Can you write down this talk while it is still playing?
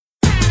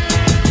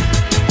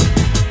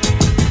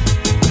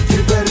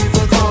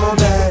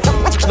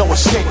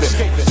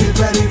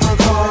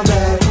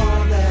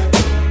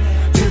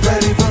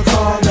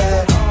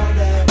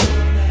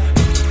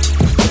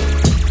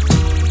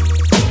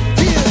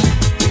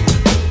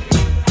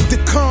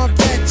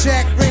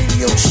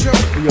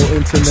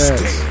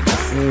Internets.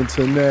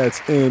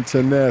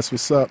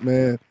 What's up,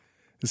 man?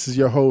 This is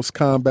your host,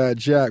 Combat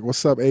Jack.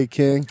 What's up,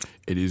 A-King?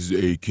 It is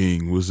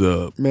A-King. What's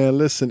up? Man,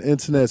 listen,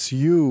 Internets,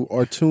 you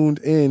are tuned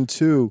in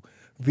to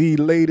the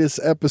latest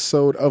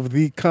episode of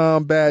the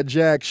Combat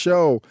Jack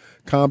Show,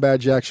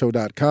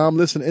 combatjackshow.com.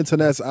 Listen,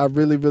 Internets, I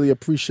really, really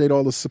appreciate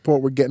all the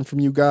support we're getting from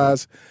you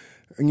guys,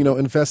 you know,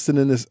 investing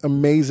in this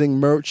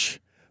amazing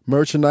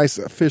merchandise.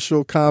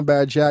 Official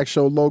Combat Jack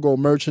Show logo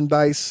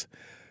merchandise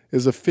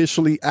is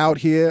officially out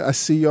here. I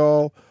see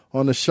y'all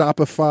on the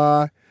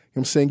Shopify. You know what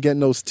I'm saying,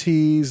 getting those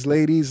tees.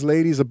 Ladies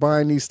are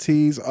buying these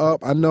tees up.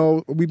 I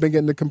know we've been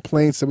getting the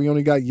complaints that we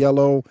only got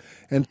yellow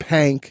and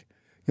pink.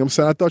 You know what I'm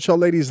saying? I thought y'all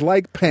ladies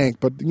like pink,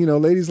 but, you know,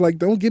 ladies like,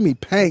 don't give me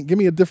pink. Give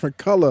me a different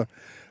color.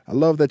 I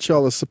love that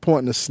y'all are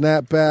supporting the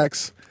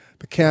snapbacks.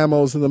 The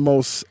camos are the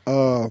most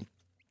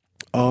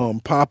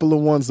popular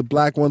ones. The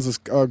black ones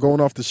are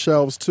going off the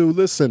shelves, too.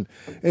 Listen,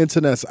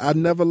 Internets, I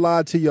never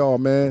lied to y'all,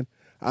 man.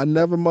 I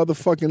never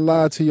motherfucking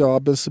lied to y'all.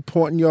 I've been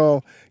supporting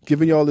y'all,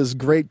 giving y'all this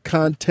great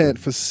content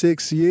for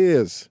 6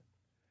 years.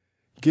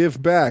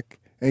 Give back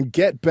and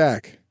get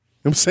back. You know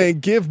what I'm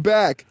saying? Give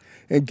back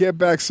and get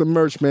back some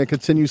merch, man.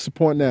 Continue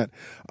supporting that.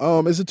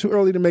 Is it too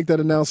early to make that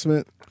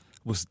announcement?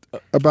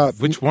 About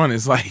which one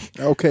is like?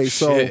 Okay,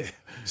 shit.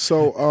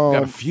 so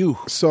got a few.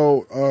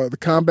 So the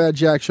Combat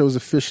Jack Show is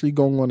officially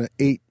going on an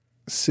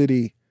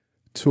 8-city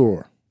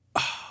tour.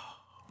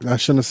 I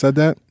shouldn't have said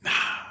that.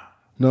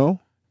 No.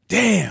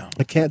 Damn.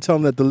 I can't tell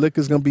them that the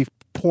liquor's going to be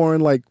pouring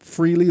like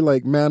freely,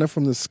 like manna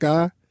from the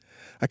sky.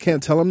 I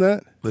can't tell them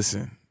that.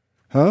 Listen.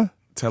 Huh?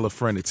 Tell a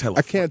friend to tell a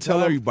I can't tell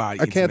tell everybody.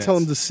 I can't tell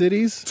them the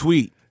cities.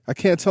 Tweet. I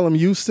can't tell them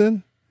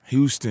Houston.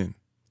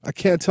 I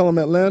can't tell them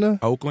Atlanta.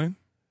 Oakland.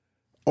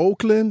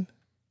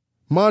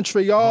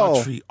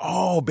 Montreal,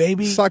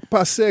 baby. Sac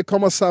passe,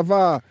 comment ça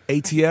va?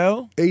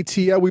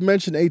 ATL. We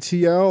mentioned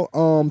ATL.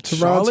 Toronto.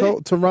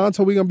 Charlotte?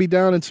 Toronto, we're going to be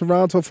down in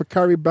Toronto for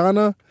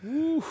Caribana.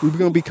 We're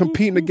going to be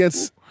competing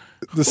against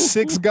the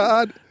 6th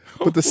God,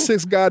 but the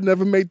 6th God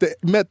never met the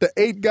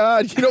 8th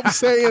God. You know what I'm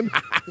saying?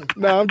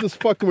 Nah, I'm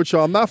just fucking with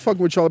y'all. I'm not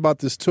fucking with y'all about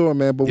this tour,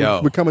 man, but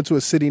we're coming to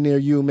a city near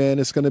you, man.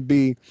 It's going to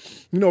be,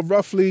 you know,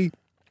 roughly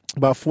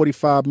about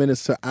 45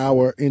 minutes to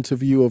hour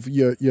interview of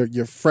your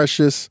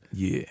freshest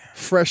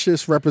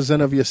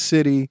representative of your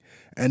city,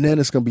 and then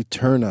it's going to be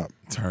turn up.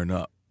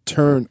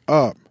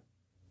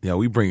 Yeah,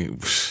 we bring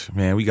it,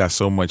 man. We got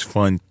so much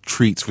fun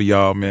treats for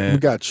y'all, man. We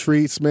got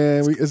treats,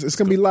 man. It's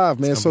gonna be live,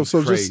 man. So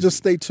just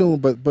stay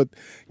tuned. But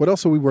what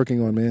else are we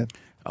working on, man?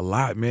 A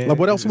lot, man. Like,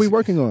 what else are we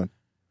working on?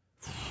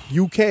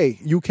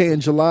 UK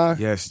in July.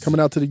 Yes, coming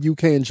out to the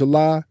UK in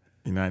July.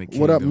 United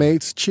Kingdom. What up,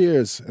 mates?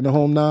 Cheers in the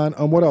home 9.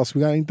 What else?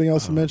 We got anything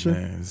else to mention?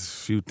 Man, there's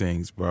a few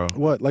things, bro.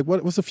 What? Like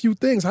what's a few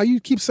things? How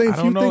you keep saying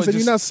few things and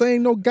you're not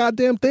saying no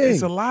goddamn thing?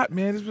 It's a lot,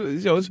 man.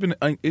 It's been.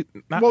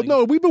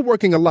 No, we've been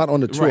working a lot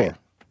on the tour. Right.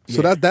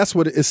 So that's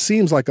what it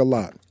seems like a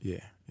lot. Yeah.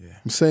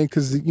 I'm saying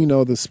because, you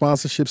know, the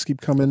sponsorships keep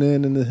coming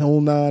in and the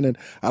whole 9. And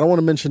I don't want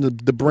to mention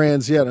the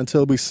brands yet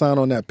until we sign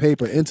on that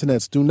paper.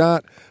 Internets, do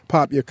not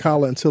pop your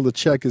collar until the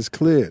check is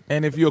cleared.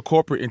 And if you're a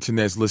corporate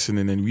internet's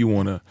listening and you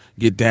want to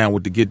get down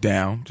with the get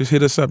down, just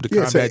hit us up, the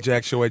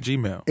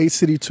combatjackshow@gmail.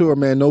 8-city tour,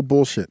 man. No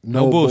bullshit.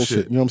 No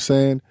bullshit. You know what I'm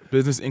saying?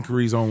 Business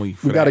inquiries only.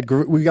 We got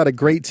a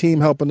great team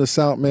helping us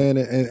out, man.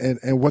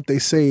 And what they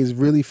say is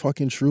really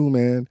fucking true,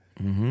 man.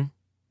 Mm-hmm.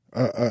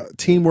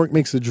 Teamwork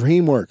makes the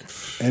dream work,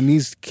 and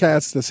these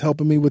cats that's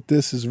helping me with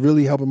this is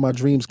really helping my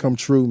dreams come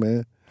true,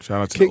 man. Shout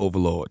out to the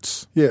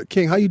overlords. Yeah,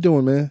 King, how you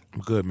doing, man?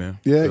 I'm good, man.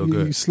 Yeah,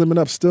 you slimming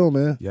up still,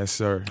 man. Yes,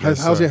 sir.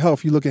 How's your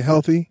health? You looking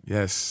healthy?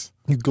 Yes.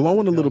 You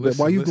glowing a little bit.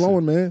 Why you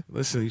glowing, man?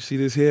 Listen, you see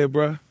this hair,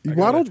 bro?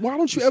 Why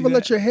don't you ever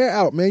let your hair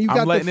out, man?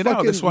 I'm letting it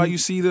out. That's why you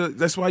see the.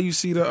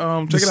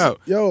 Check it out.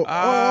 Yo,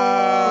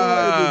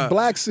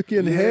 black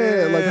skin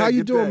hair. Like, how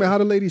you doing, man? How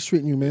the ladies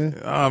treating you,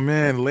 man? Oh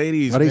man,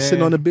 ladies. Are they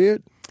sitting on the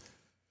bed?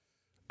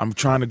 I'm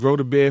trying to grow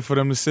the bed for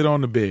them to sit on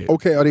the bed.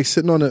 Okay, are they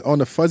sitting on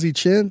the fuzzy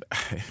chin?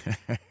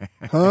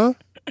 Huh?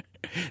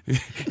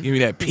 Give me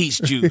that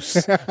peach juice.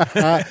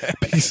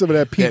 Piece of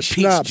that peach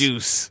schnapps.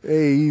 Juice.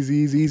 Hey,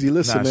 easy.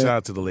 Listen, man. Shout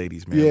out to the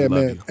ladies, man. Yeah, we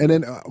love man. you. And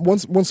then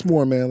once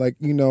more, man. Like,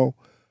 you know,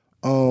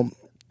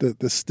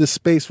 this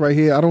space right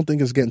here, I don't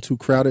think it's getting too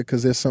crowded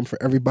because there's something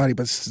for everybody.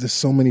 But there's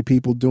so many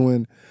people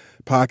doing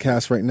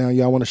podcasts right now.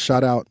 Y'all want to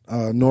shout out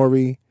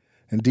Nori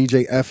and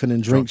DJ Effin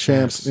and Drink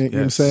Champs. You know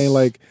what I'm saying?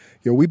 Like,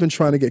 yo, we've been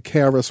trying to get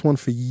KRS-One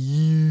for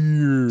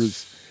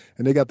years.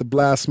 And they got the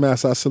blast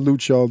mask. I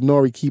salute y'all.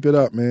 Nori, keep it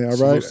up, man. All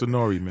right? Salute to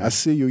Nori, man. I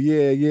see you.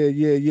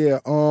 Yeah.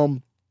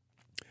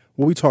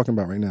 What we talking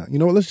about right now? You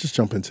know what? Let's just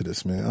jump into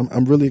this, man.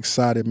 I'm really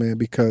excited, man,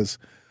 because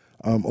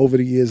over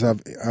the years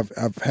I've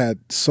had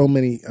so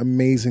many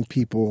amazing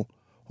people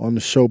on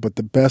the show, but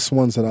the best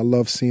ones that I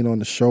love seeing on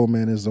the show,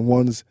 man, is the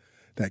ones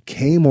that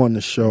came on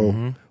the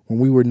show when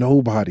we were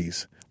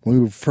nobodies. When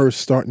we were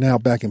first starting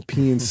out back in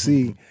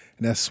PNC,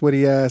 and that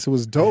sweaty ass, it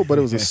was dope, but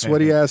it was a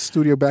sweaty ass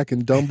studio back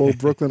in Dumbo,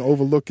 Brooklyn,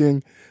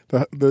 overlooking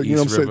the you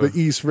know what I'm saying, the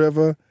East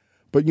River.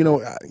 But you know,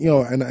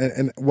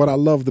 and what I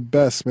love the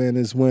best, man,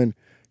 is when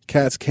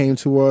cats came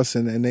to us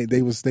and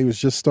they was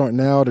just starting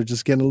out or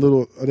just getting a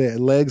little of their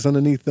legs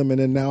underneath them, and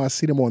then now I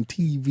see them on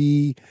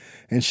TV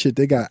and shit.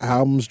 They got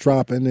albums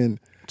dropping and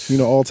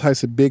all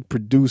types of big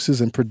producers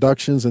and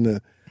productions, and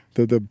the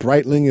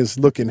Breitling is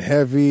looking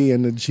heavy,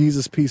 and the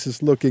Jesus piece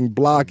is looking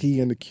blocky,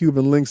 and the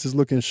Cuban Links is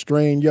looking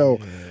strained. Yo,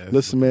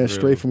 listen, man,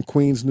 straight from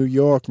Queens, New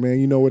York, man.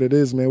 You know what it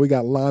is, man. We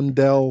got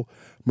Londell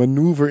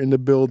Maneuver in the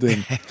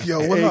building.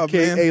 Yo, what up,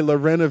 man? A.K.A.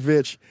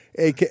 Lorenovich,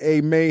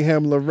 a.k.a.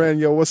 Mayhem Loren.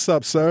 Yo, what's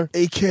up, sir?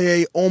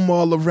 A.k.a.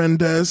 Omar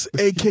Lorendez,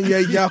 a.k.a.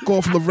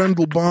 Yakov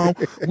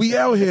Lorendelbaum. We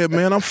out here,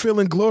 man. I'm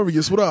feeling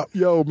glorious. What up?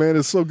 Yo, man,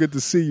 it's so good to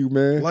see you,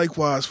 man.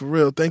 Likewise, for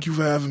real. Thank you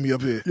for having me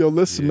up here. Yo,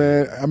 listen,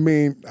 man. I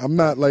mean, I'm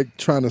not, like,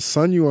 trying to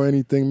sun you or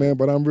anything, man,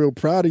 but I'm real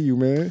proud of you,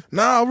 man.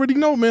 Nah, I already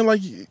know, man.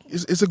 Like,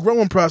 it's a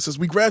growing process.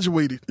 We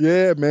graduated.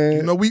 Yeah,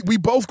 man. We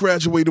both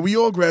graduated. We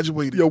all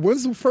graduated. Yo,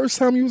 when's the first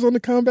time you was on the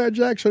Combat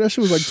Jack show? That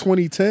shit was like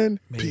 2010.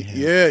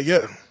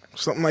 Yeah.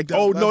 Something like that.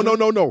 Oh, no.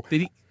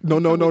 Did he?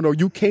 No.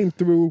 You came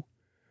through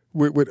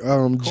with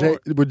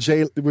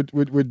J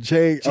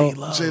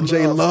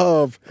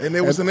Love. And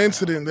there was an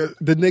incident that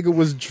the nigga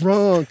was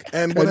drunk.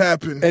 And what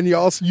happened? And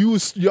y'all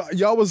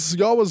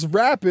was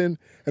rapping,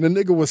 and the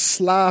nigga was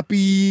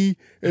sloppy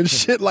and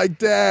shit like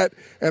that.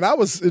 And I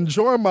was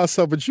enjoying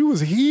myself, but you was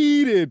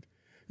heated.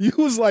 You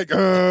was like, you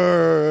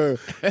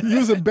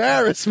was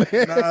embarrassed,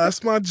 man. Nah,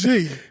 that's my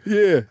G.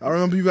 Yeah. I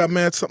remember you got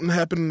mad. Something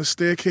happened in the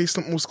staircase.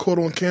 Something was caught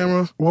on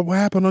camera. What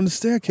happened on the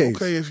staircase?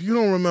 Okay, if you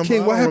don't remember,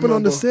 King, what happened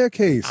on the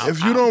staircase?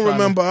 If you don't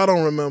remember, I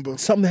don't remember.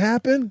 Something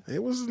happened?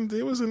 It was an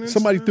incident.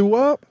 Somebody threw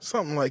up?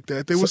 Something like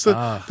that. There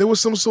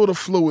was some sort of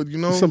fluid,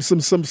 Some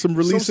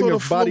releasing some sort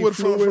of body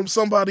fluid from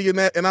somebody in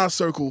our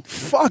circle.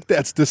 Fuck,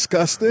 that's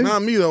disgusting.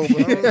 Not me though.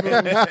 But I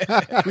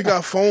remember. We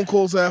got phone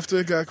calls after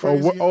it got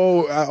crazy.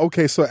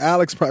 Okay. So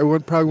Alex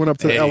probably went up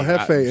to El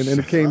Jefe and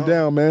it came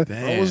down, man.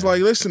 Damn. I was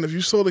like, listen, if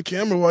you saw the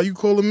camera, why you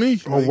calling me?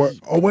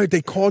 Wait,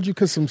 they called you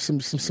because some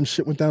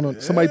shit went down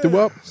on somebody threw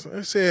up?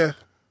 Yeah,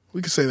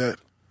 we could say that.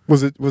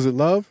 Was it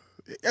love?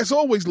 It's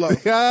always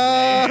love.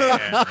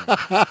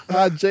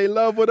 J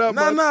Love, what up?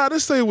 Nah, I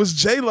didn't say it was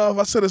J Love.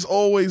 I said it's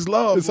always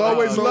love. It's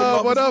always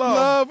love. What up,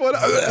 love? What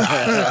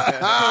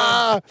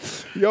up?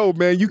 Yo,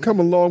 man, you come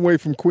a long way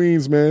from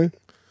Queens, man.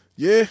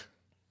 Yeah,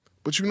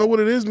 but you know what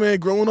it is, man.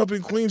 Growing up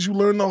in Queens, you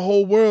learn the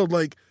whole world.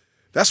 Like,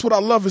 that's what I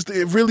love. It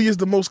really is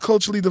the most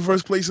culturally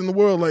diverse place in the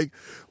world. Like,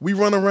 we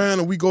run around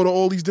and we go to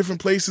all these different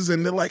places,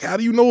 and they're like, "How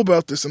do you know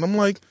about this?" And I'm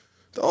like,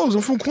 "Oh,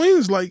 I'm from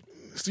Queens. Like,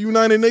 it's the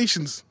United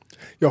Nations."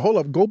 Yo, hold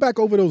up. Go back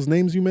over those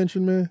names you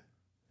mentioned, man.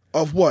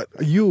 Of what?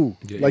 Your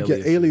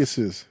aliases.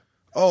 aliases.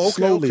 Oh, okay,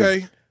 Slowly.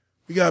 okay.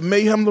 We got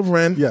Mayhem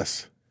Loren.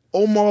 Yes.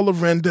 Omar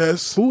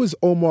Lorendez. Who is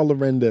Omar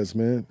Lorendez,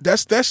 man?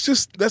 That's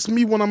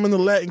me when I'm in the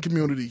Latin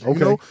community. Okay.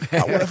 You know,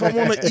 if I'm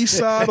on the east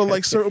side or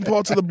like certain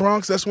parts of the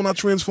Bronx, that's when I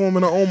transform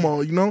into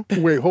Omar. You know.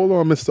 Wait, hold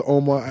on, Mr.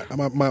 Omar.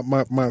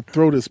 My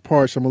throat is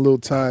parched. I'm a little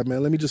tired,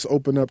 man. Let me just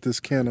open up this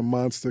can of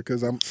Monster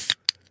because I'm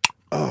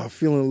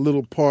feeling a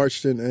little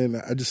parched and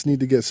I just need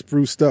to get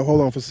spruced up.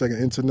 Hold on for a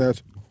second.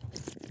 Internet.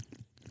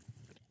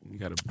 You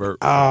got to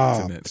burp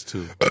internets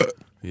too.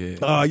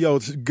 Yeah. Yo,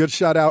 good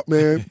shout out,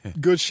 man.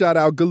 Good shout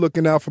out. Good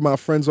looking out for my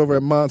friends over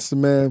at Monster,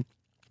 man,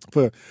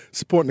 for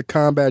supporting the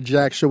Combat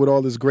Jack show with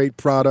all this great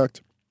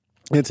product.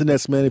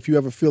 Internets, man, if you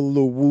ever feel a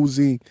little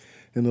woozy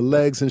in the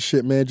legs and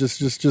shit, man,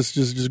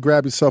 just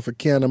grab yourself a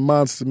can of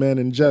Monster, man,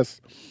 and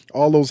just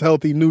all those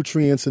healthy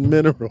nutrients and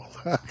minerals.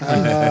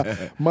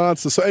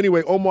 Monster. So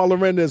anyway, Omar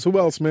Lorendez, who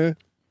else, man?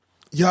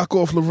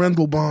 Yakov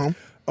Lorendelbaum.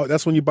 Oh,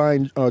 that's when you're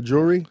buying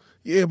jewelry?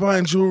 Yeah,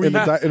 buying jewelry. In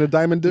the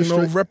Diamond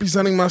District? You know,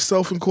 representing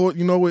myself in court.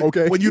 You know,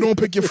 Okay. when you don't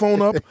pick your phone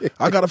up,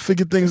 I got to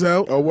figure things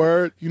out. A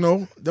word. You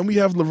know, then we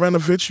have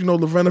Lorenovich,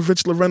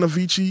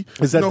 Lorenovici.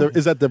 Is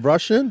that the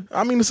Russian?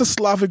 I mean, it's a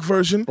Slavic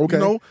version. Okay.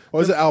 You know?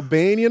 Or is it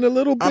Albanian a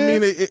little bit? I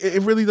mean,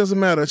 it really doesn't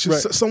matter. It's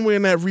just somewhere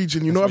in that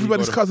region. You know, when you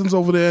everybody's go to- cousins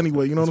over there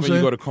anyway. You know what I'm When you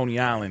saying? go to Coney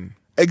Island.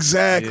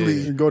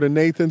 Exactly. You go to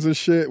Nathan's and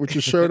shit with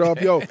your shirt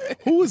off. Yo,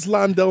 who is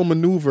Londell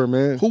Maneuver,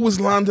 man? Who was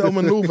Londell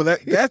Maneuver?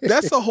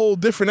 That's a whole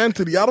different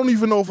entity. I don't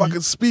even know if I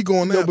can speak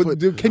on that. Yo, but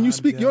dude, can you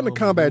speak? You're on the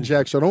Combat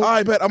Jack show. Don't. All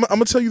right, bet. I'm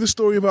going to tell you the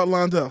story about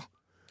Londell.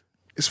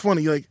 It's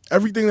funny. Like,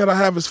 everything that I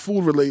have is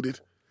food related.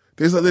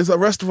 There's a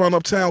restaurant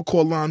uptown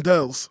called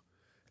Londell's.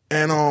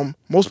 And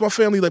most of my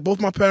family, like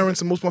both my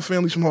parents and most of my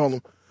family's from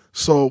Harlem.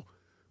 So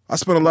I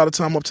spent a lot of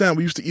time uptown.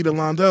 We used to eat at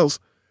Londell's.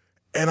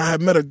 And I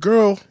had met a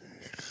girl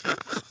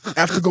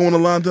after going to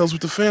Londell's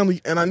with the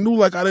family, and I knew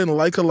like I didn't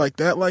like her like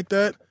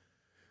that.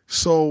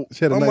 So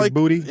She had a I'm nice like,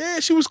 booty?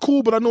 Yeah, she was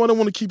cool, but I know I didn't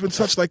want to keep in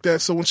touch like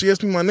that. So when she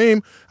asked me my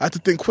name, I had to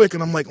think quick,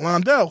 and I'm like,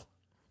 Londell,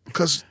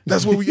 because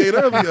that's what we ate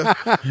earlier.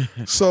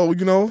 So,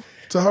 you know,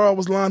 to her I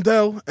was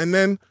Londell, and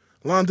then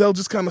Londell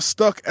just kind of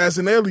stuck as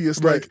an alias.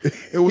 Right. Like,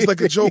 it was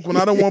like a joke when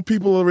I don't want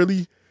people to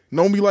really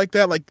know me like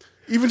that. Like,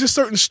 even just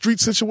certain street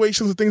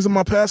situations and things in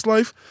my past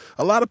life,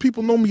 a lot of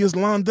people know me as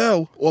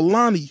Londell or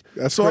Lonnie.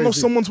 That's so I know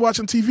crazy. someone's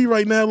watching TV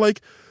right now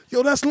like,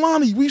 yo, that's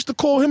Lonnie. We used to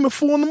call him at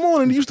 4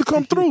 a.m. He used to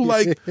come through,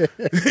 like,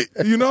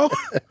 you know.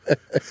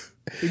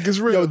 It gets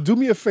real. Yo, do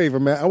me a favor,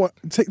 man. I want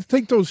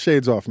take those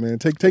shades off, man.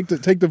 Take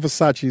the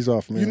Versace's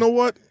off, man. You know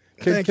what?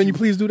 Can you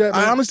please do that,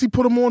 man? I honestly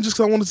put them on just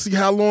because I wanted to see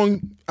how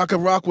long I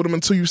could rock with them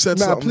until you said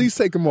something. Nah, please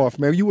take them off,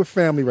 man. You with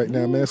family right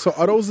now, man. So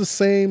are those the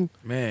same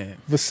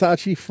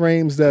Versace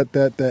frames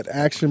that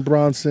Action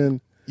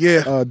Bronson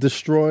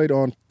destroyed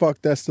on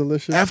Fuck That's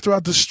Delicious? After I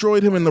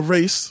destroyed him in the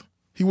race,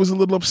 he was a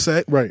little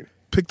upset. Right.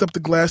 Picked up the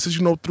glasses,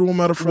 threw them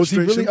out of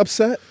frustration. Was he really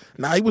upset?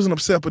 Nah, he wasn't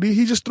upset, but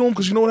he just threw them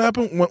because you know what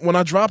happened? When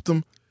I dropped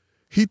them,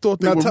 he thought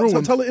they were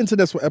ruined. Tell the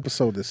internet what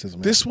episode this is,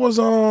 man. This was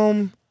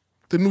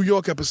the New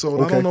York episode.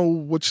 Okay. I don't know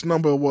which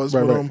number it was,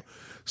 but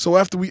so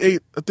after we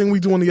ate, a thing we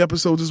do in the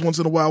episodes is once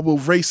in a while we'll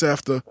race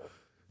after,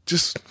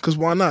 just because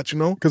why not, you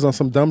know? Because on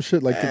some dumb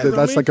shit, like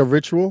that's like a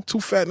ritual? Two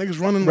fat niggas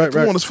running,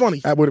 come on, it's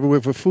funny.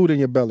 With food in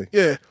your belly.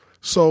 Yeah,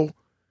 so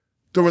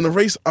during the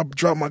race, I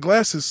dropped my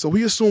glasses, so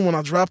he assumed when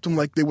I dropped them,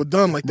 like they were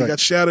done, like they got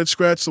shattered,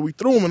 scratched, so we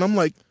threw them, and I'm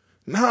like,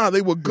 nah,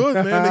 they were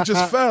good, man, they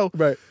just fell.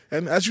 Right.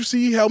 And as you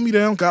see, he held me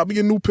down, got me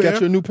a new pair. Got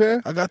you a new pair?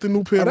 I got the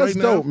new pair right now. That's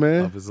dope,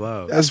 man. Love is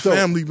love. That's dope.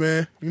 family,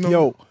 man. You know?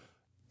 Yo,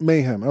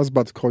 Meyhem, I was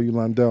about to call you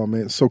Londell,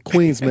 man. So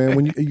Queens, man,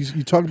 when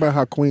you talk about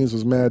how Queens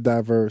was mad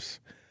diverse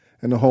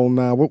and the whole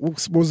nine,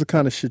 what was the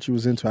kind of shit you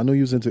was into? I know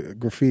you was into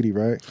graffiti,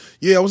 right?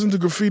 Yeah, I was into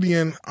graffiti,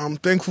 and I'm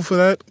thankful for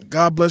that.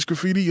 God bless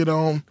graffiti.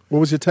 And what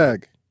was your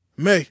tag?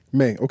 May,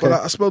 okay. But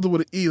I spelled it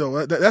with an E,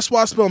 though. That's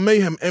why I spell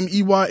Meyhem,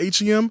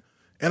 Meyhem.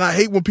 And I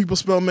hate when people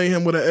spell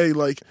Meyhem with an A.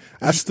 Like,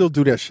 I still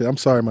do that shit. I'm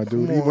sorry, my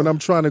dude. When I'm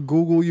trying to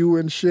Google you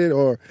and shit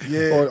or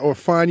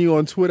find you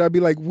on Twitter, I'd be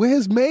like,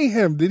 where's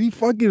Meyhem? Did he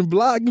fucking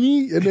block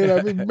me? And then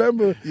I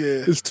remember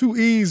it's 2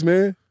 E's,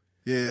 man.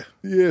 Yeah.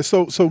 Yeah,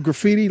 so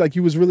graffiti, like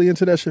you was really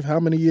into that shit.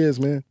 How many years,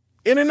 man?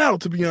 In and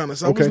out, to be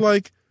honest. I was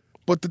like,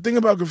 but the thing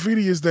about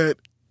graffiti is that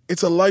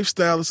it's a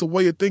lifestyle. It's a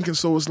way of thinking.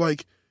 So it's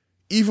like,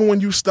 even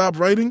when you stop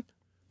writing,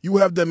 you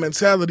have that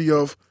mentality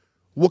of,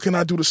 what can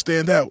I do to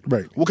stand out?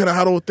 Right.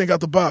 How do I think out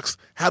the box?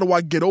 How do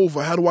I get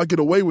over? How do I get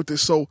away with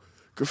this? So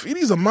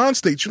graffiti is a mind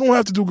state. You don't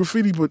have to do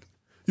graffiti, but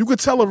you could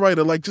tell a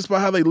writer, like, just by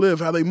how they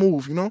live, how they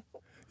move, you know?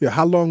 Yeah,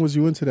 how long was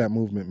you into that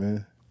movement,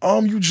 man?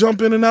 You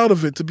jump in and out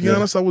of it. To be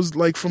honest, I was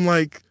like from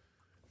like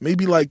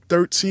maybe like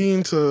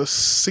 13 to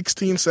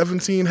 16,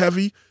 17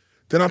 heavy.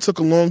 Then I took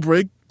a long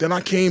break. Then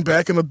I came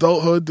back in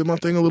adulthood, did my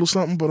thing a little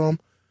something, but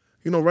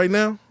right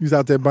now. You was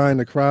out there buying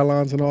the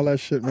Krylons and all that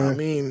shit, man. I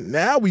mean,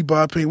 now we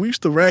buy paint. We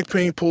used to rack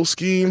paint, pull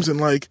schemes,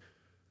 and like,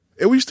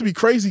 it used to be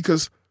crazy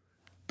because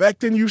back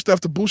then you used to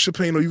have to boost your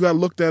paint or you got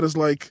looked at as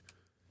like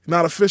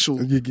not official.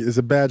 It's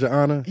a badge of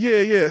honor?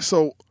 Yeah.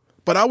 So,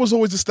 but I was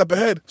always a step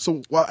ahead.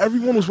 So while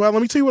everyone was wild,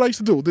 let me tell you what I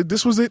used to do.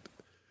 This was it.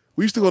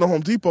 We used to go to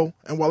Home Depot,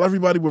 and while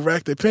everybody would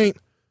rack their paint,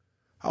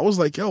 I was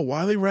like, yo,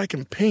 why are they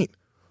racking paint?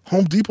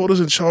 Home Depot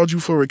doesn't charge you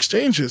for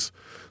exchanges.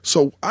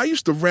 So I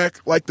used to rack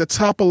like the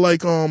top of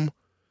like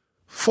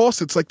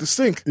faucets, like the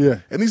sink. Yeah.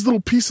 And these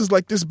little pieces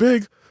like this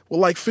big were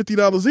like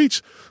 $50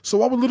 each.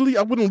 So I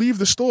wouldn't leave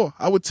the store.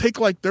 I would take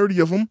like 30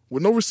 of them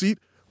with no receipt,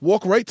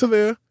 walk right to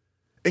there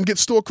and get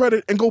store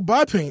credit and go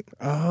buy paint.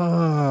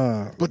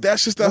 But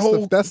that's just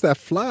that's that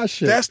fly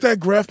shit. That's that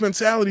graph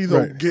mentality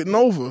though, getting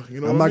over.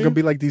 You know I'm not gonna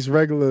be like these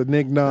regular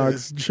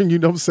knick-knocks, you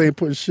know what I'm saying,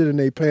 putting shit in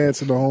their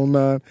pants and the whole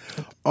nine.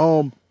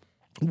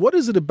 What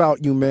is it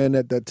about you, man,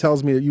 that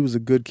tells me that you was a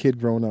good kid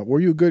growing up? Were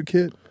you a good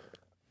kid?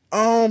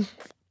 I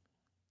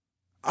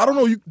don't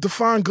know. You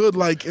define good,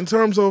 like in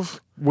terms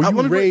of. Were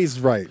you raised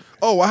right?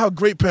 Oh, I have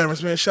great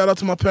parents, man. Shout out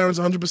to my parents,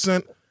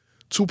 100%.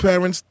 2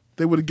 parents,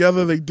 they were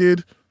together. They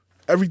did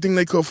everything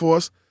they could for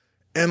us.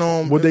 And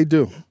what'd they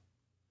do?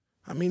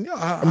 I mean,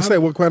 I'm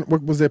saying,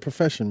 what was their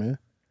profession, man?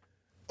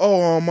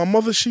 Oh, my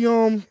mother, she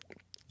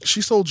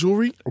sold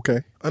jewelry.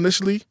 Okay.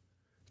 Initially,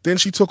 then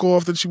she took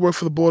off. Then she worked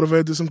for the Board of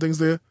Ed, did some things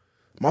there.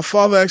 My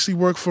father actually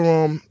worked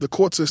for the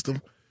court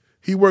system.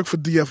 He worked for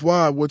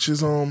DFY, which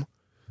is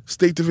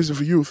State Division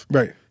for Youth.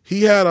 Right.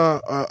 He had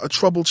a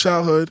troubled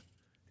childhood,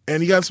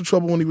 and he got in some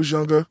trouble when he was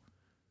younger.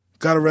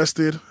 Got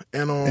arrested,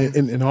 and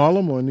in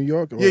Harlem or in New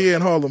York? Yeah,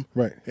 in Harlem.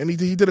 Right. And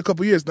he did a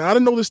couple years. Now I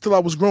didn't know this till I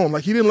was grown.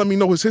 Like he didn't let me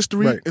know his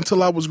history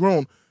until I was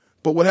grown.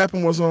 But what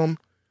happened was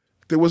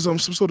there was some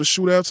sort of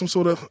shootout, some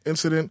sort of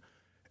incident,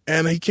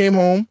 and he came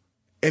home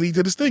and he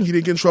did his thing. He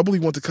didn't get in trouble. He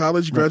went to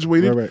college, he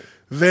graduated. Right.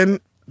 Then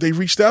they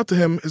reached out to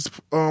him, his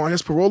I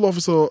guess parole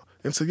officer,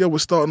 and said, "Yo, we're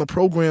starting a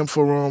program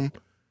for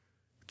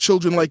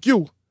children like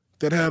you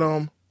that had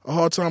a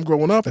hard time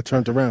growing up." That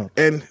turned around.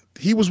 And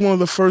he was one of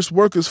the first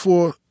workers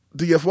for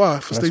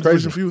DFY, for State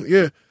Division for Youth.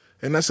 Yeah.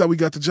 And that's how we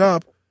got the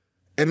job.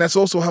 And that's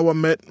also how I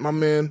met my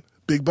man,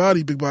 Big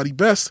Body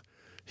Best.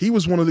 He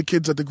was one of the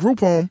kids at the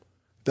group home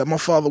that my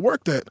father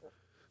worked at.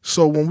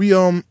 So when we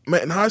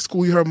met in high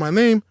school, he heard my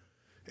name,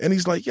 and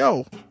he's like,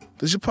 "Yo,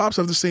 does your pops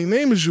have the same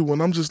name as you?"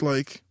 And I'm just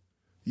like,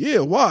 "Yeah,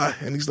 why?"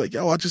 And he's like,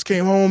 "Yo, I just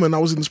came home and I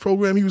was in this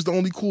program. He was the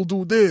only cool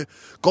dude there.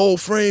 Gold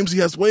frames, he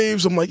has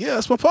waves." I'm like, "Yeah,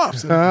 that's my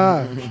pops."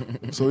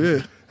 So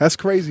yeah. That's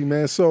crazy,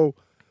 man. So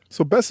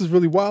Best is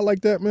really wild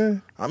like that,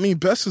 man? I mean,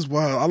 Best is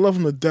wild. I love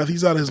him to death.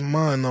 He's out of his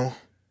mind, though.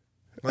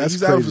 Like,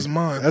 he's out of his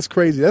mind. That's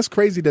crazy. That's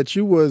crazy that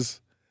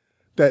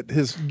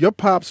your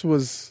pops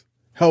was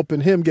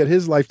helping him get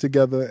his life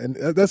together, and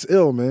that's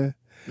ill, man.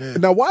 Yeah.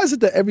 Now, why is it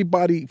that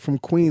everybody from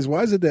Queens,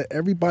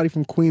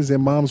 their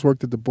moms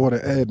worked at the Board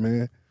of Ed,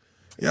 man?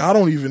 Yeah, I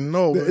don't even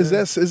know. Is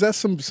Man. that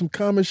some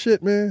common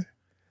shit, man?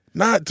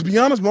 Nah, to be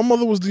honest, my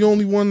mother was the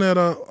only one that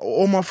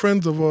all my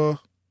friends of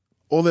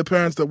all their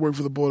parents that worked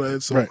for the Board of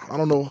Ed. So right. I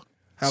don't know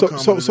how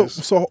common it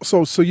is.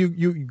 So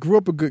you grew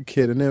up a good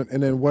kid, and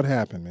then what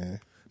happened, man?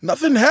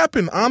 Nothing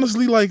happened.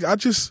 Honestly, like I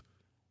just,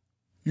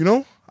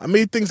 I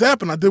made things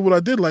happen. I did what I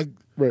did, like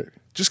right.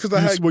 Just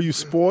because Were you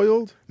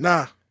spoiled?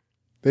 Nah,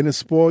 they didn't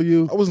spoil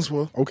you. I wasn't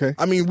spoiled. Okay.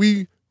 I mean,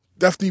 we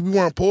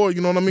weren't poor.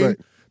 You know what I mean? Right.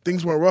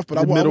 Things weren't rough, but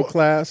I middle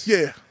class.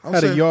 Yeah,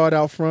 had a yard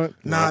out front.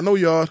 Nah, no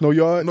yard. No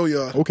yard. No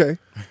yard. Okay.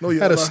 No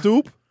yard. Had a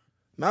stoop.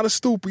 Not a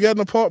stoop. We had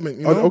an apartment.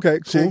 You know. Okay.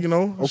 Cool.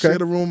 Shared,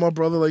 shared a room with my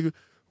brother. Like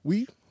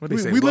we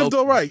lived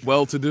all right.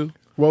 Well to do.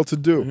 Well to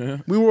do. Yeah.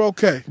 We were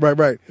okay.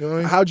 Right. You know what I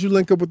mean? How'd you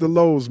link up with the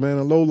lows, man?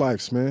 The low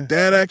lifes, man.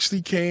 Dad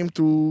actually came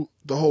through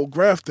the whole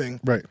graft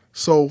thing. Right.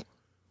 So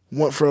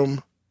went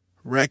from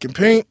rack and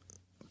paint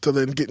to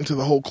then getting to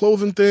the whole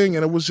clothing thing,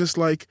 and it was just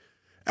like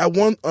at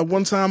one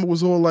time it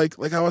was all like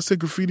how I said,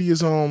 graffiti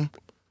is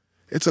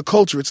it's a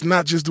culture. It's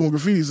not just doing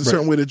graffiti. It's a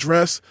certain way to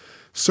dress,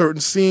 certain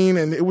scene,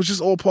 and it was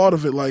just all part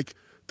of it, like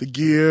the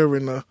gear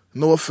and the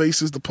North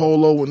Faces, the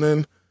polo, and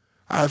then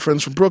I had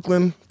friends from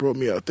Brooklyn, brought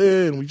me out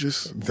there, and we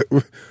just,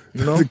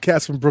 The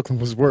cats from Brooklyn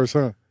was worse,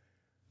 huh?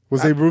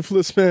 Was they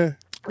ruthless, man?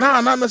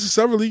 Nah, not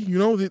necessarily.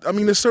 I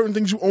mean, there's certain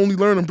things you only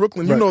learn in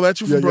Brooklyn. You know that,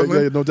 you're from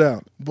Brooklyn. Yeah, no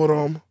doubt.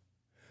 But,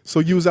 so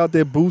you was out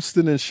there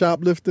boosting and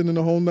shoplifting and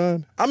the whole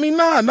nine? I mean,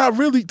 nah, not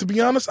really. To be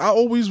honest, I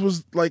always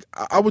was like,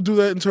 I would do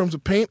that in terms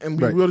of paint,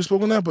 and we already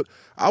spoke on that, but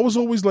I was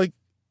always like,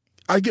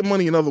 I get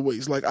money in other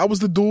ways. Like, I was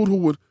the dude who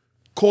would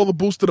call the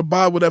booster to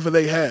buy whatever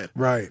they had.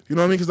 Right. You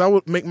know what I mean? Because I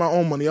would make my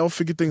own money. I would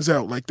figure things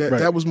out. Like that. Right.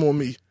 That was more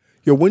me.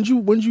 Yo, when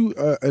you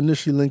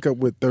initially link up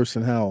with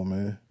Thurston Howell,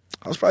 man?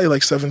 I was probably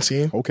like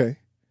 17. Okay.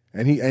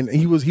 And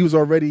he was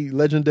already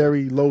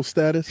legendary low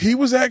status? He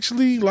was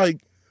actually like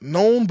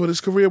known, but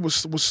his career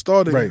was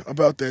starting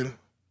about then.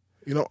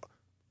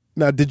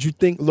 Now, did you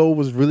think Low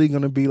was really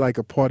going to be like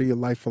a part of your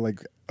life for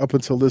like up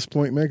until this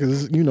point, man?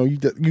 Because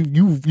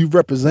you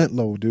represent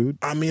Low, dude.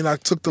 I mean, I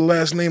took the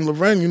last name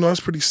Loren. That's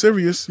pretty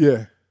serious.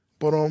 Yeah.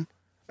 But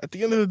at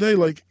the end of the day,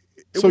 like,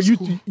 so you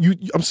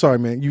I'm sorry,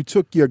 man. You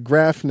took your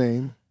graph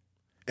name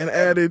and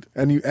added,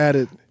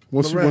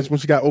 once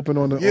you got open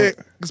on the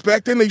because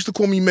back then they used to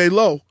call me May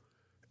Low,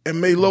 and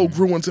May Low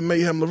grew into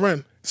Meyhem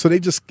Loren. So they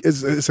just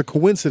it's a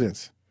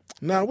coincidence.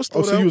 Nah, what's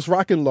so you was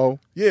rocking Low.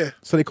 Yeah.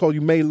 So they call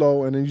you May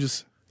Low, and then you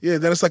just. Yeah,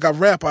 then it's like I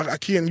rap. I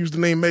can't use the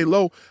name May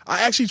Low.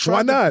 I actually tried.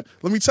 Why not?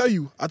 Let me tell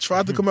you, I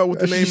tried to come out with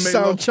the name May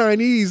Low. Sound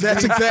Chinese.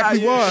 That's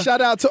exactly why. Shout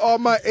out to all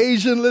my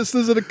Asian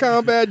listeners of the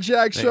Combat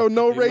Jack Show.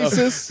 No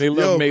racist. They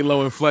love May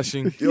Low and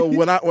Flushing. Yo,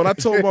 when I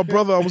told my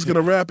brother I was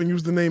gonna rap and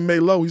use the name May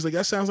Low, he's like,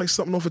 that sounds like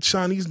something off a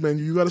Chinese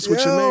menu. You got to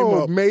switch your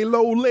name up. May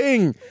Low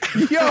Ling.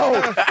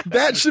 Yo,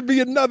 that should be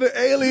another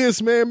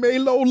alias, man. May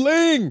Low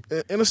Ling.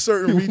 In a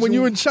certain region. When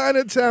you in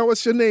Chinatown,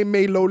 what's your name?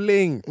 May Low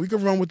Ling. We could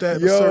run with that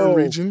in a certain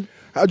region.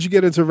 How'd you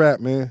get into rap,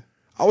 man?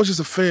 I was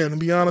just a fan, to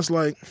be honest.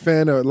 Like,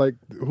 fan of like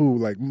who?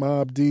 Like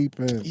Mobb Deep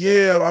and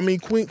I mean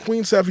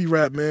Queen's heavy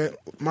rap, man.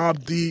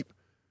 Mobb Deep,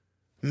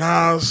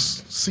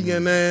 Nas,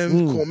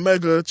 CNN,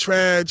 Cormega,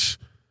 Trash,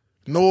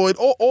 Noid,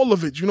 all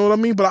of it. You know what I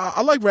mean? But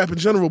I like rap in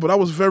general. But I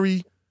was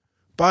very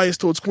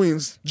biased towards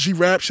Queens.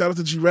 G-Rap, shout out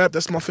to G-Rap.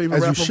 That's my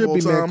favorite rapper of all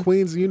time. Man.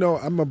 Queens,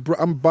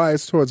 I'm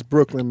biased towards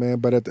Brooklyn, man.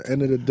 But at the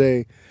end of the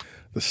day,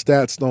 the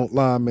stats don't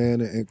lie, man.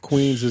 And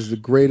Queens is the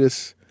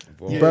greatest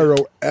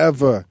borough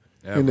ever.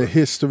 In the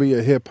history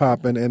of hip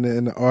hop and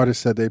the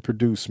artists that they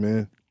produce,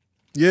 man.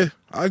 Yeah,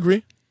 I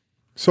agree.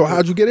 So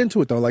how'd you get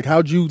into it though? Like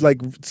how'd you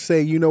like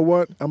say, you know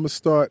what? I'm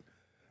gonna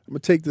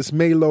take this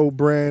May-Lo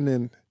brand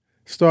and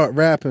start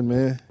rapping,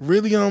 man.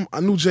 Really, I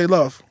knew J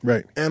Love.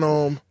 Right.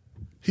 And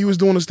he was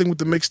doing this thing with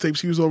the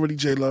mixtapes. He was already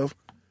J Love.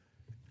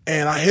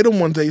 And I hit him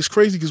one day. It's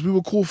crazy because we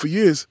were cool for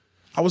years.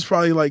 I was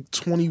probably like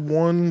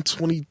 21,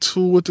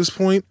 22 at this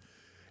point.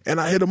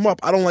 And I hit him up.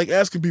 I don't like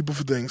asking people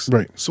for things.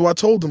 Right. So I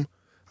told him,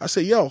 I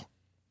said, yo,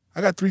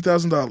 I got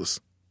 $3,000.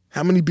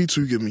 How many beats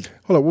will you give me?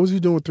 Hold on, what was you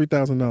doing with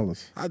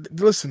 $3,000?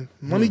 Listen,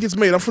 money gets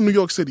made. I'm from New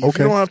York City. If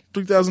you don't have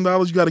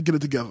 $3,000, you got to get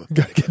it together.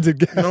 Got to get it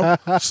together.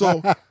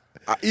 So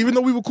even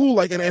though we were cool,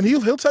 like, and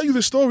he'll tell you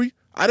this story.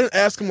 I didn't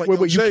ask him like,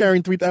 wait, you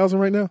carrying $3,000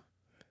 right now?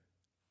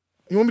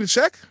 You want me to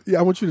check? Yeah,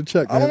 I want you to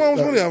check. Man. I don't know how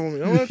much money I have on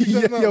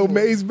me. Yo,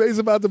 Maze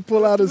about to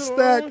pull out a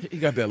stack. He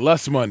got that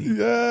lust money.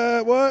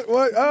 Yeah, what?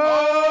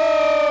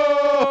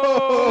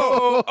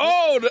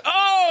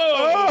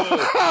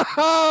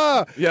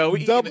 Yo,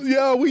 we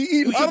eating. We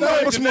eating. I don't know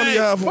how much money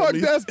I have on Fuck,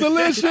 me. that's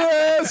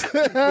delicious.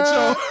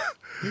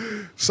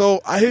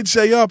 So I hit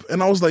Jay up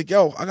and I was like,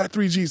 yo, I got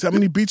 3 G's. How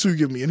many beats will you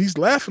give me? And he's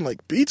laughing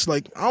like, beats?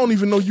 Like, I don't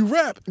even know you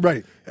rap.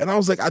 Right. And I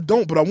was like, I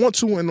don't, but I want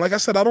to. And like I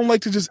said, I don't like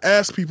to just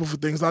ask people for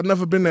things. I've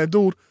never been that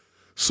dude.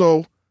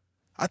 So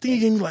I think he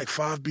gave me like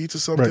 5 beats or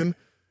something. Right.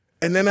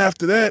 And then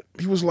after that,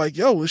 he was like,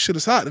 yo, this shit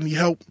is hot. And he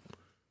helped,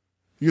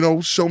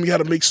 show me how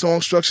to make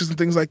song structures and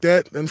things like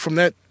that. And from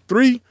that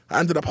 3, I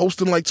ended up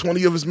hosting like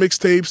 20 of his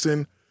mixtapes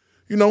and,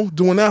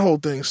 doing that whole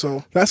thing.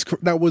 So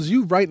now, was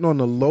you writing on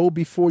the low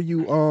before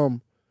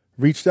you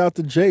reached out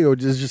to Jay, or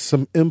just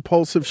some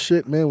impulsive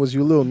shit, man? Was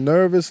you a little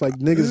nervous? Like,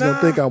 niggas don't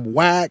think I'm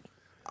whack?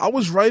 I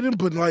was writing,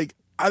 but like,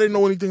 I didn't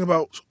know anything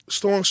about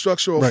song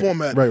structure or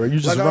format. Right. You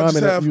just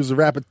rhyming. You was a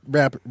rapid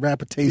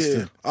tasting.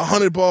 Yeah,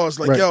 100 bars.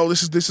 Like, yo,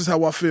 this is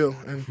how I feel.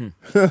 And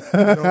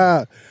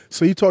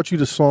So he taught you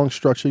the song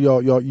structure. You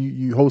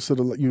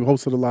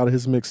hosted a lot of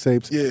his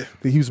mixtapes. Yeah.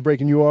 He was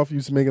breaking you off. You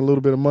was making a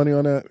little bit of money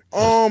on that.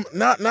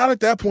 Not at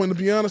that point. To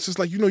be honest, it's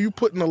like you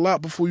put in a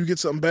lot before you get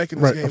something back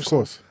in this game. Of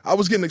course. So I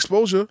was getting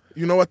exposure.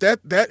 At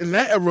that in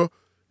that era.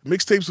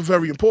 Mixtapes were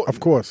very important. Of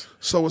course.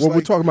 So it's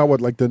we're talking about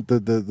what, like the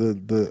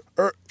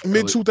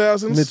mid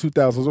 2000s. Mid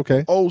 2000s,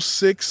 okay.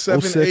 06,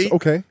 7, 8.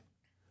 Okay.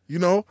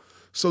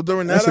 So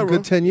during that that's era, a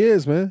good 10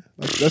 years, man.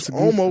 That's a good,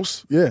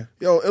 almost. Yeah.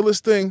 Yo,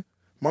 illest thing.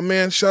 My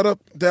man, shout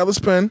up Dallas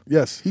Penn.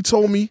 Yes. He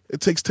told me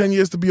it takes 10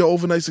 years to be an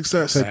overnight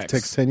success. It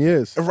takes 10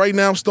 years. And right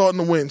now I'm starting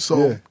to win.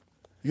 So, yeah.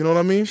 You know what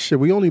I mean? Shit,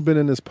 we only been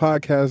in this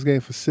podcast game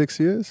for 6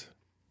 years.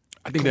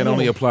 I think that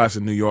only applies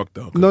to New York,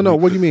 though. No,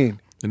 what do you mean?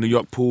 The New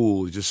York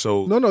pool is just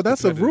so... No,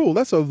 that's a rule.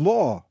 That's a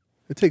law.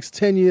 It takes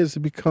 10 years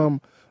to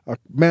become a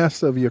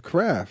master of your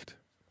craft.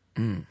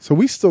 So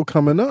we still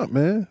coming up,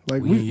 man.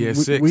 Like we in year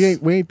 6. We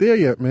ain't there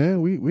yet, man.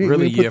 We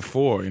really year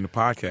 4 in the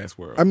podcast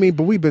world. I mean,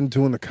 but we've been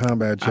doing the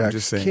Combat Jack. I'm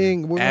just saying.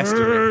 King.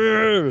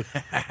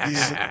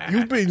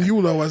 You've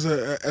been though as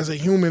a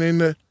human in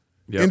the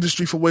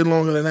industry for way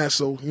longer than that.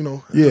 So it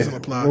doesn't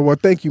apply. Well,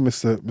 thank you,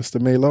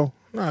 Mr. Melo.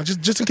 Nah,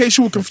 just in case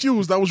you were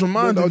confused, I was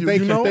reminding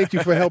you. Thank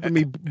you for helping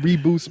me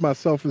reboost my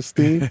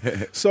self-esteem.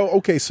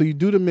 So you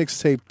do the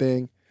mixtape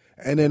thing,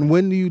 and then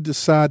when do you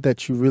decide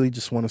that you really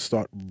just want to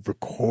start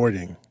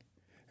recording,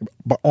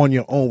 but on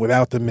your own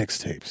without the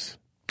mixtapes?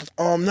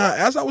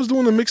 As I was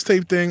doing the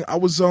mixtape thing, I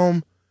was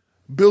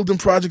building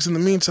projects in the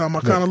meantime.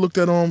 I kind of looked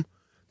at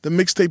the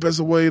mixtape as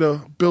a way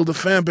to build a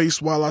fan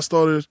base while I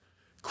started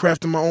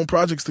crafting my own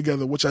projects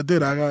together, which I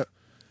did. I got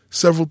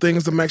several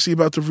things. I'm actually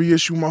about to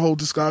reissue my whole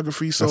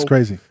discography. So that's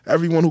crazy.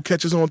 Everyone who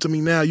catches on to me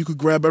now, you could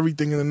grab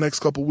everything in the next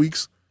couple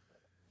weeks.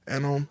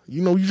 And,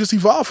 you just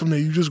evolve from there.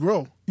 You just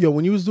grow. Yo,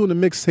 when you was doing the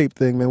mixtape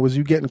thing, man, was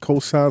you getting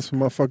cosigns from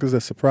motherfuckers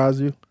that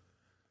surprised you?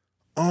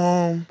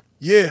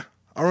 Yeah.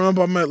 I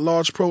remember I met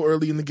Large Pro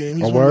early in the game.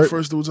 He's one of the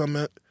first dudes I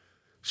met.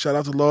 Shout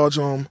out to Large.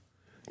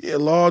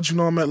 Large,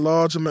 I met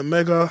Large. I met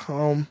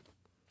Mega.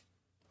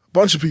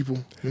 Bunch of people,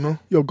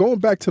 Yo, going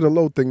back to the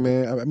low thing,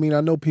 man. I mean,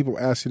 I know people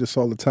ask you this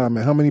all the time,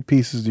 man. How many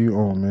pieces do you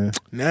own, man?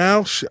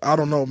 Now, I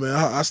don't know, man.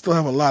 I still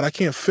have a lot. I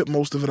can't fit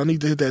most of it. I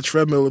need to hit that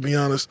treadmill, to be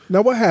honest.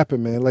 Now, what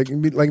happened, man? Like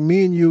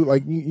me and you,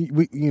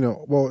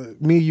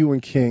 me, you,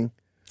 and King,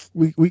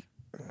 we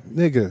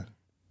nigga.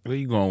 Where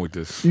you going with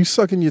this? You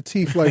sucking your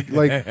teeth like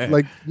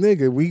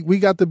nigga. We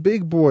got the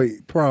big boy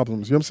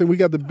problems. You know what I'm saying? We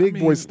got the big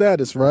boy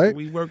status, right?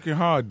 We working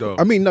hard though.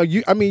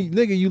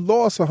 Nigga, you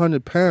lost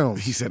 100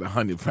 pounds. He said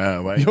 100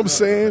 pounds, right? You know what I'm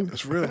saying?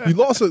 That's real. You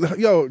lost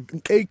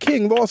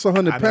King lost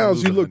 100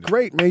 pounds. You look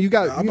great, man. You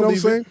got you know what I'm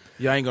saying?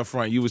 Yeah, I ain't gonna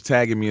front. You was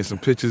tagging me in some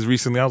pictures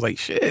recently. I was like,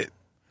 shit.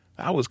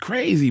 I was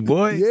crazy,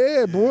 boy.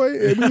 Yeah, boy.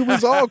 It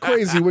was all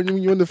crazy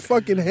when the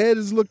fucking head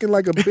is looking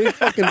like a big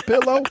fucking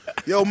pillow.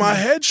 Yo, my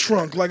head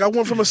shrunk. Like I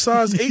went from a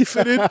size 8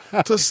 fitted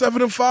to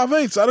 7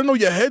 5/8. I didn't know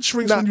your head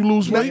shrinks when you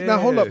lose weight. Now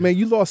hold up, man.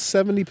 You lost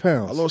 70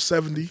 pounds. I lost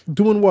 70.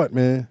 Doing what,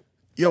 man?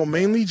 Yo,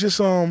 mainly just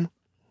I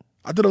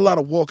did a lot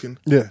of walking.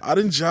 Yeah. I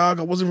didn't jog.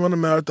 I wasn't running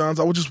marathons.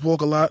 I would just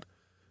walk a lot.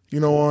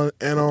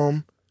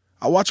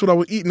 I watch what I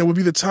would eat, and there would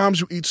be the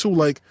times you eat too.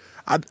 Like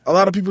a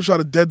lot of people try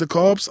to dead the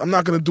carbs. I'm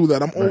not gonna do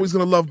that. I'm always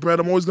gonna love bread.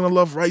 I'm always gonna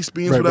love rice,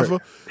 beans, whatever.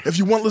 Right. If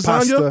you want lasagna,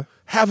 pasta,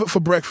 have it for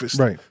breakfast.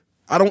 Right.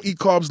 I don't eat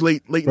carbs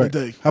late in the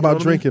day. How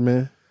about drinking,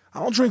 man? I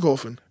don't drink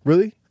often.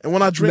 Really? And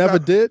when I drink, never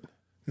did.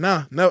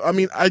 Nah, no. I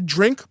mean, I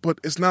drink, but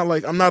it's not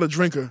like I'm not a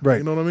drinker. Right.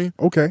 You know what I mean?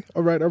 Okay.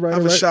 All right. I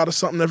have a shot of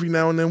something every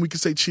now and then. We can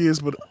say cheers,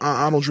 but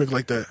I don't drink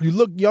like that. You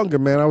look younger,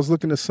 man. I was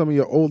looking at some of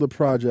your older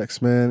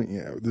projects, man.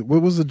 Yeah.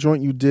 What was the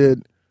joint you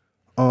did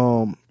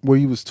where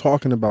you was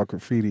talking about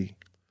graffiti?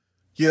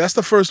 Yeah, that's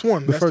the first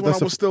one. That's the one I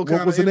was still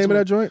kind of. What was the name of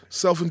that joint?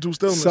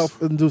 Self-induced illness.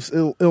 Self-induced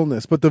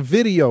illness. But the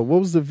video,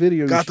 what was the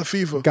video? Got the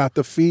fever. Got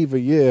the fever.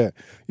 Yeah.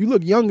 You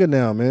look younger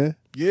now, man.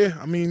 Yeah,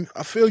 I mean,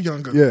 I feel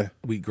younger. Yeah.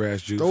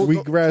 Wheatgrass juice.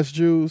 Wheatgrass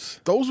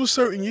juice. Those were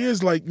certain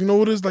years. Like, you know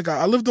what it is? Like,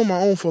 I lived on my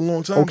own for a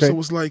long time, so it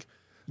was like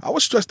I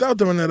was stressed out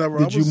during that era.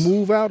 Did you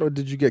move out or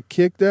did you get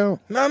kicked out?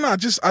 No. I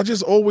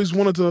just always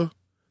wanted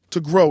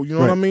to grow. You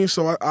know what I mean?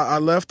 So I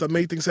left. I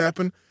made things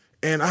happen,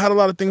 and I had a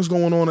lot of things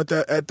going on at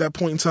that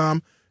point in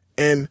time.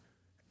 And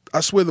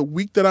I swear, the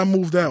week that I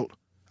moved out,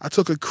 I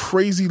took a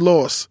crazy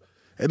loss,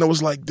 and it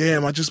was like,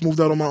 damn, I just moved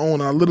out on my own.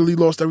 And I literally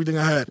lost everything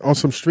I had on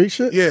some street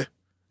shit. Yeah,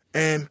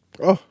 and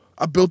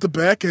I built it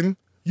back, and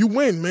you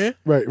win, man.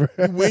 Right.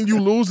 You win, you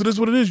lose. It is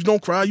what it is. You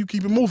don't cry. You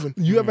keep it moving.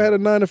 You ever had a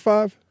 9 to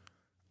 5?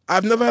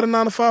 I've never had a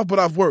 9 to 5, but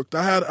I've worked.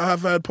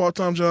 I've had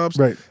part-time jobs.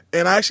 Right.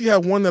 And I actually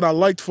had one that I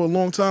liked for a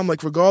long time,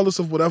 like regardless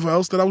of whatever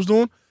else that I was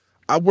doing.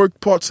 I worked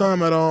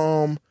part-time at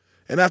an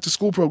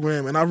after-school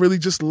program, and I really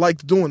just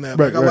liked doing that.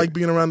 Right, I like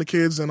being around the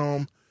kids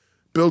and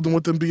building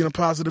with them, being a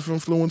positive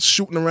influence,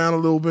 shooting around a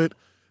little bit.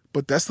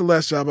 But that's the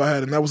last job I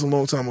had, and that was a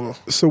long time ago.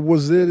 So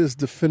was there this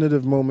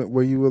definitive moment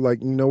where you were like,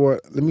 you know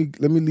what, let me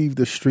leave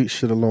the street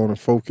shit alone and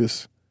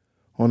focus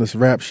on this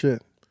rap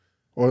shit?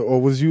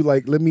 Or was you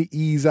like, let me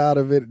ease out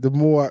of it? The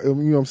more, you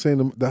know what I'm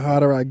saying, the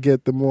hotter I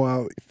get, the more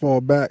I fall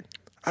back.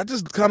 I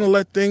just kind of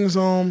let things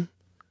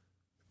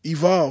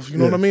evolve, you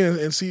know what I mean,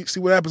 and see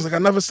what happens. Like, I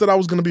never said I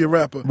was going to be a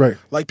rapper. Right.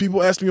 Like,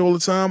 people ask me all the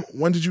time,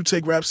 when did you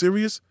take rap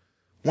serious?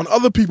 When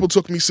other people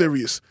took me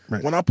serious.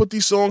 Right. When I put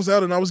these songs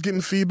out and I was getting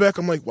feedback,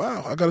 I'm like,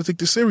 wow, I got to take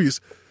this serious.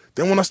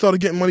 Then when I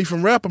started getting money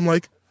from rap, I'm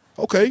like,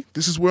 okay,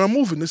 this is where I'm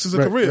moving. This is a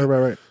career.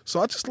 Right.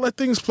 So I just let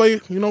things play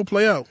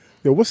out.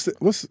 Yo, what's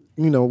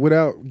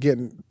without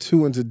getting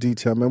too into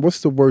detail, man,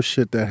 what's the worst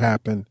shit that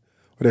happened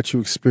or that you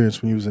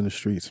experienced when you was in the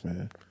streets,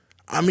 man?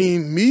 I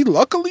mean, me,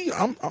 luckily,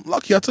 I'm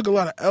lucky. I took a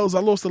lot of L's. I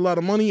lost a lot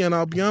of money, and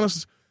I'll be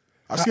honest,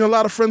 I've seen a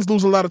lot of friends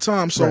lose a lot of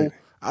time. So Right.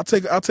 I'll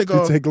take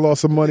You take a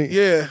loss of money?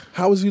 Yeah.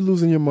 How was you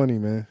losing your money,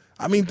 man?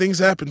 I mean, things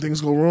happen.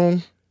 Things go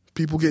wrong.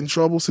 People get in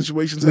trouble.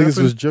 Situations Niggas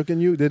happen. was juking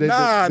you?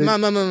 Nah.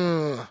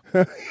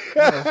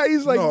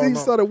 He's like, No, he no.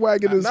 started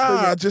wagging his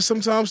finger. Just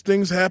sometimes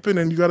things happen,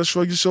 and you got to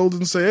shrug your shoulders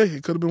and say, hey,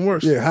 it could have been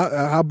worse. Yeah,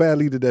 how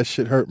badly did that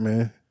shit hurt,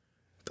 man?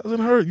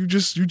 Doesn't hurt. You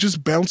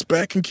just bounce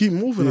back and keep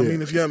moving. I Yeah.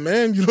 mean, if you're a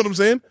man, you know what I'm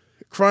saying?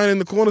 Crying in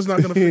the corner's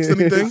not going to fix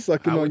anything.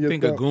 Sucking I on would your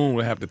think a thumb. goon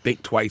would have to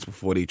think twice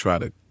before they try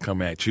to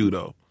come at you,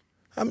 though.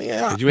 I mean,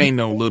 'Cause you ain't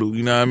no little,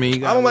 you know what I mean? You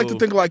I got don't like to little-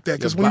 think like that,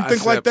 because when you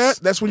think like that, biceps.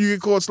 that's when you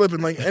get caught slipping.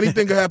 Like,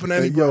 anything can happen to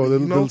Hey, anybody. yo, the,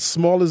 you know? the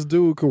smallest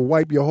dude could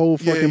wipe your whole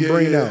fucking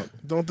brain out.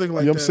 Don't think You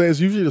like know what I'm that. saying? It's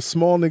usually the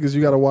small niggas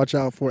you got to watch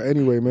out for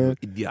anyway, man.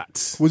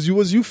 Idiots. Was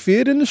you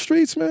feared in the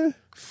streets, man?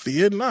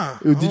 Feared? Nah.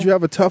 Did you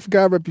have a tough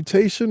guy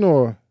reputation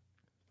or?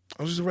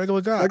 I was just a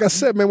regular guy. Like I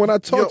said, man, when I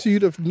talk Yo. to you,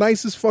 the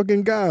nicest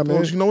fucking guy,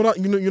 man. You know what?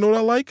 You know what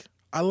I like?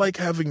 I like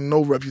having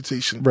no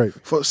reputation. Right.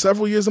 For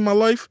several years of my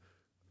life,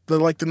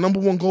 the number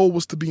one goal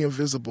was to be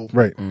invisible.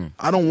 Right.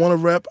 I don't want to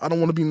rap. I don't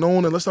want to be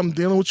known unless I'm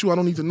dealing with you. I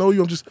don't need to know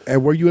you.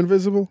 And were you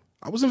invisible?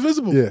 I was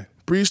invisible. Yeah.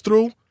 Breeze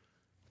through,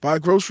 buy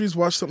groceries,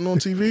 watch something on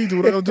TV, do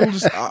what I gotta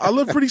do. I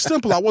live pretty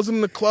simple. I wasn't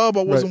in the club.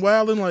 I wasn't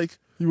wilding. Like,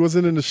 You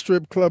wasn't in the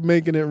strip club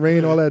making it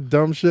rain, all that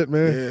dumb shit,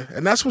 man. yeah.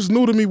 And that's what's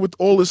new to me with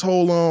all this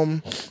whole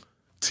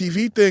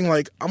TV thing.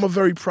 Like, I'm a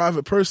very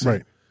private person.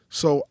 Right.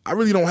 So I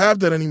really don't have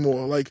that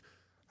anymore. Like,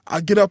 I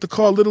get out the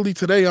car literally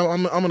today.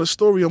 I'm in a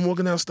story. I'm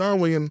walking down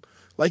Steinway, and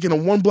like in a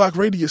 1 block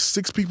radius,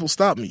 6 people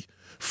stopped me.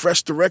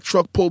 Fresh direct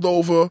truck pulled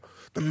over.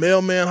 The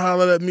mailman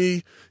hollered at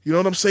me. You know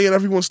what I'm saying?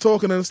 Everyone's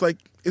talking, and it's like,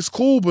 it's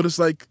cool, but it's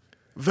like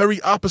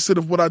very opposite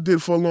of what I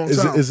did for a long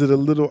time. Is it a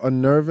little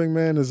unnerving,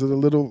 man? Is it a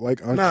little like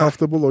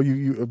uncomfortable, or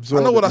you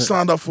absorb? I know what I man?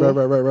 signed up for.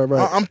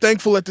 Right. I'm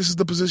thankful that this is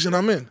the position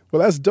I'm in.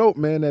 Well, that's dope,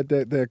 man.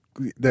 That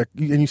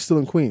and you still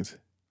in Queens?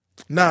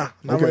 Nah,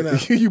 not right now.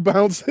 You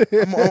bounce.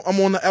 I'm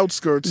on the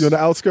outskirts. You're on the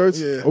outskirts.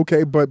 Yeah.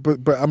 Okay, but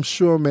I'm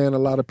sure, man, a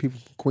lot of people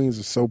from Queens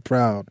are so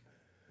proud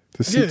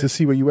to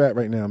see where you at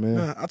right now,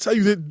 man. I'll tell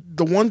you that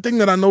the one thing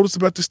that I noticed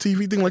about this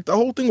TV thing, like the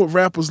whole thing with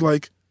rap was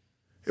like,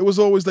 it was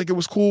always like, it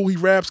was cool, he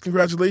raps,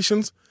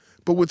 congratulations.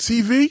 But with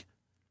TV,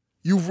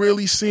 you've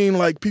really seen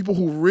like people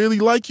who really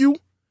like you,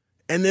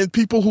 and then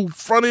people who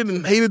fronted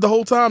and hated the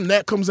whole time,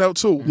 that comes out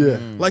too. Yeah.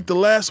 Like the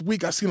last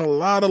week, I seen a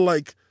lot of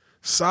like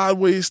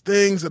sideways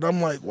things that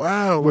I'm like,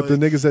 wow. What, like,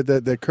 the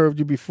niggas that curved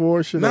you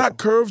before? Shit, not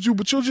curved you,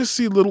 but you'll just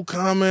see little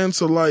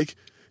comments or like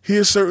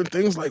hear certain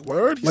things like,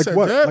 word, he like said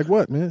what? that. Like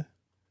what, man?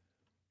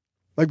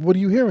 Like what are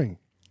you hearing?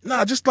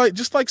 Nah, just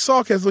like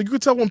sarcasm. Like, you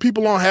could tell when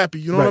people aren't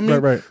happy. You know what I mean?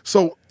 Right.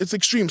 So it's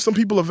extreme. Some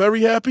people are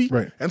very happy,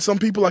 Right. and some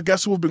people, I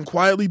guess, who have been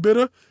quietly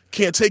bitter,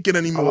 can't take it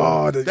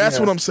anymore. That's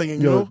what I'm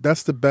saying. You know,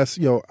 that's the best.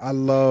 Yo, I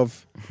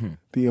love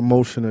the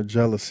emotion of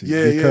jealousy.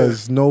 Yeah,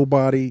 because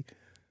nobody,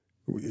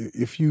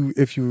 if you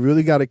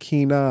really got a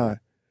keen eye,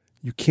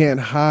 you can't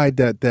hide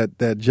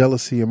that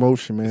jealousy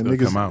emotion, man. It's gonna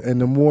come out.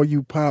 And the more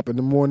you pop, and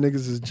the more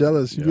niggas is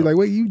jealous, you be like,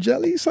 wait, you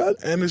jelly, son?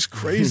 and it's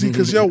crazy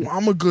because yo,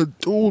 I'm a good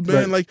dude, man.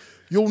 Right. Like,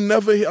 you'll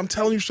never hear. I'm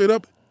telling you straight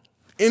up,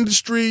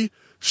 industry,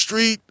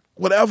 street,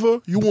 whatever,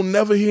 you will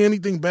never hear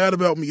anything bad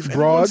about me. If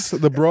Broads,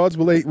 the broads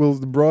will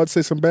the broads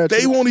say some bad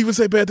they shit? won't even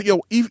say bad thing.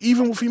 Yo,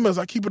 even with females,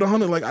 I keep it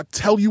 100. Like, I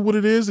tell you what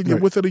it is, and you're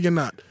Right. with it or you're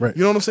not. Right.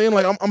 You know what I'm saying?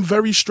 Like, I'm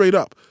very straight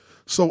up.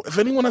 So if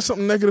anyone has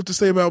something negative to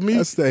say about me,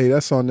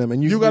 That's on them.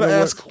 And you got to know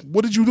what? ask,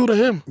 what did you do to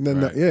him?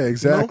 Yeah,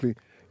 exactly.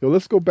 Yo,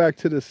 let's go back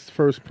to this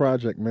first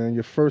project, man.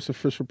 Your first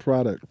official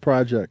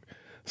project,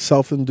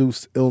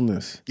 Self-Induced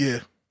Illness. Yeah,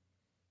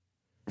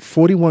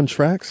 41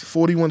 tracks?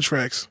 41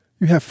 tracks.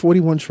 You have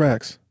 41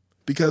 tracks.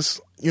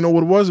 Because you know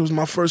what it was? It was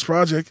my first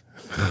project.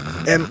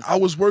 And I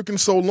was working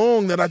so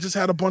long that I just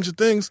had a bunch of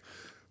things.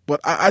 But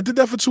I did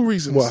that for 2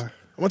 reasons. Why? I'm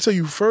going to tell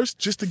you first,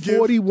 just to give...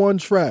 41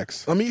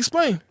 tracks. Let me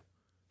explain.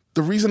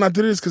 The reason I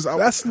did it is because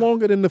that's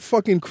longer than the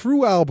fucking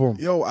Crew album.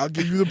 Yo, I'll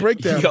give you the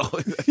breakdown.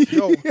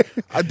 Yo,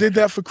 I did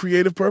that for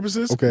creative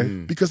purposes. Okay.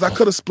 Because I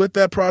could have split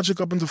that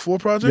project up into 4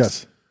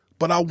 projects. Yes.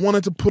 But I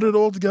wanted to put it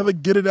all together,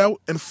 get it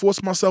out, and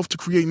force myself to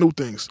create new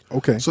things.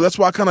 Okay. So that's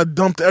why I kind of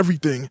dumped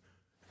everything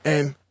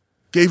and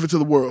gave it to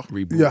the world.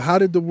 Reboot. Yeah, how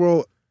did the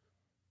world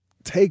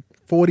take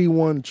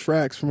 41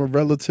 tracks from a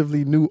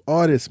relatively new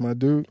artist, my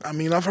dude? I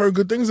mean, I've heard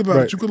good things about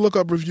Right. it. You could look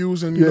up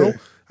reviews and, you know,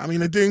 I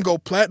mean, it didn't go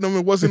platinum.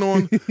 It wasn't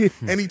on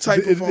any type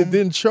of... It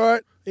didn't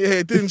chart? Yeah,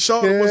 it didn't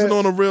chart. It wasn't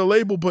on a real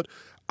label, but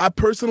I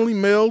personally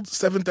mailed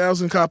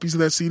 7,000 copies of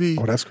that CD.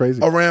 Oh, that's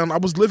crazy. Around, I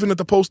was living at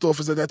the post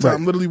office at that time,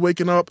 Right. literally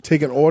waking up.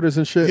 Taking orders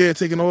and shit? Yeah,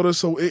 taking orders.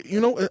 So,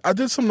 I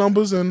did some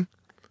numbers and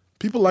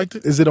people liked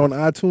it. Is it on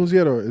iTunes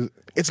yet? Or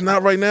It's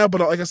not right now, but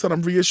like I said,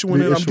 I'm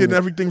reissuing it. I'm Reissuing getting it.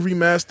 everything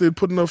remastered,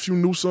 putting a few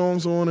new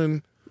songs on,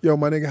 and Yo,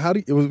 my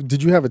nigga,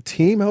 did you have a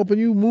team helping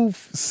you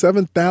move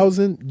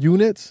 7,000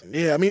 units?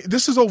 yeah, I mean,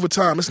 this is over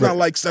time. It's not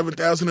like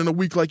 7,000 in a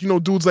week. Like,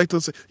 dudes like to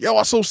say, yo,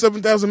 I sold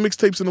 7,000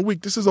 mixtapes in a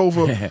week. This is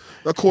over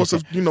the course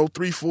of,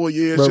 3-4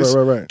 years,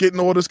 Right. getting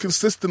orders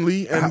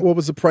consistently. And What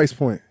was the price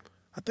point?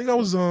 I think I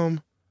was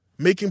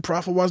making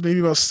profit-wise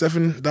maybe about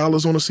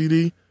 $7 on a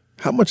CD.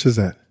 How much is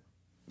that?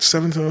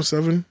 7 times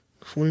 7,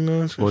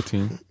 49.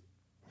 14.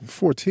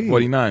 14.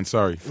 49,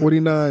 sorry.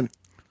 49.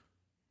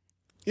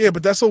 Yeah,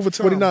 but that's over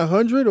time.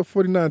 4,900 or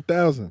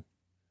 49,000?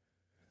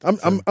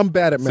 I'm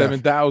bad at math.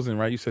 7,000,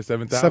 right? You said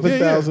 7,000?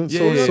 7,000.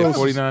 Yeah, So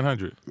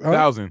 4,900. Huh?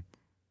 1,000.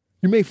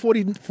 you made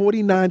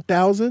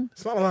 49,000?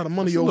 It's not a lot of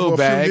money It's a over little a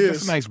few bag. years.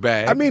 That's a nice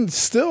bag. I mean,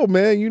 still,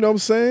 man, you know what I'm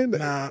saying?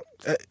 Nah.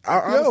 Yo,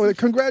 Honestly,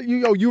 congrats,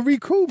 you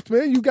recouped,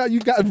 man. You got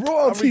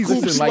royalties.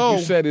 recouped. Listen, like slow.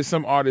 you said, there's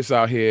some artists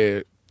out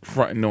here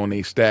fronting on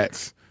their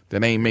stats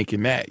that ain't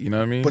making that. You know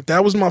what I mean? but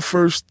that was my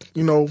first,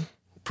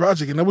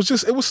 project, and it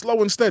was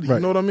slow and steady. Right.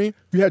 You know what I mean?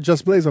 You had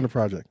Just Blaze on the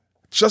project.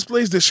 Just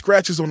Blaze did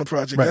scratches on the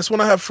project. Right. That's when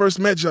I had first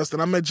met Just,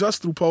 and I met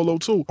Just through Polo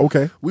too.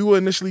 Okay. We were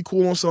initially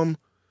cool on some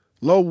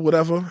low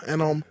whatever,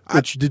 and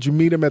Did you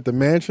meet him at the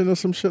mansion or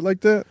some shit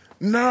like that?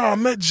 I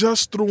met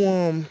Just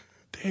through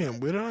damn,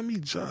 where did I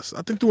meet Just?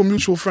 I think through a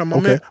mutual friend.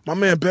 Okay. My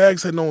man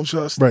Bags had known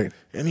Just, Right.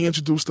 and he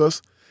introduced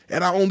us.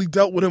 And I only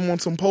dealt with him on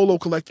some Polo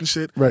collecting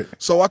shit. Right.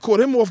 So I caught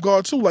him off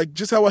guard too. Like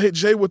just how I hit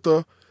Jay with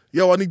the,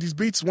 yo, I need these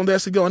beats. One day I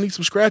said, yo, I need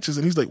some scratches.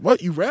 And he's like,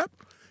 what, you rap?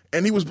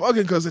 And he was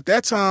bugging because at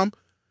that time,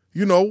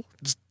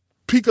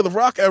 peak of the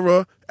rock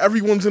era,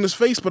 everyone's in his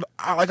face. But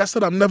like I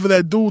said, I'm never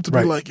that dude to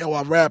Right. be like, yo,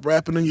 I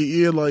rapping in your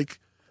ear. Like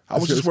I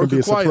was just It's gonna be working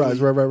a surprise.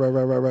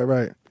 quietly.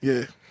 Right.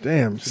 Yeah.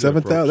 Damn,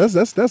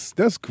 7,000.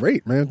 That's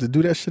great, man. To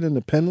do that shit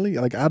independently,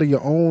 like out of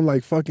your own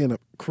like fucking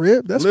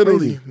crib. That's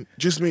Literally, crazy.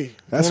 just me.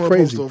 That's going to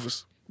the crazy. Post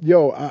office.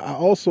 Yo, I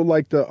also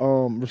like the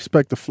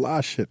respect the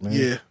fly shit, man.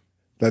 Yeah.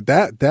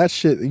 That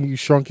shit, you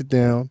shrunk it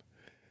down.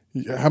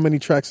 How many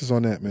tracks is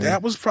on that, man?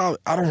 That was probably,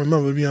 I don't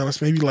remember to be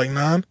honest, maybe like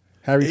 9.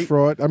 Harry 8.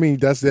 Fraud. I mean,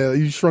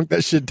 you shrunk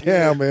that shit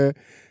down, man.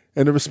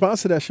 And the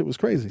response to that shit was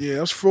crazy. Yeah,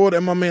 that was Fraud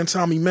and my man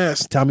Tommy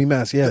Mass. Tommy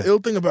Mass, yeah. The ill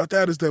thing about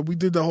that is that we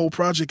did the whole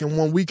project in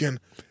one weekend.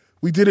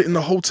 We did it in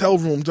the hotel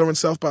room during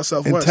South by In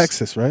Southwest.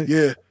 Texas, right?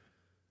 Yeah.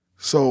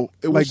 So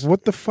it Like, was,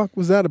 what the fuck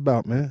was that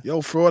about, man?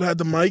 yo, Fraud had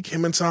the mic,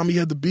 him and Tommy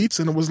had the beats,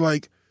 and it was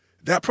like,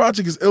 that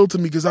project is ill to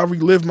me because I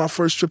relived my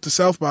first trip to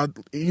South by.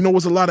 It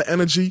was a lot of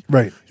energy.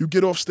 Right. You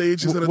get off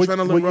stage, it's an What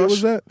adrenaline year rush.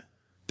 was that?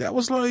 That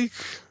was like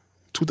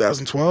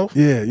 2012,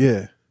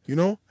 Yeah.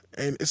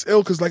 And it's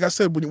ill because, like I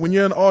said, when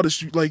you're an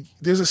artist,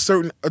 there's a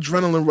certain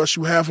adrenaline rush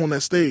you have on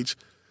that stage.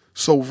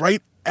 So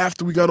right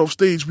after we got off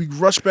stage, we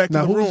rushed back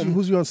Now, to the room.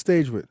 who's you on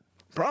stage with?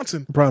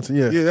 Bronson.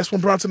 Yeah. Yeah, that's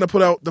when Bronson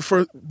put out the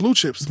first Blue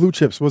Chips. Blue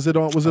Chips. Was it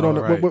on?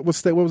 right. What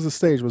was the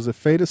stage? Was it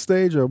Fada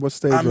stage or what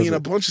stage? I was mean, it? a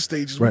bunch of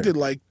stages. Right. We did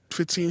like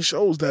 15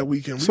 shows that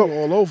weekend. We So- were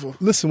all over.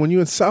 Listen, when I'm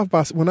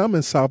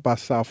in South by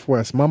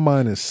Southwest, my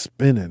mind is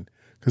spinning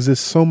because there's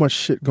so much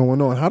shit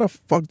going on. How the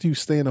fuck do you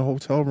stay in a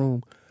hotel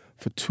room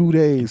for 2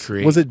 days?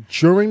 Create. Was it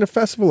during the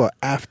festival or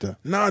after?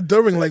 Nah,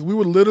 during, we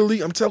were literally,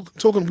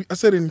 talking, I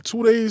said in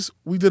 2 days,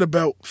 we did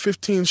about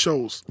 15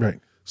 shows. Right.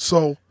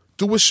 So,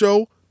 do a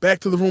show, back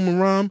to the room and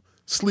rhyme,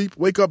 sleep,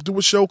 wake up, do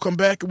a show, come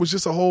back. It was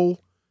just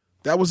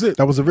that was it.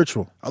 That was a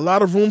ritual. A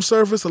lot of room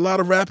service, a lot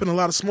of rapping, a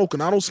lot of smoking.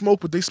 I don't smoke,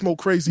 but they smoke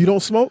crazy. You don't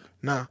smoke?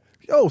 Nah.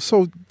 Yo,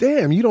 so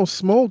damn, you don't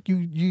smoke.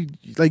 You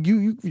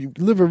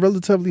live a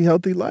relatively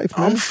healthy life,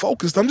 man. I'm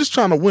focused. I'm just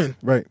trying to win.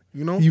 Right.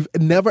 You know? You've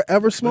never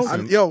ever smoked?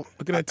 Listen, Yo,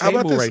 look at that how about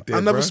table this? right there, I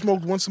never bruh.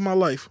 smoked once in my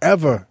life.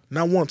 Ever.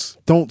 Not once.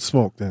 Don't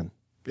smoke then.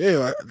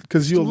 Yeah.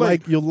 Because it's you'll too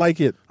late. like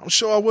it. I'm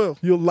sure I will.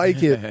 You'll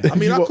like it. I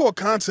mean, I You- caught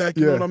contact,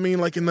 you Yeah. know what I mean?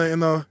 Like in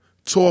a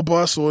tour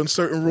bus or in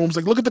certain rooms.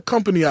 Like, look at the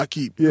company I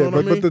keep. You Yeah, know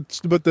what I mean?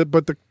 but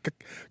the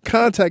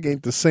contact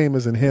ain't the same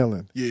as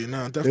inhaling. Yeah,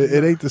 nah, definitely.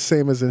 It not. ain't the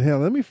same as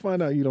inhaling. Let me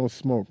find out you don't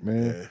smoke,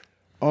 man.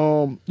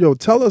 Yo,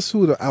 tell us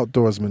who the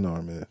outdoorsmen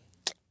are, man.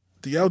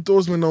 The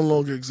outdoorsmen no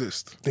longer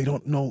exist. They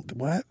don't know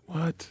what?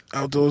 What?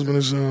 Outdoorsmen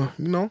is,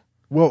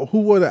 Well,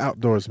 who were the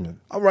outdoorsmen?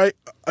 all right.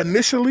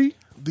 Initially,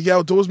 the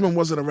outdoorsmen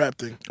wasn't a rap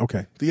thing.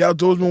 Okay. The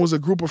outdoorsmen was a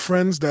group of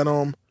friends that,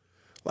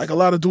 like a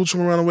lot of dudes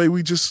from around the way,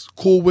 we just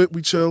cool with,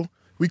 we chill.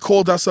 We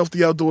called ourselves the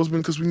Outdoorsmen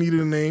because we needed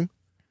a name.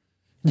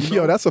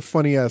 Yo, that's a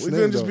funny ass We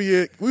name. didn't just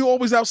be we were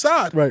always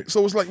outside. Right.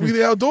 So it's like we the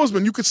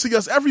Outdoorsmen. You could see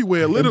us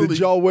everywhere, literally. And did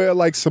y'all wear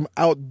like some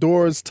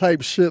outdoors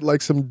type shit,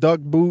 like some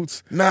duck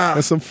boots? Nah.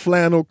 And some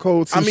flannel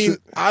coats? I And mean,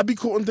 shit? I'd be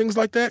quoting things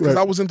like that because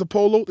Right. I was into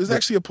polo. There's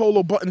actually a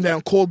polo button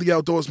down called the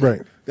Outdoorsman.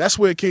 Right. That's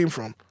where it came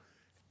from.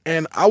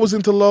 And I was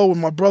into low and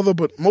my brother,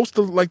 but most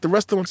of like the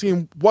rest of my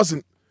team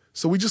wasn't.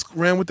 So we just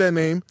ran with that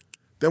name.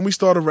 Then we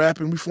started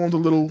rapping. We formed a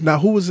little. Now,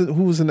 who was in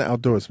the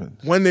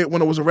Outdoorsmen? When it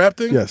was a rap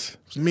thing, Yes. it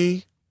was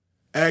me,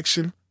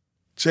 Action,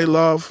 J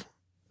Love,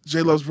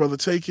 J Love's brother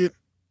Take It,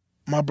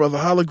 my brother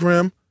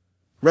Hologram,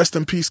 rest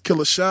in peace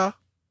Killer Shah.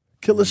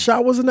 Killer Shah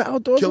was in the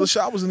Outdoorsmen? Killer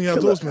Shah was in the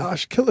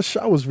Outdoorsmen. Killer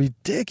Shah was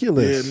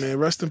ridiculous. Yeah, man.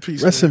 Rest in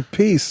peace. Rest man. in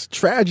peace.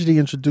 Tragedy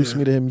introduced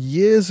me to him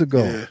years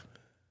ago. Yeah.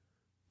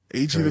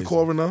 AG the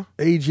coroner.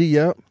 AG,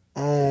 yep.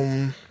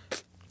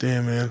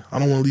 Damn, man. I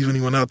don't want to leave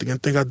anyone out. They can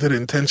think I did it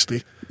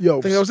intentionally. Yo,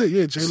 I think that was it.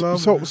 Yeah, J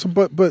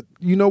Love. But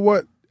you know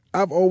what?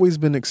 I've always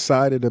been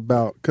excited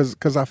about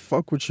because I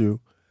fuck with you.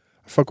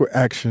 I fuck with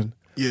Action.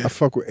 Yeah. I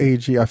fuck with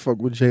AG. I fuck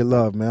with J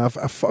Love, man.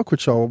 I fuck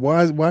with y'all.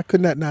 Why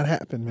couldn't that not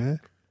happen, man?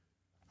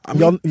 I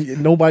mean,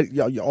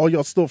 all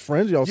y'all still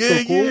friends? Y'all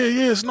still cool?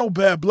 Yeah. It's no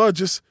bad blood.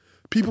 Just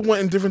people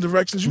went in different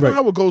directions. You Right.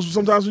 know how it goes.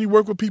 Sometimes when you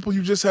work with people,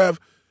 you just have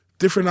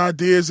different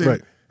ideas. And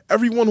Right.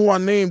 everyone who I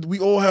named, we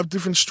all have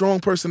different strong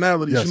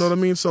personalities. Yes. You know what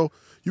I mean? So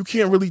you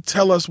can't really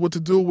tell us what to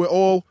do.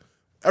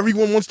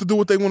 Everyone wants to do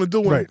what they want to do.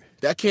 And Right.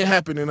 that can't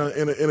happen in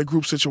a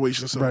group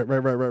situation. So. Right.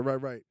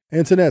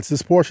 Internets,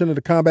 this portion of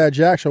the Combat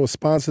Jack Show is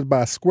sponsored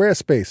by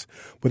Squarespace.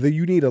 Whether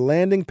you need a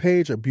landing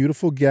page, a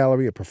beautiful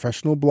gallery, a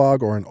professional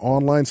blog, or an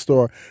online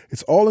store,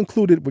 it's all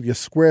included with your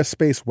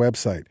Squarespace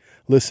website.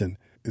 Listen,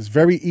 it's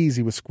very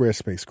easy with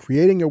Squarespace.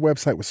 Creating your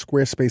website with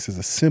Squarespace is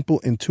a simple,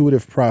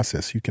 intuitive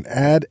process. You can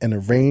add and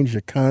arrange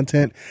your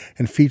content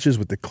and features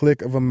with the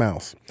click of a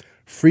mouse.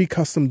 Free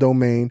custom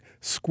domain,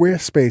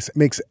 Squarespace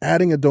makes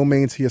adding a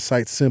domain to your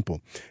site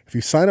simple. If you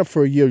sign up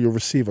for a year, you'll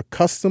receive a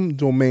custom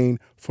domain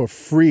for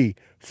free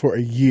for a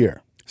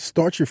year.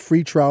 Start your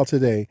free trial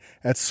today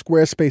at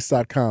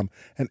squarespace.com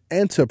and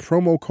enter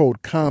promo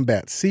code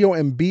COMBAT,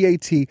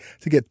 COMBAT,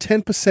 to get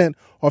 10%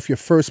 off your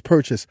first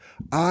purchase.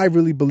 I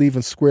really believe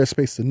in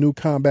Squarespace. The new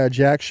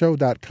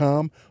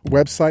CombatJackShow.com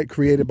website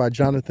created by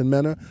Jonathan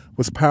Mena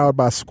was powered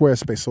by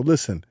Squarespace. So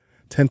listen,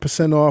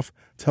 10% off.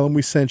 Tell them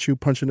we sent you,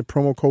 punch in the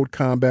promo code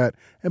COMBAT,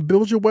 and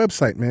build your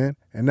website, man.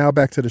 And now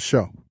back to the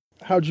show.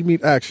 How'd you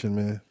meet Action,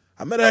 man?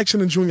 I met Action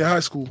in junior high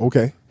school.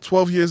 Okay.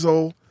 12 years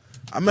old.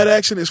 I met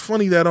Action. It's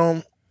funny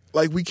that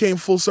like we came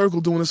full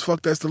circle doing this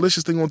Fuck That's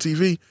Delicious thing on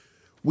TV.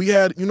 We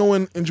had,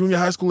 in junior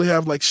high school they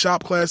have like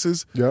shop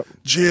classes, Yep.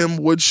 gym,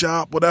 wood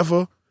shop,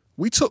 whatever.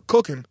 We took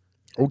cooking.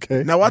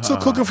 Okay. Now I took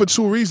cooking for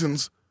two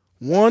reasons.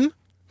 One,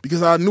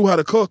 because I knew how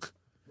to cook.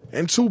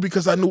 And two,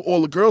 because I knew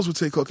all the girls would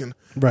take cooking.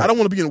 Right. I don't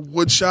want to be in a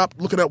wood shop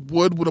looking at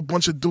wood with a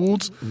bunch of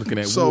dudes. Looking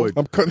at So- wood.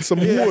 I'm cutting some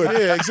Yeah, wood.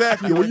 yeah,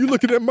 exactly. Yo, when you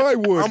looking at my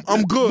wood,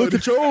 I'm good. Look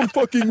at your own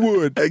fucking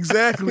wood.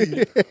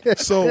 Exactly.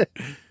 So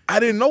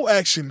I didn't know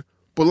Action,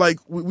 but like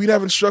we'd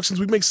have instructions.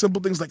 We'd make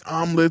simple things like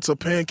omelets or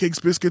pancakes,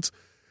 biscuits.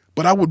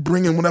 But I would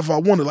bring in whatever I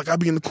wanted. Like I'd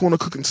be in the corner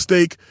cooking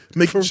steak,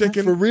 making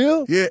chicken. For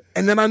real? Yeah.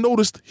 And then I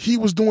noticed he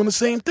was doing the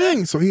same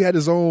thing. So he had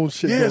his own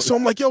shit. Yeah. going. So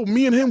I'm like, yo,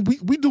 me and him,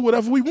 we do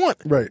whatever we want.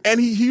 Right. And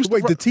he used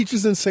Wait, to. the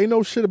teachers didn't say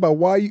no shit about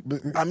why you.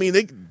 I mean,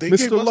 they gave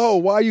Mr. us, Lowe,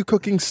 why are you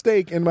cooking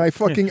steak in my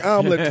fucking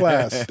omelet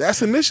class?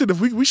 That's initiative.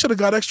 We should have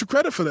got extra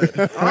credit for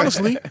that.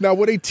 Honestly. Now,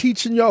 were they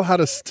teaching y'all how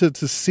to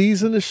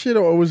season the shit,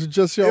 or was it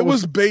just y'all? It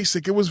was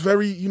basic. It was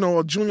very,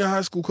 a junior high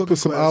school cooking put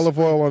some class. olive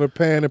oil on a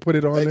pan and put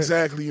it on it.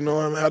 Exactly.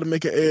 How to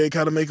make an egg,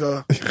 how to make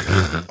a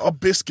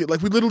biscuit.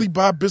 Like we literally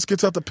buy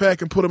biscuits out the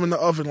pack and put them in the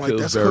oven. Like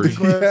that's cooking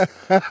class.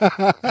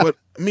 But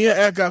me and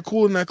Ak got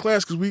cool in that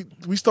class because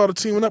we started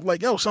teaming up.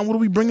 Like, yo, son, what are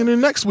we bringing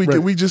in next week? Right.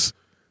 And we just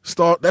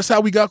start. That's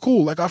how we got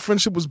cool. Like our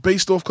friendship was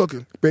based off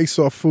cooking. Based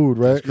off food,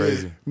 right?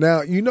 Crazy.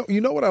 Now you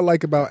know what I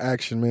like about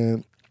Action,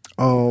 man.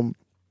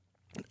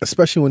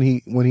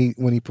 Especially when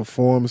he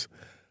performs.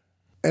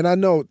 And I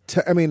know,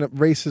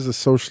 race is a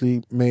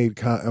socially made,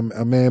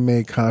 a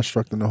man-made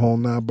construct in the whole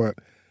nine, but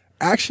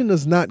Action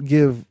does not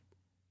give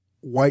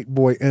white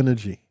boy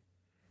energy.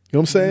 You know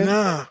what I'm saying?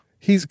 Nah.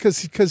 He's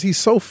because he's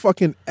so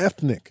fucking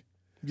ethnic.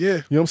 Yeah. You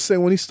know what I'm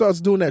saying? When he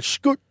starts doing that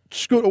shkoot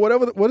or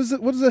whatever, what is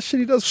that shit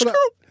he does for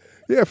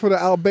for the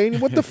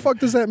Albanian? What the fuck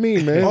does that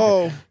mean, man?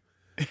 Oh.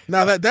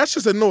 Now that's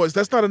just a noise.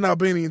 That's not an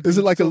Albanian thing. Is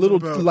it like a you're little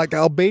talking about. like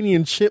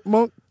Albanian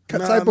chipmunk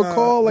type of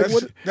call? Like that's,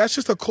 what? That's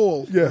just a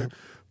call. Yeah.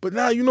 But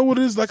now you know what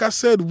it is. Like I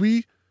said,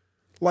 we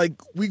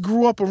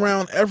grew up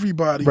around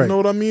everybody. Right. You know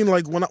what I mean?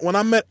 Like when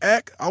I met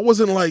Ak, I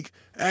wasn't like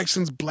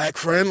Action's black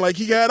friend. Like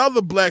he had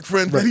other black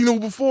friends that he knew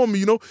before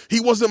me. He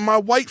wasn't my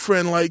white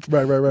friend. Like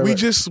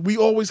we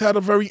always had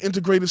a very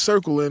integrated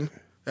circle, and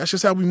that's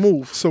just how we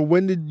move. So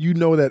when did you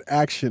know that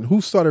Action?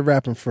 Who started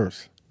rapping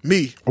first?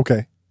 Me.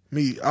 Okay.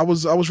 Me. I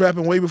was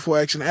rapping way before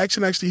Action.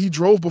 Action actually he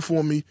drove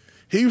before me.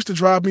 He used to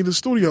drive me to the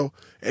studio,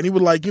 and he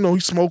would he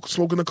smoke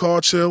in the car,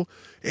 chill,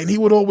 and he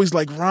would always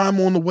like rhyme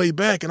on the way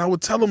back, and I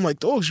would tell him like,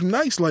 "Dogs, you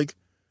nice, like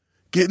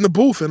get in the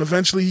booth, and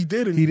eventually he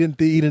did. And He didn't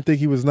think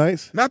he was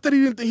nice? not that he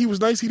didn't think he was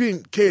nice. He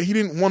didn't care. He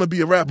didn't want to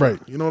be a rapper. Right.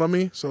 You know what I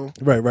mean? So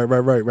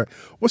Right.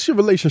 What's your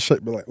relationship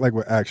like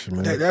with Action,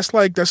 man? that's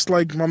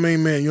like my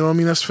main man. You know what I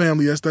mean? That's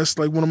family. That's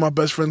like one of my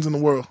best friends in the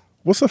world.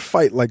 What's a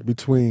fight like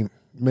between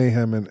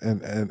Meyhem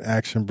and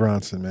Action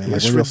Bronson, man?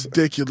 It's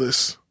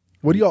ridiculous.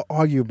 What do y'all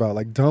argue about?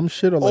 Like dumb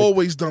shit or like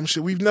Always dumb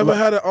shit. We've never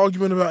had an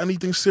argument about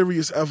anything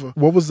serious ever.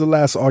 What was the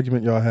last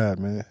argument y'all had,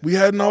 man? We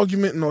had an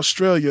argument in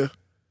Australia,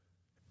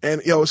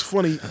 and yo, it's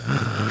funny.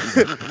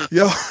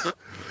 Yo,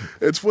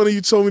 it's funny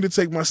you told me to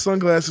take my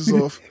sunglasses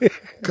off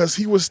because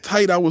he was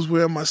tight. I was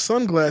wearing my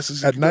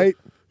sunglasses At night?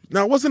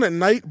 Now, it wasn't at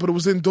night, but it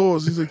was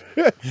indoors. He's like,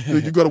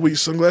 you got to wear your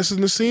sunglasses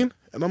in the scene?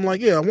 And I'm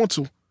like, yeah, I want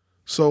to.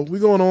 So we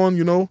going on,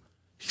 you know.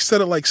 He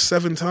said it like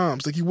 7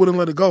 times. Like, he wouldn't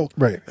let it go.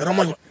 Right. And I'm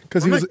like...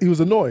 Because he was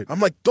annoyed.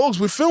 I'm like, dogs,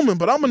 we're filming,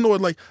 but I'm annoyed.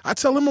 Like, I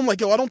tell him, I'm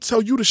like, yo, I don't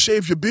tell you to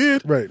shave your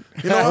beard. Right.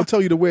 You know, I don't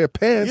tell you to wear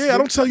pants. Yeah, I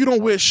don't tell you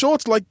don't wear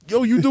shorts. Like,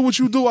 yo, you do what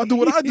you do, I do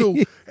what I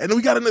do. And then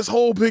we got in this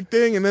whole big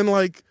thing, and then,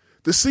 like,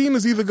 the scene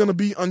is either going to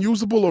be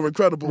unusable or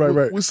incredible.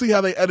 Right. We'll see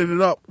how they edit it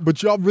up.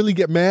 But y'all really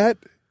get mad?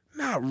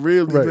 Not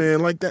really,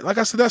 man. Like that. Like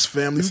I said, that's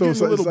family. So it's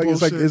a little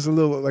bullshit. it's a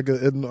little like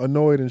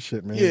annoyed and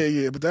shit, man.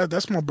 Yeah, but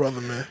that's my brother,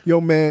 man.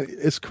 Yo, man,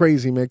 it's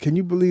crazy, man. Can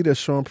you believe that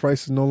Sean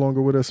Price is no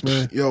longer with us,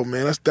 man? Yo,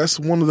 man, that's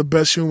one of the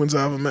best humans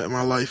I ever met in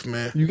my life,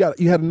 man. You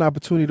had an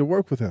opportunity to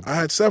work with him. I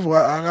had several.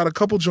 I got a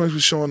couple joints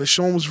with Sean, and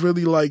Sean was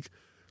really like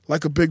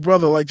a big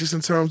brother, like just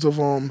in terms of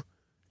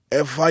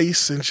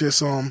advice and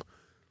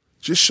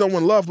just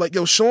showing love. Like,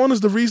 yo, Sean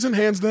is the reason,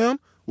 hands down,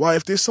 why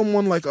if there's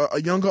someone like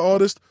a younger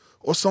artist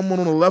or someone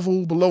on a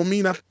level below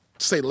me, not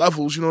to say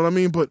levels, you know what I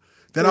mean, but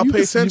then I'll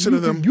pay attention to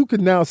them. You could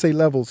now say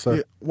levels, sir.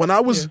 Yeah. When I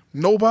was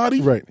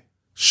nobody, right,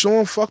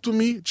 Sean fucked with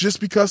me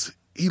just because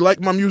he liked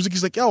my music.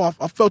 He's like, yo,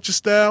 I felt your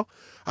style.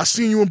 I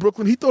seen you in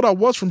Brooklyn. He thought I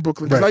was from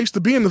Brooklyn because I used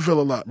to be in the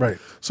Ville a lot. Right.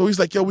 So he's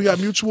like, yo, we got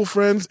mutual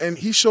friends, and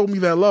he showed me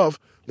that love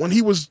when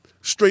he was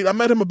straight. I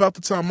met him about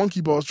the time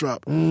Monkey Balls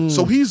dropped.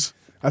 So he's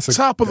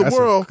top of the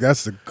world.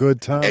 That's a good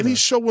time. And he's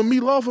showing me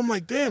love. I'm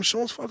like, damn,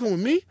 Sean's fucking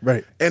with me.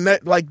 Right. And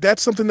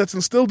that's something that's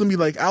instilled in me.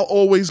 Like, I'll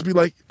always be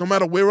like, no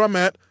matter where I'm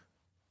at,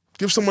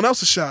 give someone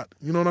else a shot.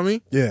 You know what I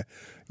mean? Yeah.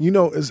 You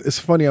know, it's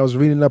funny. I was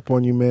reading up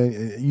on you,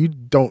 man. You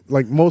don't,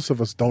 like most of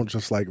us don't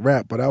just like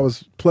rap, but I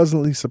was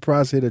pleasantly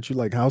surprised here that you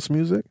like house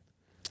music.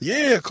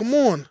 Yeah, come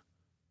on.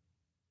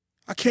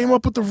 I came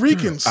up with the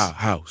Ricans. I'll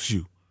house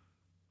you.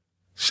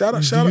 Shout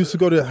out. You used to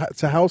go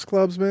to house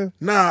clubs, man?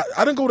 Nah,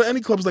 I didn't go to any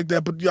clubs like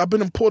that, but I've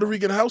been in Puerto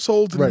Rican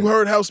households and you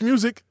heard house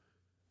music.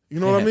 You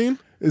know what I mean?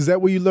 Is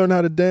that where you learn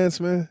how to dance,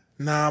 man?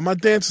 Nah, my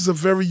dances are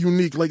very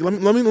unique. Like, let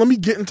me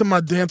get into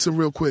my dancing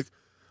real quick.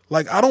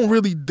 Like, I don't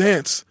really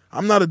dance.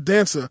 I'm not a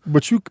dancer.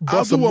 But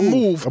I'll do a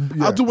move.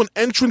 I'll do an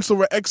entrance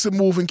or an exit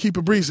move and keep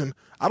it breezing.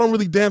 I don't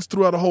really dance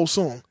throughout a whole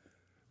song.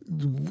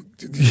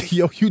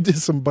 Yo, you did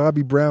some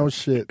Bobby Brown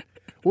shit.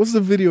 What's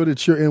the video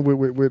that you're in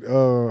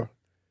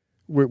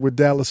with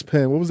Dallas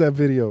Penn? What was that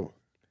video?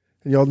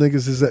 And y'all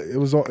niggas it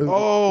was on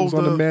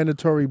the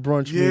mandatory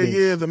brunch.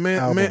 Yeah, the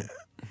man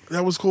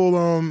that was called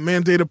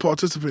mandated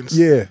participants.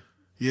 Yeah,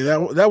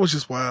 that was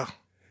just wild.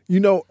 You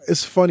know,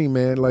 it's funny,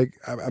 man. Like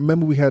I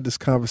remember we had this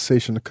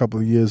conversation a couple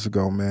of years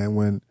ago, man.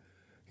 When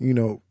you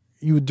know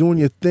you were doing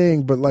your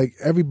thing, but like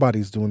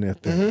everybody's doing their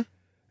thing. Mm-hmm.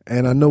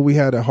 And I know we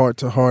had a heart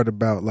to heart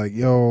about like,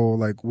 yo,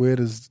 like where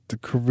does the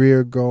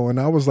career go? And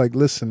I was like,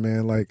 listen,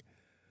 man, like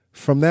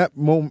from that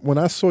moment when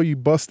I saw you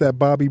bust that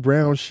Bobby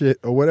Brown shit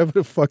or whatever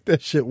the fuck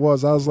that shit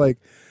was, I was like,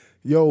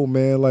 yo,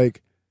 man,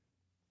 like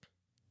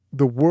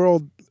the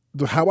world,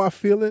 how I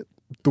feel it,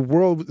 the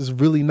world is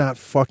really not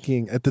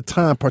fucking at the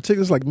time,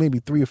 particularly like maybe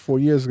 3 or 4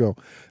 years ago,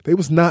 they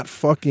was not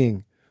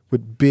fucking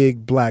with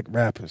big black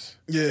rappers.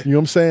 Yeah. You know what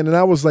I'm saying? And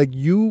I was like,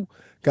 you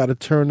got to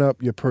turn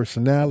up your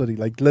personality.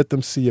 Like, let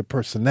them see your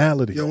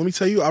personality. Yo, let me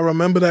tell you, I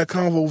remember that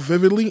convo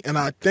vividly, and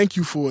I thank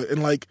you for it.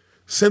 And, like,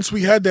 since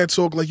we had that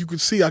talk, like, you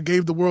could see I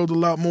gave the world a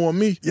lot more of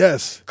me.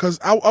 Yes. Because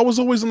I was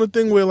always on the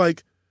thing where,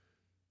 like,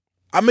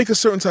 I make a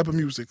certain type of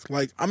music.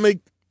 Like, I make,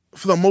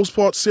 for the most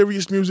part,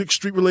 serious music,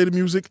 street-related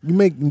music. You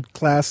make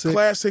classic,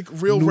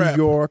 real rap.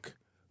 New York,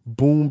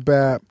 boom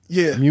bap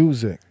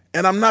music.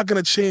 And I'm not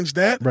going to change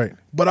that. Right.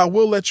 But I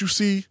will let you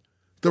see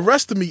the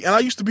rest of me. And I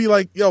used to be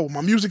like, yo,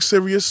 my music's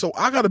serious, so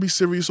I got to be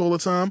serious all the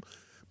time.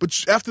 But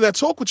after that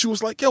talk with you,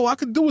 it's like, yo, I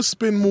could do a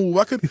spin move.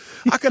 I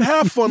could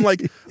have fun.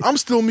 Like, I'm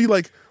still me.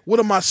 Like, what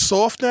am I,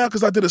 soft now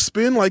because I did a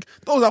spin? Like,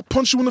 those, I'll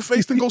punch you in the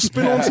face and go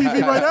spin on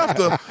TV right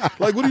after.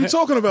 Like, what are you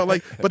talking about?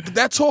 Like, but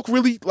that talk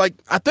really, like,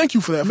 I thank you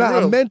for that.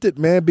 I meant it,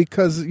 man,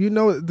 because, you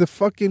know, the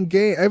fucking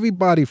game,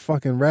 everybody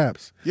fucking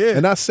raps. Yeah.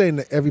 And not saying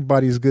that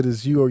everybody's as good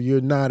as you or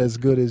you're not as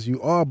good as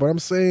you are, but I'm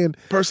saying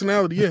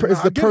personality, yeah.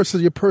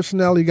 Your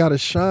personality got to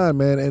shine,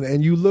 man.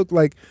 And you look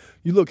like,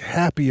 you look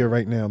happier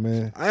right now,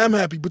 man. I am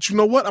happy, but you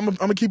know what? I'm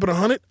gonna keep it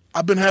 100.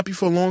 I've been happy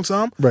for a long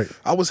time. Right.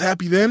 I was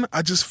happy then.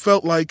 I just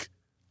felt like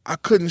I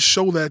couldn't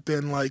show that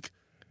then. Like,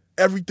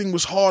 everything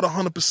was hard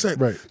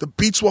 100%. Right. The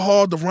beats were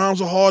hard, the rhymes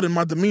were hard, and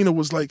my demeanor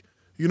was like,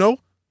 you know?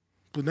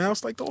 But now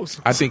it's like those.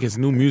 I think his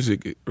new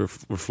music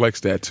reflects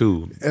that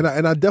too. And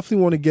I definitely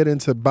want to get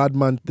into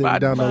Badman thing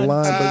down the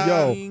line, but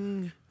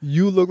yo,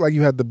 you look like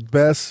you had the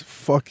best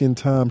fucking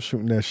time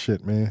shooting that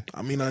shit, man.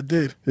 I mean, I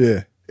did.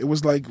 Yeah. It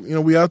was like,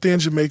 we out there in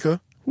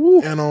Jamaica.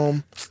 Woo.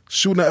 And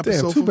shooting that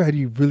episode. Damn, too bad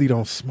you really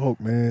don't smoke,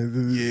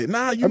 man. Yeah,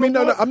 nah.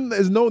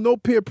 There's no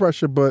peer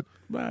pressure, but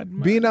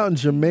being out in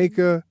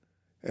Jamaica,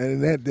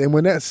 and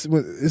when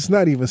it's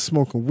not even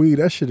smoking weed.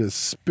 That shit is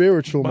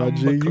spiritual, my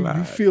G.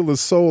 You feel the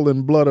soul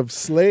and blood of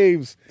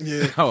slaves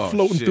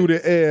floating through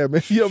the air,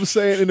 man. You know what I'm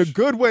saying? In a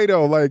good way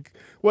though. Like,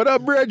 what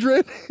up,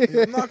 brethren?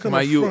 Yeah, I'm not gonna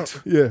my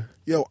youth. Yeah.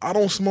 Yo, I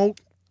don't smoke,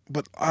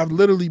 but I've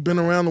literally been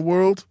around the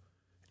world,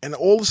 and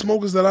all the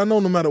smokers that I know,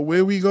 no matter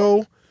where we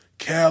go,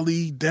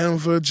 Cali,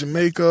 Denver,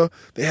 Jamaica,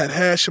 they had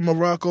hash in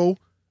Morocco.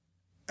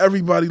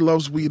 Everybody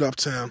loves weed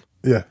uptown.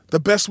 Yeah. The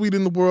best weed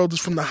in the world is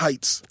from the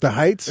Heights. The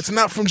Heights? It's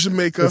not from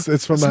Jamaica.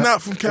 It's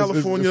not from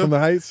California. It's from the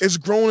Heights? It's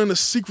grown in a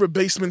secret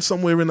basement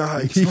somewhere in the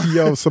Heights.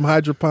 Yo, some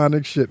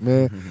hydroponic shit,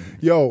 man.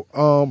 Yo,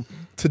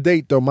 to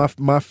date though,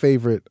 my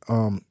favorite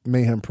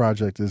Meyhem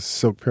project is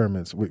Silk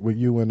Pyramids with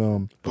you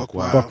and Buck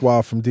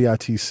Wild from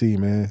DITC,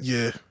 man.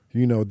 Yeah.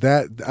 You know,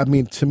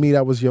 to me,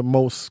 that was your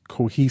most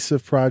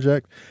cohesive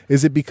project.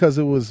 Is it because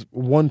it was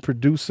one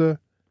producer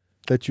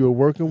that you were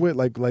working with?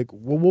 Like,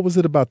 what was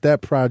it about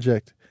that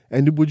project?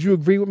 And would you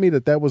agree with me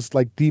that was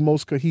like the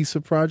most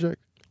cohesive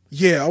project?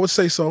 Yeah, I would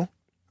say so.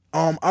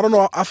 I don't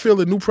know. I feel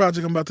the new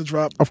project I'm about to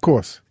drop, of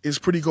course, is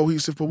pretty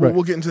cohesive, but right.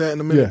 we'll get into that in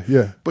a minute.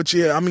 Yeah. But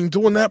yeah, I mean,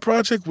 doing that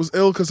project was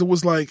ill because it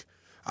was like,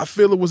 I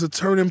feel it was a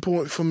turning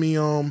point for me,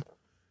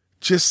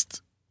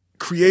 just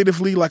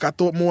creatively. Like, I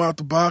thought more out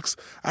the box.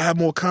 I had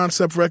more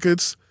concept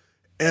records.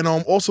 And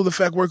also the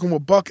fact working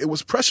with Buck, it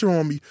was pressure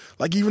on me.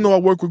 Like, even though I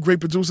work with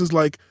great producers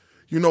like,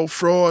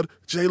 Fraud,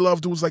 J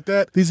Love, dudes like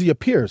that. These are your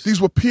peers. These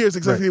were peers,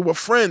 exactly. Right. They were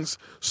friends.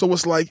 So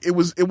it's like, it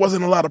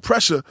wasn't a lot of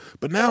pressure.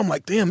 But now I'm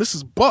like, damn, this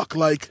is Buck.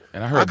 Like,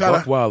 and I heard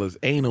Buck Wild is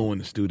anal in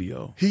the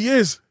studio. He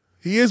is.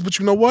 But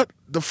you know what?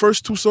 The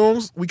first two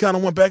songs, we kind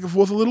of went back and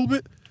forth a little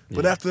bit.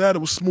 But after that, it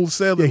was smooth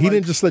sailing. Yeah, he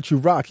didn't just let you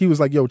rock. He was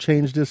like, yo,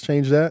 change this,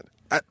 change that.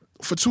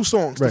 For two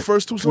songs. Right. The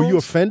first two songs. Were you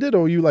offended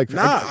or were you like...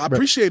 Nah, I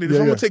appreciate it. If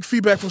I'm going to take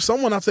feedback from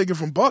someone, I'll take it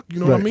from Buck.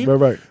 You know what I mean?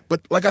 Right. But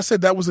like I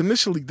said, that was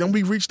initially. Then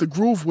we reached the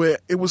groove where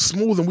it was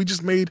smooth and we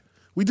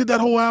did that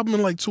whole album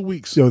in like 2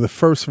 weeks. Yo, the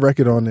first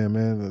record on there,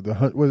 man.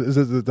 What is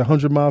it, the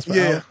 100 miles per hour?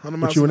 Yeah, 100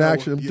 miles per hour.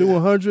 Action. I'm doing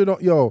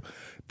 100. Yo,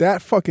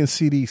 that fucking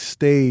CD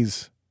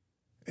stays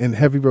in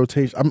heavy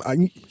rotation.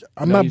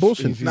 I'm not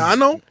bullshitting. Nah, I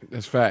know.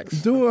 That's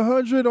facts. Doing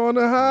 100 on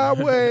the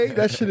highway.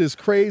 That shit is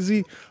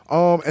crazy.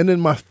 And then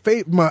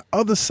my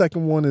other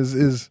second one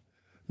is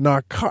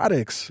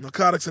Narcotics.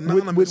 Narcotics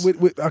Anonymous.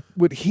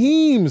 With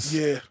Heems.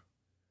 Yeah.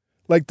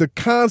 Like the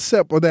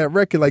concept of that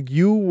record, like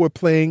you were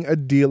playing a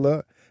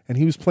dealer and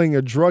he was playing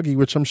a druggie,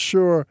 which I'm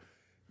sure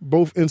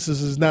both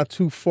instances not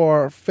too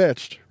far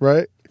fetched,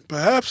 right?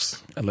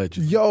 Perhaps.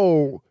 Allegedly.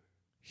 Yo,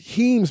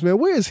 Heems, man.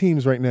 Where is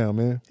Heems right now,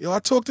 man? Yo, I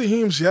talked to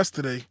Heems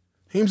yesterday.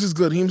 Heems is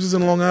good. Heems is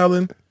in Long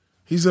Island.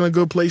 He's in a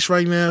good place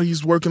right now.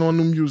 He's working on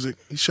new music.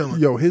 He's chilling.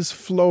 Yo, his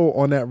flow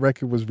on that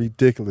record was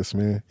ridiculous,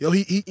 man. Yo,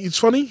 it's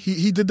funny.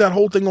 He did that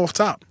whole thing off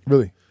top.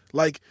 Really?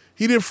 Like,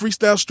 he didn't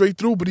freestyle straight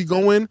through, but he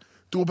go in,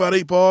 do about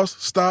 8 bars,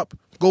 stop,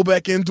 go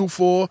back in, do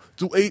 4,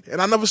 do 8.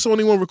 And I never saw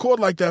anyone record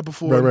like that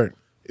before. Right.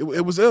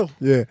 It was ill.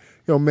 Yeah.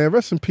 Yo, man,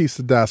 rest in peace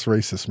to Das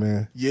Racist,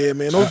 man. Yeah,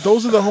 man.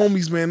 Those are the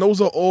homies, man.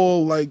 Those are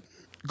all, like,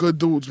 good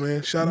dudes,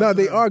 man. Shout out to them.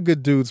 They are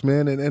good dudes,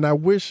 man. And I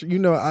wish,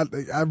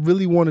 I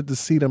really wanted to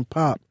see them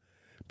pop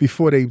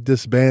before they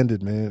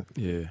disbanded, man.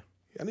 Yeah.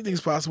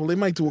 Anything's possible. They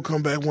might do a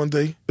comeback one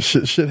day.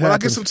 Shit happens. When I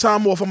get some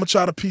time off, I'm going to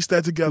try to piece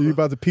that together. You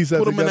about to piece that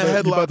Put together? Put them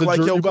in a headlock like,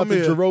 yo, come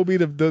here. Jerobi,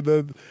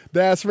 the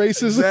Das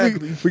Racist.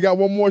 Exactly. We got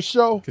one more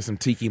show. Get some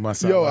tiki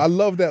masala. Yo, I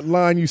love that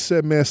line you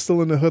said, man,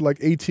 still in the hood like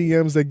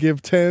ATMs that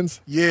give 10s.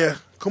 Yeah.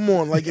 Come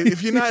on. Like,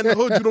 if you're not in the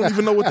hood, you don't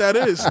even know what that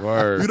is.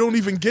 Word. You don't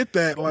even get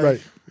that. Like,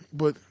 right.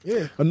 But,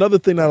 yeah. Another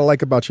thing that I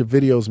like about your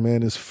videos,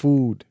 man, is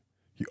food.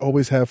 You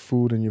always have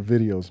food in your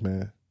videos,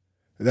 man.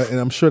 And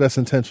I'm sure that's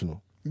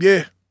intentional.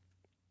 Yeah.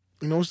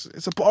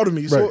 It's a part of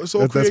me. It's right.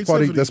 all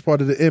creativity. That's part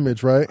of the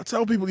image, right? I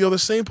tell people, the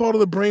same part of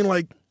the brain,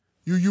 like,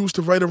 you use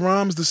to write a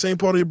rhyme is the same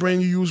part of your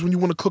brain you use when you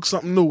want to cook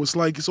something new. It's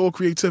like, it's all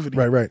creativity.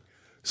 Right.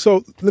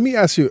 So let me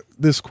ask you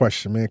this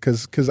question, man,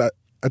 because I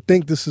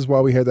think this is why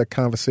we had that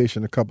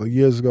conversation a couple of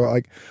years ago.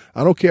 Like,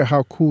 I don't care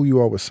how cool you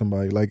are with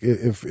somebody. Like,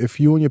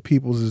 if you and your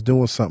peoples is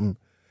doing something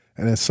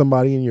and then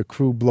somebody in your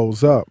crew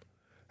blows up,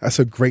 that's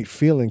a great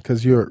feeling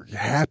because you're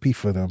happy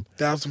for them.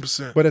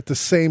 1000%. But at the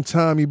same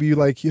time, you be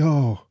like,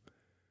 yo,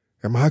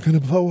 am I going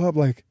to blow up?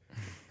 Like,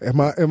 am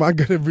I going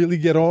to really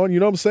get on? You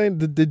know what I'm saying?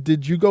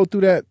 Did you go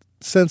through that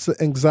sense of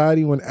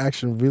anxiety when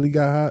action really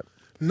got hot?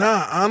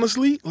 Nah,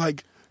 honestly,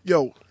 like,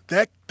 yo,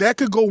 that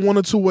could go one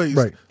or two ways.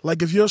 Right.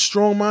 Like, if you're a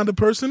strong-minded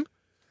person,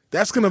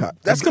 that's gonna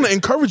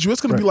encourage you.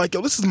 It's gonna be like,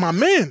 yo, this is my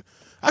man.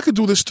 I could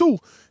do this too.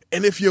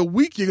 And if you're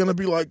weak, you're gonna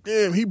be like,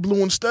 damn, he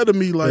blew instead of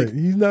me. Like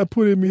he's not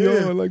putting me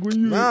on. Like when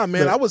you Nah,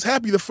 man, I was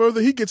happy. The further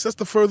he gets, that's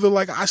the further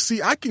like I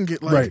see I can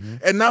get. Like,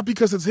 and not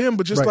because it's him,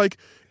 but just like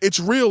it's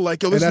real.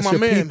 Like, yo, this is my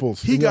man.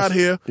 He got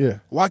here. Yeah.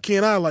 Why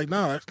can't I? Like,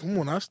 nah, come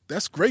on,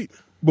 that's great.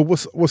 But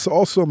what's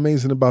also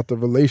amazing about the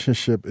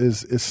relationship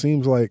is it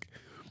seems like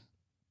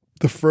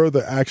the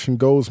further action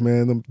goes,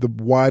 man, the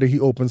wider he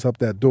opens up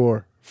that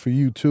door for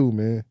you too,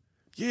 man.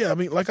 Yeah, I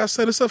mean, like I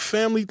said, it's a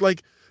family.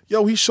 Like,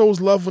 yo, he shows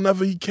love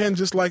whenever he can,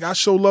 just like I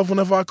show love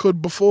whenever I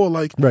could before.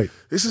 Like,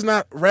 this is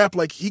not rap.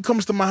 Like, he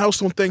comes to my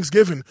house on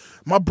Thanksgiving.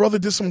 My brother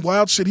did some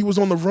wild shit. He was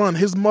on the run.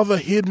 His mother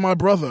hid my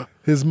brother.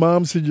 His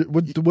mom said,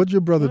 what'd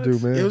your brother do,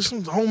 man? It was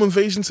some home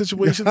invasion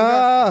situations.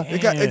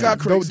 It got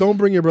crazy. Don't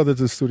bring your brother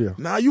to the studio.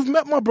 Nah, you've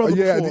met my brother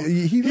before.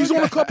 He's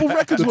on a couple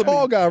records with me. The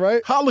tall guy,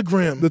 right?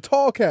 Hologram. The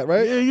tall cat,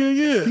 right?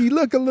 Yeah. He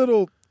look a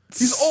little...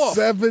 He's off.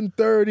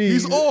 7:30.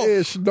 He's off.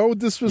 Ish. No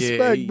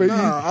disrespect, but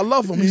nah, I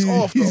love him. He's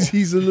off though.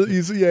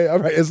 He's yeah. All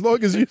right. As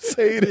long as you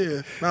say it.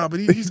 Yeah. Nah, but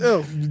he's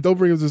ill. Don't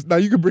bring him to. Now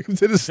you can bring him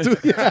to the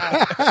studio.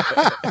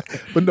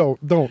 But no,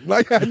 don't.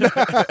 Like,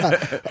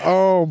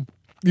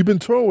 you've been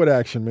touring with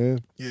Action,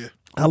 man. Yeah.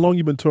 How long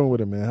you been touring with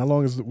him, man? How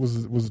long was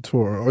the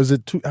tour, or is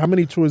it two? How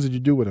many tours did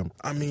you do with him?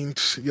 I mean,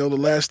 yo, the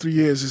last 3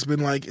 years it's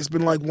been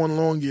like one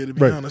long year to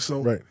be honest.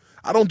 So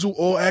I don't do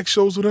all act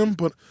shows with him,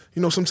 but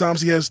you know, sometimes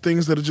he has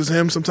things that are just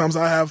him. Sometimes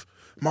I have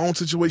my own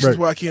situations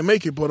where I can't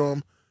make it. But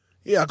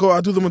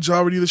I do the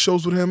majority of the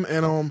shows with him.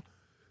 And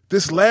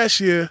this last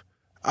year,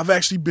 I've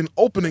actually been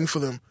opening for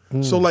them.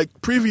 So like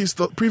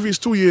the previous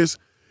 2 years,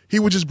 he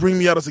would just bring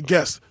me out as a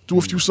guest, do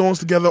a few songs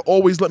together,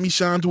 always let me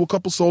shine, do a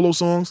couple solo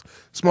songs.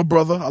 It's my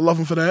brother. I love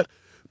him for that.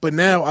 But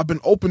now I've been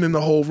opening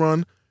the whole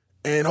run,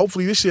 and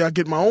hopefully this year I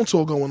get my own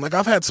tour going. Like,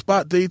 I've had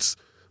spot dates,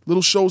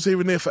 little shows here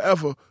and there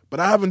forever, but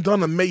I haven't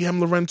done a Meyhem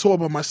Loren tour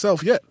by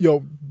myself yet.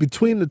 Yo,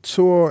 between the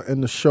tour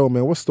and the show,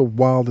 man, what's the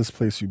wildest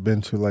place you've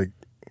been to? Like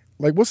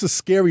what's the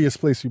scariest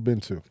place you've been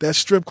to? That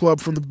strip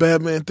club from the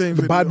Badman Thing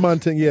video. The Badman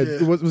Thing,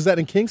 yeah. Was that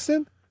in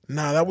Kingston?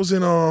 Nah, that was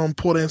in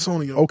Port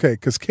Antonio. Okay,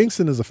 because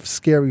Kingston is a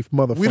scary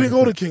motherfucker. We didn't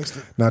go to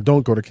Kingston. Nah,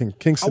 don't go to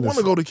Kingston. I want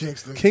to go to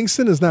Kingston.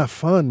 Kingston is not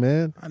fun,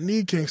 man. I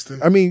need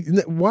Kingston. I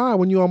mean, why?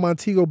 When you're on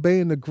Montego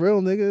Bay in the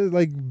grill, nigga,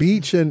 like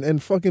beach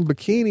and fucking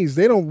bikinis.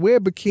 They don't wear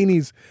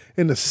bikinis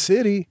in the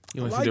city.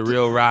 You want to see the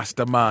real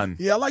Rasta man.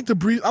 Yeah, I like to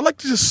breathe. I like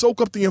to just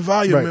soak up the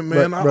environment,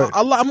 man.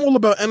 I'm all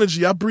about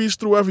energy. I breeze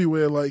through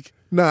everywhere. Like,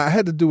 nah, I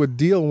had to do a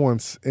deal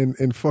once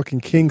in fucking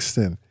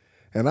Kingston.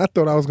 And I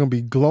thought I was gonna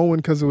be glowing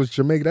because it was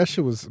Jamaica. That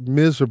shit was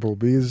miserable.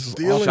 Deal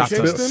in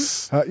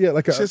Kingston? Yeah,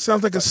 like shit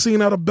sounds like a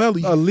scene out of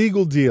Belly. A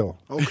legal deal.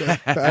 Okay.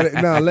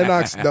 Nah,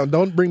 Lennox,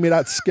 don't bring me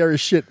that scary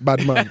shit,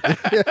 bad man.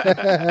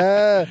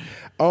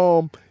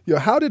 Yo,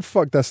 how did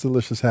Fuck That's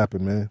Delicious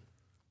happen,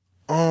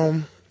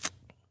 man?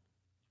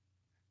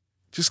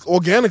 Just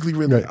organically,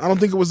 really. Right. I don't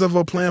think it was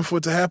ever a plan for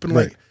it to happen.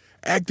 Like,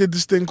 Act did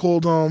this thing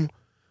called I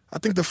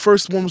think the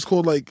first one was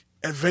called like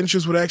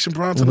Adventures with Action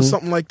Bronson or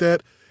something like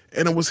that.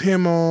 And it was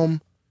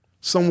him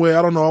somewhere,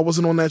 I don't know, I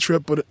wasn't on that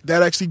trip, but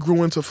that actually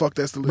grew into Fuck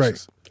That's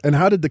Delicious. Right. And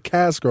how did the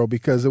cast grow?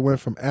 Because it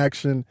went from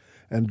Action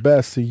and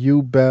Best to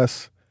You,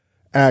 Best,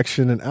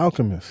 Action, and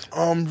Alchemist.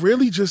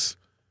 Really just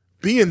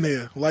being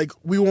there. Like,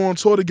 we were on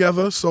tour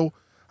together, so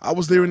I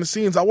was there in the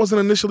scenes. I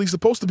wasn't initially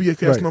supposed to be a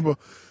cast member,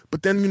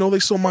 but then, you know, they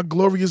saw my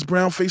glorious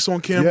brown face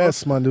on camera.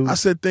 Yes, my dude. I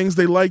said things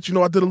they liked. You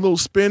know, I did a little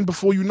spin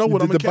before you know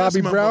what, I'm a cast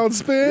member. The Bobby Brown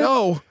spin?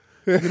 Yo.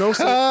 You know,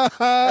 so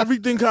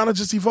everything kind of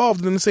just evolved.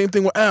 And then the same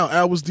thing with Al.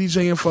 Al was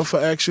DJing for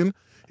Action,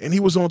 and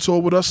he was on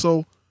tour with us,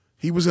 so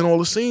he was in all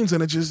the scenes,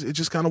 and it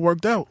just kind of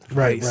worked out.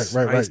 Right. Vice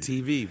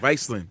TV,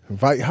 Viceland.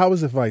 How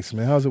is it Vice,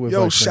 man? How's it with Vice?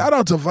 Yo, shout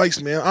out to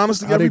Vice, man.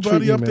 Honestly,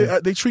 everybody up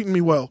there, they treating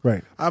me well.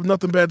 Right. I have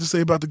nothing bad to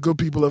say about the good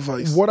people at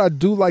Vice. What I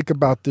do like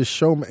about this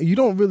show, man, you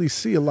don't really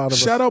see a lot of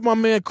Shout out my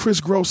man Chris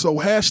Grosso.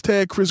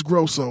 # Chris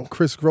Grosso.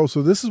 Chris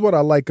Grosso. This is what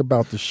I like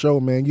about the show,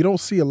 man. You don't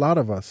see a lot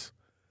of us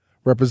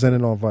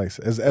represented on Vice.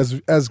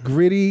 As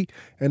gritty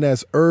and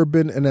as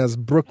urban and as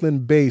Brooklyn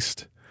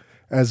based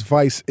as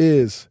Vice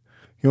is,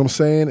 you know what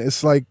I'm saying?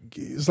 It's like,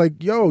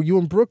 yo, you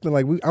in Brooklyn,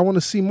 like I want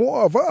to see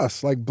more of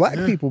us, like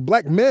black people,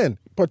 black men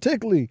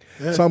particularly.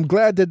 Yeah. So I'm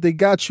glad that they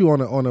got you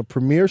on a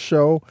premiere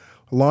show,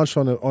 launched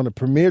on a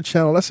premiere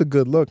channel. That's a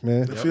good look,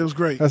 man. It feels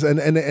great.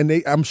 And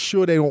they, I'm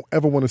sure they don't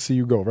ever want to see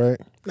you go, right?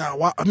 Nah,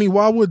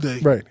 why would they?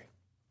 Right.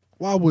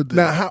 Why would they?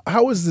 Now,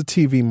 how is the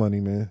TV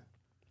money, man?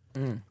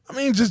 I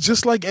mean,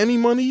 just like any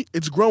money,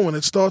 it's growing.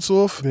 It starts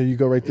off. There you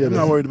go, right there. I'm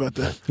not worried about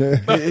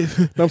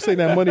that. No, I'm saying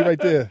that money right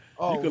there.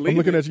 Oh, I'm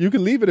looking at you. You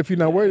can leave it if you're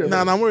not worried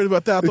about it. Nah, I'm worried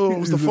about that. I thought it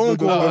was the phone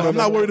call. I'm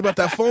not worried about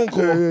that phone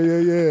call.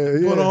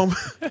 Yeah.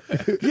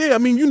 But yeah, I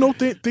mean, you know,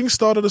 things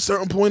start at a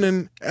certain point,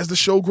 and as the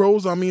show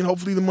grows, I mean,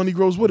 hopefully the money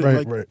grows with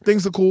it. Right.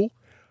 Things are cool.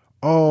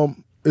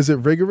 Is it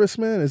rigorous,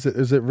 man? Is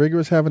it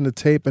rigorous having the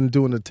tape and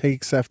doing the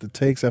takes after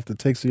takes after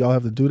takes? So y'all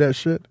have to do that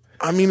shit.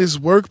 I mean, it's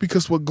work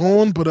because we're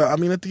gone, but I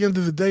mean, at the end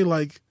of the day,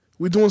 like,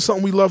 we're doing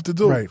something we love to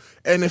do. Right.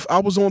 And if I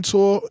was on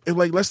tour,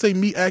 let's say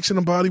me, Action,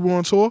 and Body were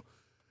on tour,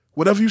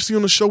 whatever you see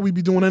on the show, we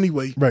be doing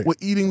anyway. Right. We're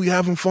eating, we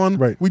having fun.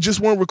 Right. We just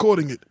weren't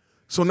recording it.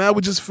 So now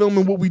we're just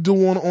filming what we do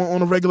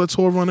on a regular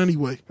tour run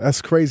anyway. That's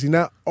crazy.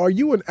 Now, are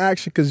you in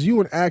Action? Because you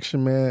in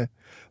Action, man.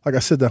 Like I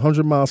said, the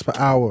 100 miles per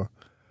hour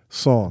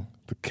song,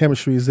 the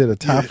chemistry is there. The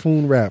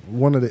Typhoon Rap,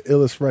 one of the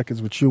illest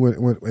records with you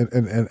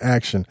in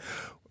Action.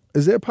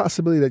 Is there a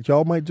possibility that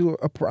y'all might do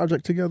a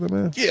project together,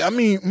 man? Yeah, I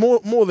mean,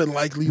 more than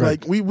likely.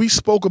 Right. Like we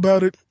spoke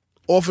about it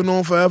off and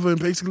on forever,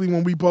 and basically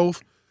when we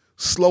both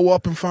slow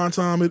up and find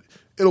time,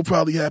 it'll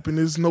probably happen.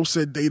 There's no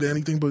set date or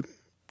anything, but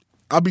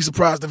I'd be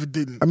surprised if it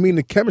didn't. I mean,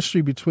 the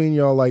chemistry between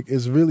y'all like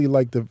is really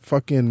like the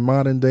fucking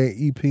modern day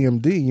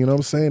EPMD. You know what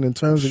I'm saying? In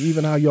terms of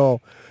even how y'all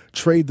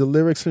trade the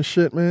lyrics and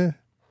shit, man.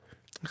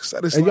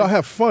 And y'all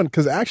have fun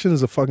because Action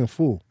is a fucking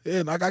fool.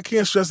 Yeah, like I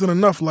can't stress it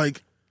enough.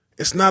 Like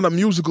it's not a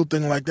musical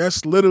thing. Like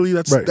that's literally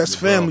that's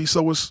family.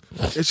 So it's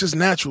just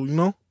natural, you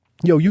know.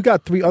 Yo, you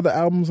got 3 other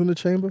albums in the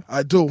chamber?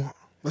 I do.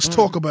 Let's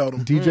talk about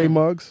them. DJ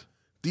Muggs,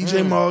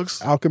 DJ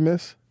Muggs,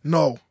 Alchemist.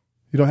 No,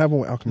 you don't have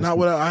one with Alchemist. Not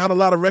what I had a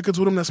lot of records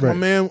with him. That's my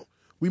man.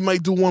 We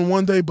might do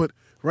one day, but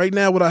right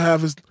now what I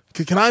have is.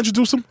 Can I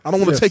introduce him? I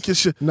don't want to take your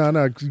shit.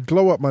 No,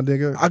 glow up, my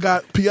nigga. I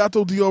got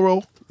Piatto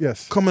D'Oro.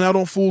 Yes. Coming out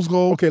on Fool's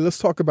Gold. Okay, let's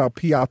talk about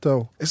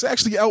Piatto. It's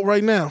actually out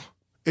right now.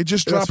 It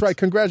just dropped. That's right.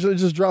 Congratulations,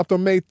 just dropped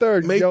on May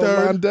 3rd. May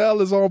 3rd. Londell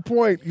is on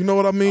point. You know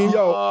what I mean?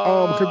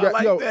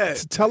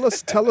 Tell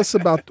us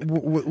about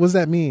what does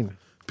that mean?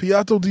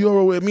 Piatto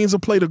D'Oro, it means a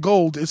plate of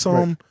gold. It's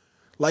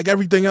like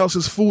everything else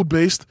is food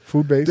based.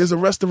 Food based. There's a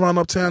restaurant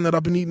uptown that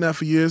I've been eating at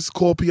for years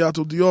called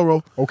Piatto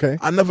D'Oro. Okay.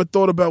 I never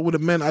thought about what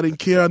it meant. I didn't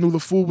care. I knew the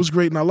food was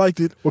great and I liked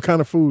it. What kind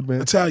of food, man?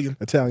 Italian.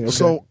 Okay.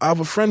 So I have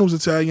a friend who's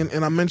Italian,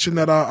 and I mentioned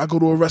that I go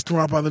to a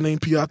restaurant by the name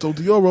Piatto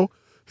D'Oro.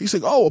 He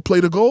said, "Oh, a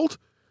plate of gold,"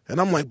 and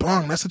I'm like,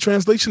 "Bong, that's the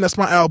translation. That's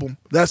my album.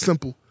 That's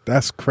simple."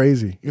 That's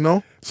crazy. You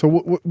know?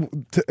 So,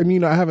 I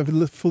mean, I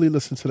haven't fully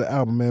listened to the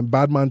album, man.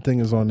 Badman Thing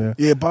is on there.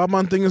 Yeah,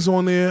 Badman Thing is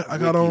on there. I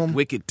got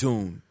Wicked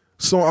Tune.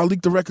 So I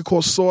leaked a record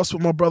called Sauce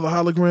with my brother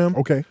Hologram.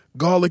 Okay.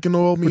 Garlic and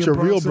Oil. With your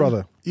real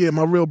brother. Yeah,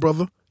 my real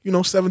brother.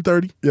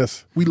 730.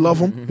 Yes. We love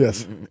him.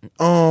 Yes.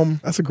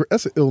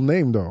 That's an ill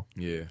name though.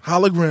 Yeah.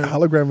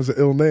 Hologram is an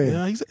ill name.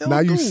 Yeah, he's an ill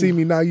now dude. You see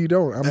me, now you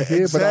don't. I'm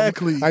here,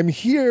 exactly. but I'm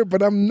here,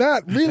 but I'm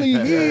not really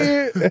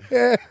here.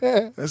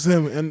 That's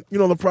him. And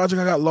the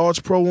project, I got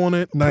Large Pro on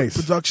it. Nice.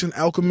 Production,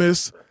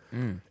 Alchemist,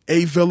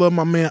 A Villa,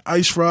 my man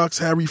Ice Rocks,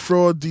 Harry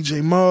Fraud,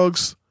 DJ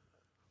Muggs.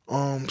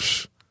 A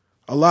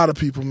lot of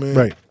people, man.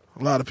 Right.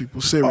 A lot of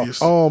people. Serious.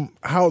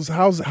 How's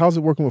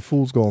it working with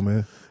Fool's Gold,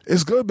 man?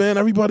 It's good, man.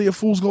 Everybody at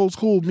Fool's Gold's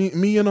cool.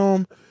 Me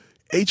and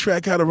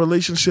A-Track had a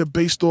relationship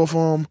based off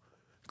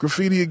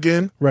Graffiti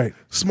again. Right.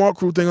 Smart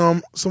Crew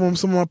thing. Some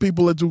of my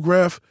people that do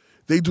graph,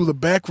 they do the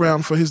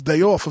background for his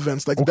day off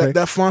events. Like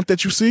that font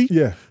that you see.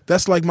 Yeah.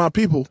 That's like my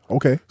people.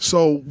 Okay.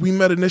 So we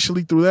met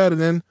initially through that,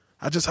 and then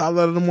I just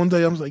hollered at him one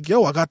day. I was like,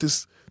 "Yo, I got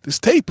this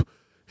tape."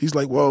 He's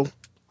like, "Well,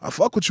 I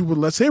fuck with you, but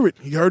let's hear it."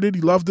 He heard it.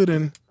 He loved it,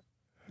 and.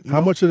 How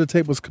much of the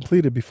tape was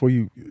completed before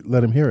you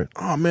let him hear it?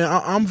 Oh man,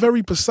 I'm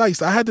very precise.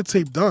 I had the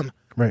tape done.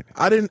 Right.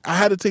 I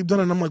had the tape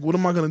done, and I'm like, what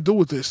am I gonna do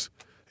with this?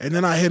 And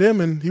then I hit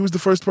him, and he was the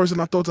first person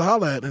I thought to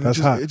holler at, and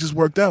it just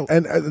worked out.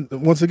 And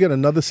once again,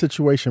 another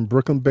situation,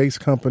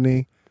 Brooklyn-based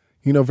company,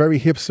 very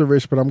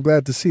hipsterish. But I'm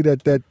glad to see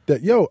that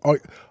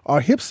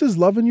are hipsters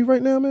loving you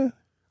right now, man?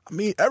 I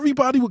mean,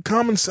 everybody with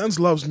common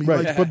sense loves me.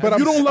 Right. Like, but if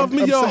you don't love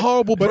me, you're a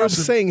horrible person. But I'm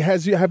saying,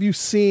 have you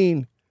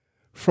seen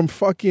from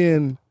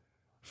fucking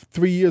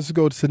 3 years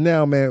ago to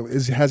now, man,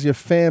 has your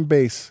fan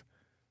base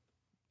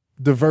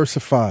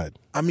diversified?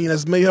 I mean,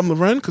 as Meyhem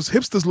Loren, because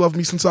hipsters love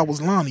me since I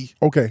was Lonnie.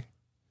 Okay.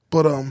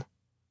 But,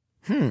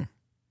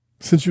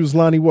 Since you was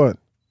Lonnie what?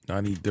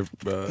 Lonnie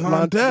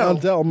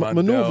Londell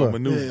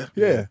Maneuver.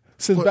 Yeah.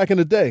 Since back in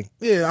the day.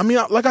 Yeah, I mean,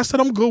 like I said,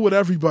 I'm good with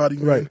everybody,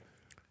 man. Right.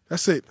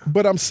 That's it.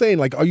 But I'm saying,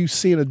 like, are you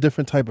seeing a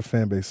different type of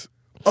fan base?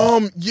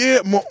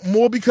 Yeah,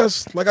 more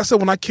because, like I said,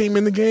 when I came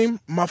in the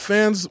game, my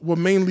fans were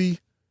mainly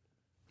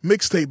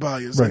mixtape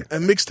buyers. Right.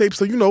 And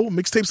mixtapes are,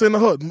 mixtapes are in the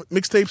hood.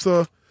 Mixtapes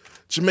are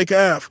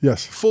Jamaica Ave.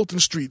 Yes. Fulton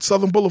Street,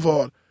 Southern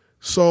Boulevard.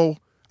 So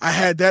I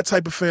had that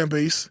type of fan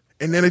base,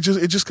 and then it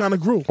just kind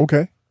of grew.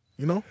 Okay.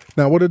 Now,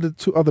 what are the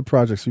 2 other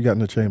projects you got in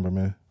the chamber,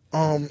 man?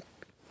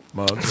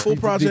 Muggs. Full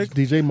project.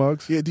 DJ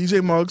Muggs? Yeah,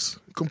 DJ Muggs.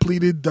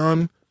 Completed,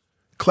 done.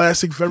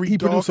 Classic, very He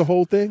dark. produced the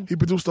whole thing? He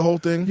produced the whole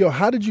thing. Yo,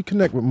 how did you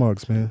connect with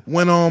Muggs, man?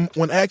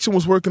 When Action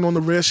was working on the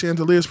Rare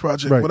Chandeliers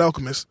project with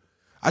Alchemist,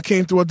 I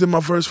came through, I did my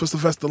verse for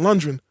Sylvester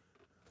Lundgren.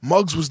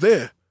 Muggs was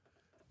there.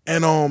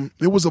 And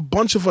there was a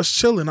bunch of us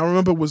chilling. I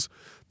remember I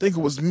think it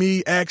was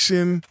me,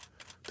 Action,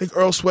 I think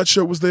Earl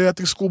Sweatshirt was there, I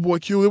think Schoolboy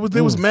Q.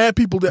 There was mad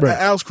people there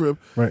at Al's crib.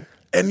 Right.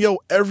 And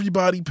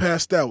everybody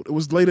passed out. It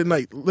was late at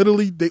night.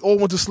 Literally, they all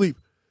went to sleep.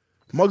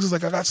 Muggs is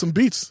like, I got some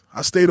beats.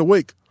 I stayed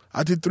awake.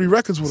 I did 3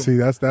 records with him.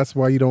 See, that's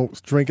why you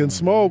don't drink and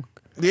smoke.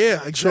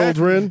 Yeah, exactly.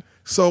 Children.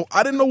 So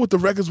I didn't know what the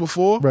records were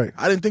for. Right.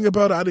 I didn't think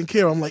about it. I didn't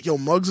care. I'm like, yo,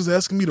 Muggs is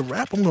asking me to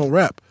rap. I'm going to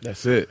rap.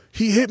 That's it.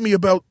 He hit me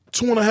about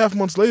 2.5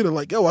 months later,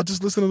 like, yo, I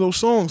just listened to those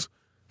songs.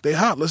 They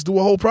hot. Let's do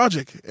a whole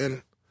project.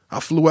 And I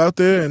flew out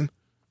there and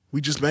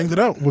we just banged it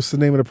out. What's the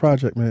name of the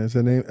project, man? Is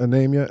there a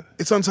name yet?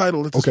 It's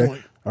untitled at this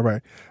point. All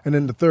right. And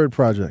then the third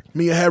project.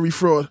 Me and Harry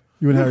Fraud.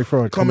 You and Harry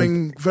Fraud.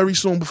 Coming very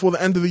soon before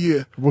the end of the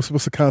year. What's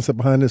the concept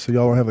behind this? So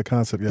y'all don't have the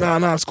concept yet.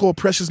 Nah, it's called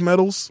Precious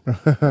Metals.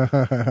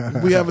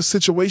 We have a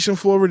situation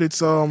for it. It's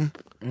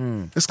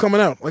coming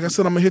out. Like I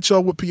said, I'm gonna hit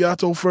y'all with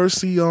Piatto first,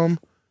 see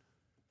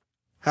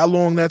how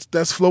long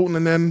that's floating,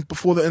 and then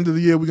before the end of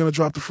the year we're gonna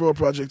drop the Fraud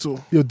project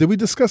too. Yo, did we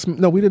discuss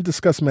we didn't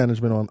discuss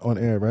management on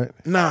air, right?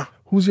 Nah.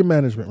 Who's your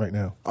management right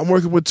now? I'm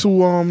working with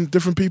two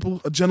different people,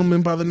 a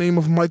gentleman by the name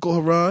of Michael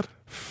Harad.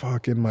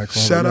 Fucking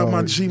Michael. Shout out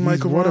my G,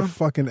 Mike What a Harad.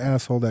 fucking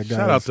asshole that guy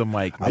Shout is. out to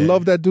Mike, man. I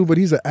love that dude, but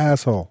he's an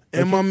asshole.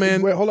 And my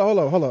man... Wait, hold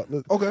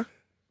on. Okay.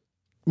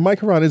 Mike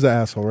Harad is an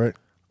asshole, right?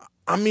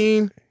 I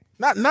mean,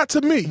 not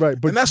to me. Right,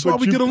 but and that's why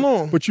we get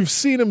along. But you've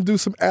seen him do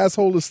some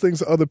assholish things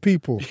to other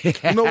people. You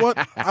know what?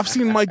 I've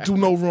seen Mike do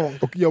no wrong.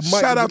 Okay, yo,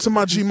 Mike, shout out to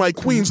my G, Mike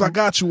Queens. I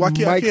got you. I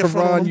can't Mike front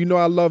on Harad, him. you know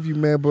I love you,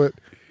 man, but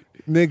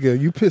nigga,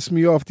 you pissed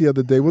me off the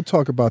other day. We'll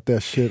talk about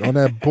that shit on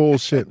that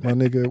bullshit, my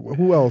nigga.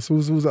 Who else?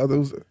 Who's the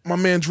other? My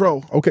man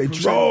Dro. Okay,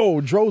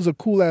 Dro's a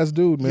cool ass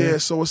dude, man. Yeah,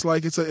 so it's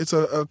like it's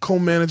a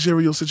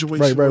co-managerial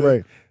situation.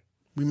 Right.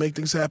 We make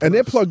things happen. And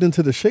they're plugged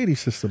into the Shady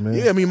system, man.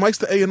 Yeah, I mean Mike's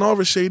the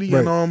A&R is Shady,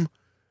 Right. and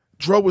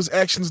Dro is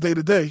actions day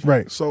to day.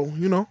 Right. So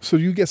you know. So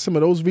you get some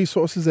of those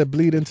resources that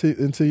bleed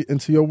into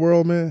your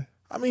world, man.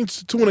 I mean,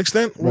 to an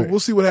extent, Right. we'll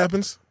see what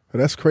happens.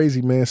 That's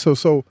crazy, man.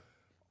 So,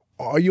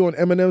 are you on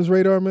Eminem's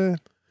radar, man?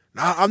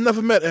 I've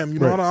never met him. You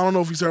know, Right. I don't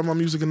know if he's heard my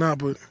music or not,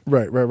 but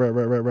Right.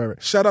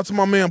 shout out to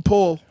my man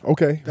Paul.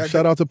 Okay,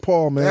 shout out to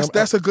Paul, man.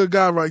 That's a good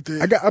guy right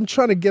there. I'm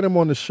trying to get him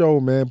on the show,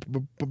 man,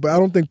 but I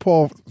don't think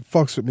Paul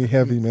fucks with me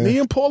heavy, man. Me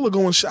and Paul are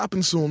going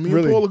shopping soon. Me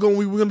Really? and Paul are going.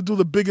 We're going to do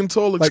the big and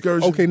tall Like,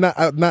 excursion. okay,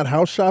 not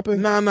house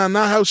shopping. Nah, not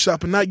house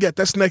shopping. Not yet.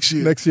 That's next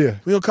year. Next year.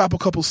 We gonna cop a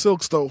couple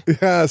silks though.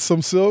 Yeah,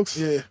 some silks.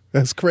 Yeah.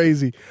 That's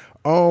crazy.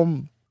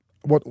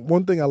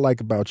 One thing I like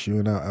about you,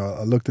 and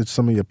I looked at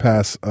some of your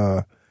past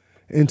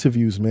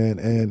interviews, man,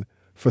 and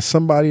for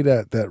somebody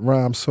that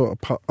rhymes so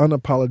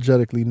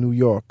unapologetically New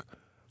York,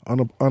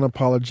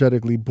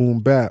 unapologetically boom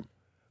bap,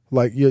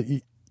 like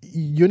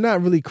you're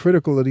not really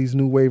critical of these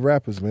new wave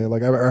rappers, man.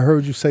 Like I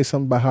heard you say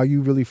something about how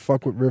you really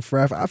fuck with Riff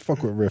Raff. I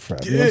fuck with Riff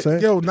Raff. You know what I'm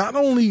saying? Yo, not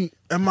only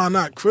am I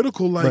not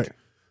critical, like Right.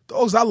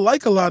 those I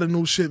like a lot of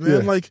new shit,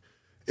 man. Yeah. Like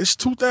it's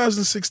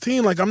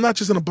 2016. Like I'm not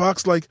just in a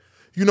box. Like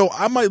you know,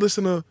 I might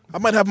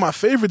have my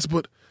favorites,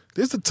 but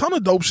there's a ton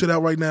of dope shit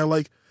out right now.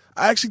 Like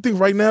I actually think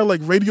right now,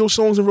 like radio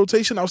songs in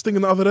rotation. I was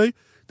thinking the other day,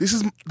 this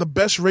is the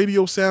best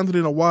radio sounded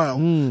in a while.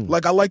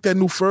 Like I like that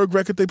new Ferg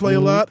record they play a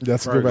lot.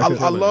 That's a good record.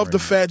 I love the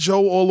Fat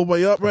Joe All the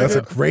Way Up. Right, That's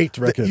a great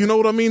record. You know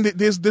what I mean?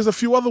 There's a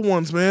few other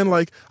ones, man.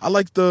 Like I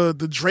like the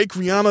Drake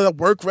Rihanna that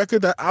Work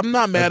record. That I'm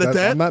not mad at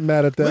that. I'm not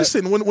mad at that.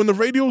 Listen, when the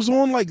radio's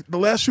on, like the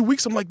last few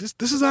weeks, I'm like, this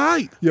is all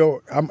right.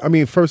 Yo, I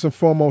mean, first and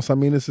foremost, I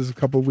mean, this is a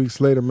couple of weeks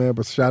later, man,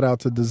 but shout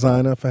out to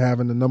Designer for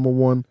having the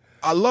 #1.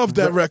 I love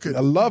that record. I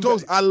love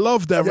Dogs, it. I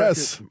love that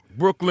Yes. record.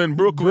 Brooklyn.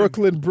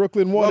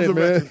 Brooklyn won Love it, the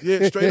man. record.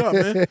 Yeah, straight up,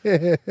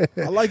 man.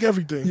 I like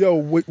everything. Yo,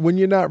 when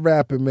you're not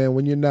rapping, man,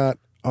 when you're not,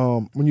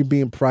 when you're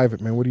being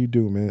private, man, what do you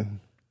do, man?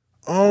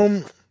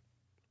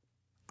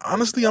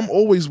 Honestly, I'm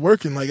always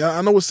working. Like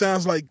I know it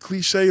sounds like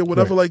cliche or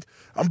whatever. Right. Like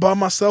I'm by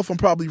myself. I'm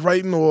probably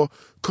writing or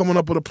coming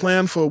up with a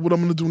plan for what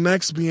I'm gonna do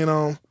next,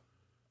 being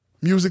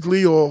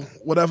musically or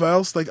whatever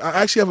else. Like I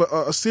actually have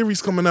a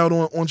series coming out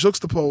on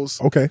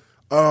Juxtapose. Okay.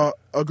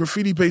 A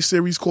graffiti-based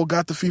series called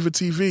Got the Fever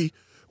TV,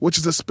 which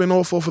is a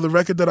spin-off of the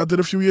record that I did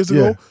a few years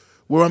ago,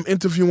 where I'm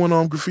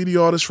interviewing graffiti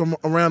artists from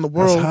around the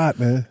world. That's hot,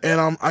 man.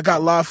 And I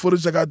got live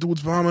footage. I got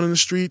dudes bombing in the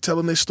street,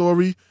 telling their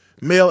story,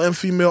 male and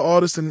female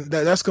artists, and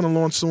that's going to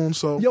launch soon.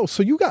 So, Yo,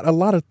 so you got a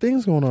lot of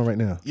things going on right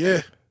now.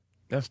 yeah.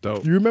 That's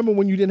dope. You remember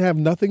when you didn't have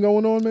nothing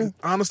going on, man?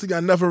 Honestly, I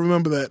never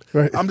remember that.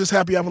 Right. I'm just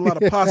happy I have a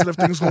lot of positive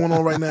things going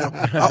on right now.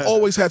 I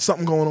always had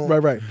something going on.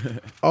 Right.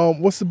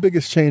 What's the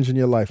biggest change in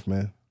your life,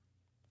 man?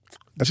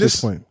 At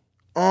this point.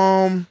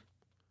 I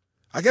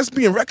guess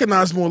being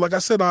recognized more. Like I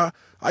said, I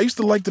used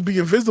to like to be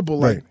invisible.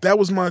 Like Right. that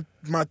was my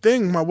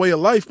thing, my way of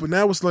life. But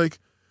now it's like,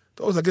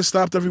 I get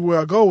stopped everywhere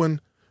I go,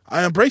 and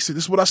I embrace it.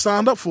 This is what I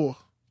signed up for.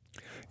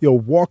 Yo,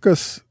 walk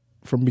us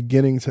from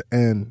beginning to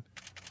end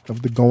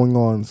of the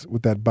going-ons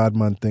with that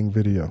Badman Thing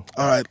video.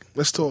 All right,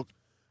 let's talk.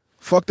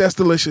 Fuck, that's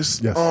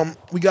delicious. Yes.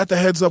 We got the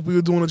heads up. We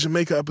were doing a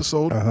Jamaica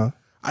episode.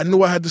 I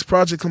knew I had this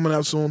project coming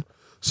out soon,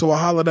 so I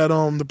hollered at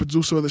the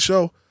producer of the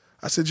show.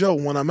 I said, yo,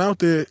 when I'm out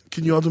there,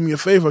 can you all do me a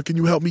favor? Can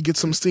you help me get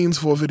some scenes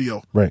for a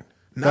video? Right.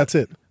 That's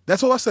it.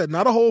 That's all I said.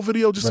 Not a whole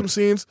video, just some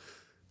scenes.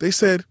 They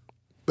said,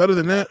 better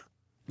than that,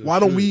 why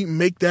don't we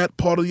make that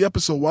part of the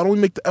episode? Why don't we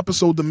make the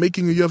episode the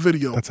making of your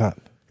video? That's hot.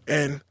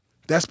 And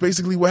that's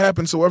basically what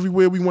happened. So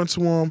everywhere we went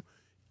to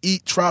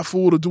eat, try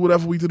food, or do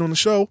whatever we did on the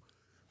show,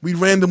 we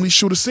randomly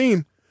shoot a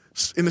scene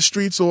in the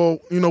streets or,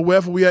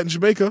 wherever we at in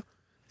Jamaica.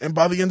 And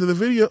by the end of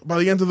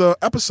the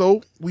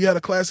episode, we had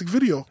a classic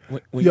video.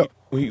 When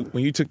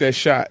you took that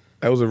shot,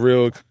 that was a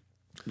real.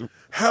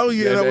 Hell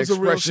yeah, that was a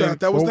real shot.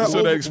 That was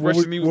What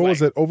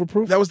was it?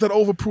 Overproof? That was that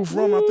overproof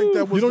rum. I think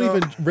that was. You don't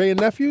even Ray and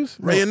Nephews?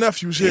 Ray and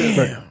Nephews,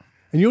 yeah. Right.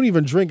 And you don't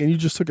even drink, and you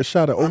just took a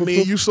shot of overproof. I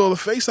mean, you saw the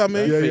face I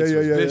made.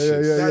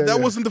 That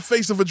wasn't the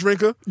face of a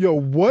drinker. Yo,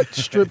 what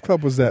strip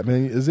club was that,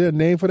 man? Is there a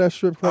name for that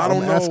strip club? I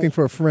don't know. Asking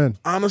for a friend.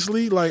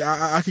 Honestly, like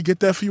I could get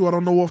that for you. I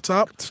don't know off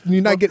top.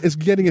 You're not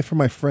getting it for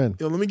my friend.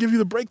 Yo, let me give you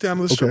the breakdown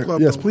of the strip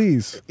club. Yes, though.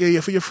 please. Yeah,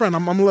 for your friend.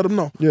 I'm gonna let him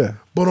know. Yeah.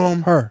 But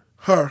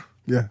her.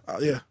 Yeah.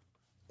 Yeah.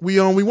 We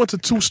went to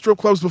 2 strip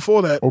clubs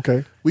before that.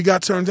 Okay. We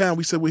got turned down.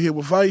 We said we're here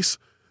with Vice.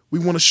 We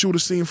want to shoot a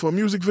scene for a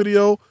music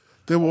video.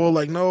 They were all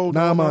like, no,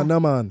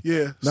 man.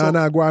 Yeah.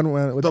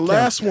 The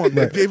last one,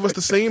 they gave us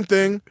the same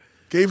thing,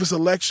 gave us a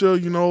lecture,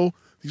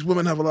 these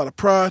women have a lot of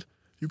pride.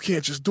 You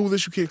can't just do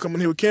this. You can't come in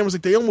here with cameras.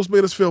 Like, they almost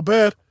made us feel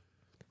bad.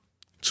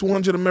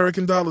 $200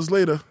 American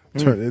later.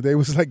 They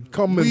was like,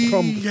 come.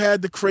 We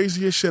had the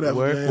craziest shit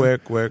ever, man.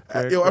 Work.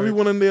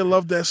 Everyone in there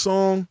loved that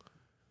song.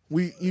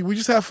 We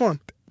just had fun.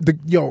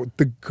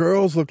 The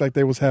girls looked like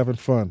they was having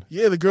fun.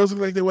 Yeah, the girls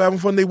looked like they were having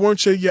fun. They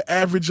weren't your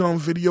average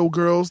video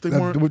girls. They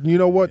weren't. You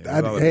know what?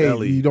 Yeah,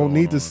 you don't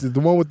need this. The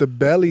one with the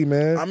belly,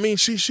 man. I mean,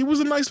 she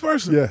was a nice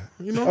person. Yeah,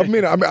 I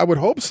mean, I would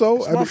hope so.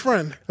 It's my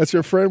friend. That's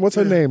your friend. What's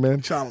her name, man?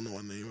 I don't know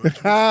her name.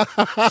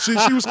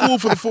 she was cool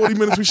for the 40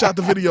 minutes we shot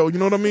the video. You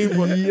know what I mean?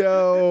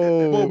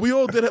 But we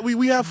all did.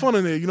 We had fun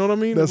in there. You know what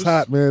I mean? That's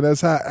hot, man. That's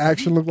hot.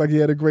 Action looked like he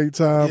had a great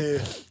time.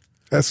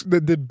 Yeah.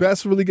 Did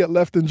Best really get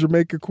left in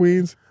Jamaica,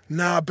 Queens?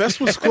 Nah, Best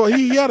was cool.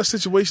 He had a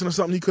situation or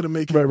something he couldn't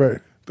make it.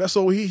 Right. Best,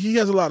 so he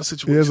has a lot of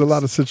situations. He has a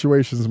lot of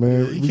situations,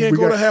 man. Yeah, he can't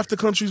go to half the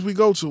countries we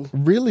go to.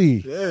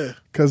 Really? Yeah.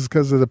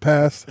 Because of the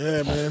past?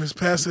 Yeah, man. His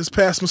past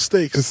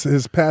mistakes.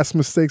 His past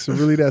mistakes are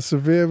really that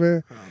severe,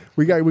 man.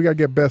 We got to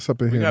get Best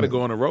up in here. We got to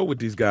go on the road with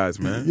these guys,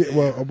 man. Yeah,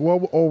 well,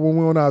 when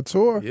we're on our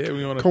tour. Yeah,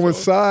 we on a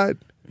coincide.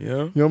 Tour. Yeah. You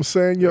know what I'm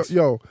saying?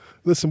 Yo,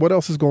 listen, what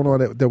else is going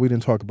on that we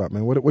didn't talk about,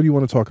 man? What do you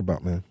want to talk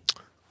about, man?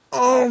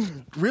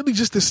 Really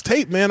just this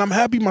tape, man. I'm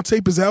happy my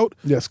tape is out.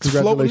 Yes,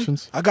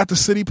 congratulations. I got the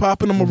city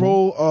popping. I'm going to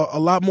roll a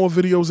lot more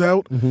videos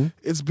out. Mm-hmm.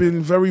 It's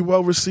been very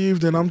well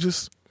received, and I'm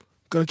just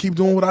going to keep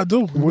doing what I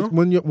do.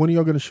 When are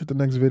y'all going to shoot the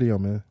next video,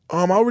 man?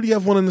 I already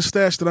have one in the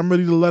stash that I'm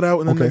ready to let out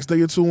in the next day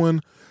or two,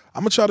 and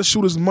I'm going to try to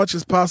shoot as much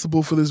as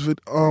possible for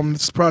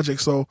this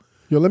project. So,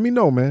 yo, let me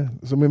know, man.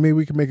 So maybe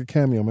we can make a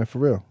cameo, man, for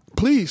real.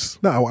 Please.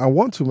 No, I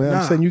want to, man.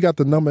 I'm saying you got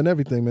the number and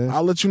everything, man.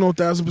 I'll let you know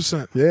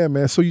 1,000%. Yeah,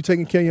 man. So you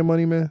taking care of your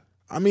money, man?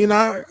 I mean,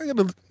 I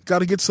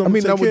gotta get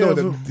something.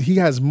 He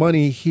has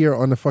money here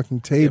on the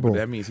fucking table. Yeah, but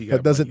that means he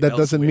got that doesn't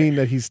elsewhere. mean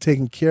that he's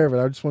taking care of it.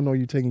 I just want to know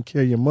you taking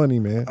care of your money,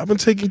 man. I've been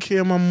taking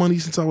care of my money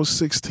since I was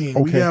 16.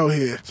 Okay. We out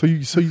here. So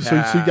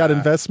you got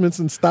investments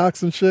and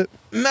stocks and shit?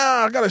 Nah,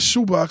 I got a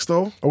shoebox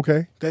though.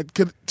 Okay. That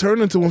could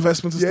turn into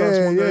investments and stocks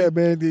one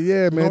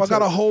day. Man. I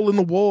got a hole in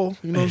the wall.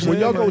 You know what I'm saying? When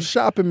y'all go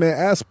shopping, man,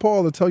 ask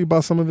Paul to tell you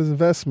about some of his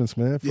investments,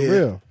 man. For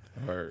real.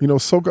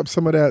 Right. Soak up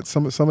some of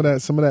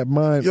that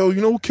mind. Yo,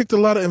 you know who kicked a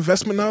lot of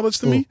investment knowledge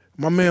to me?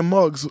 My man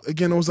Muggs.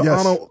 Again, it was an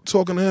honor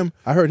talking to him.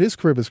 I heard his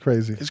crib is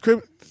crazy. His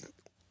crib.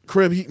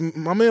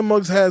 My man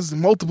Muggs has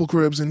multiple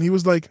cribs, and he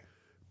was like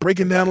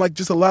breaking down like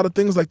just a lot of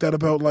things like that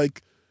about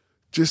like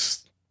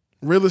just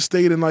real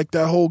estate and like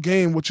that whole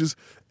game, which is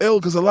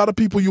ill because a lot of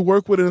people you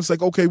work with, and it's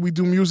like, okay, we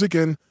do music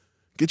and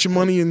get your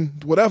money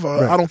and whatever.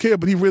 Right. I don't care,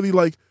 but he really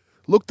like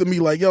looked at me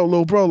like, yo,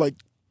 little bro, like,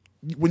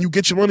 when you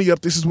get your money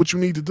up, this is what you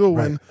need to do,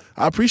 and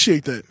I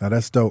appreciate that. Now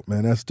that's dope,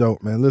 man. That's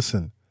dope, man.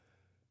 Listen,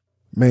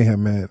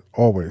 Mayhem, man,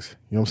 always.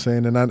 You know what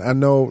I'm saying? And I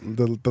know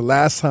the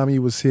last time he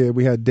was here,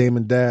 we had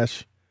Damon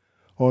Dash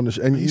on the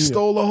show. And he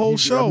stole the whole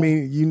show. I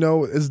mean,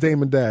 it's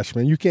Damon Dash,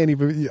 man. You can't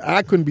even.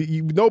 I couldn't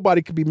be.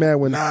 Nobody could be mad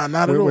when not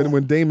at all.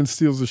 When Damon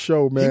steals the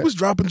show, man. He was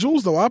dropping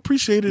jewels though. I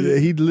appreciated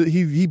it.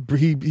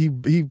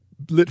 He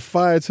lit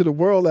fire to the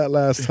world that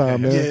last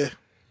time, man. Yeah.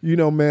 You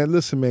know, man,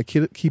 listen, man,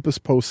 keep us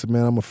posted,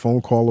 man. I'm a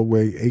phone call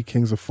away. 8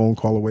 Kings a phone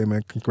call away,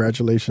 man.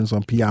 Congratulations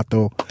on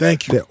Piatto.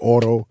 Thank you. That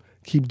auto.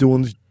 Keep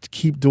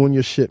doing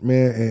your shit,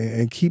 man,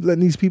 and keep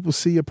letting these people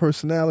see your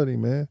personality,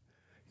 man. You know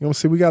what I'm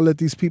saying? We got to let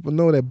these people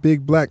know that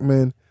big black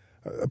men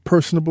are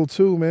personable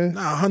too, man.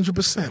 Nah,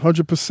 100%.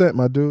 100%,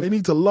 my dude. They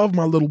need to love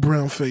my little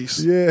brown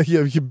face. Yeah,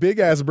 your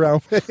big-ass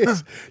brown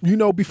face.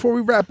 Before we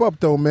wrap up,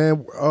 though,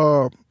 man,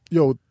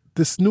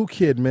 this new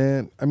kid,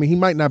 man, I mean, he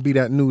might not be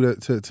that new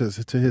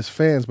to his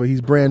fans, but he's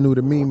brand new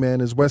to me,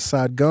 man, is West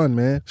Side Gun,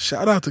 man.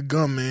 Shout out to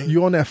Gun, man.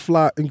 You on that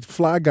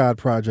Fly God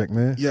project,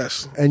 man.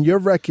 Yes. And your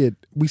record,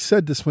 we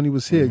said this when he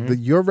was here,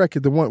 your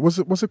record, the one, what's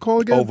it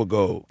called again?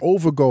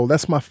 Overgold.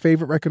 That's my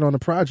favorite record on the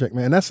project,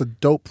 man. That's a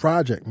dope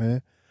project,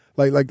 man.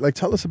 Like,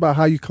 tell us about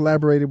how you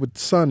collaborated with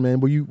Son, man.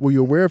 Were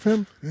you aware of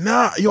him?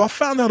 Nah, I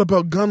found out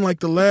about Gun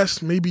like the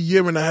last maybe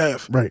year and a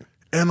half. Right.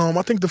 And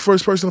I think the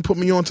first person to put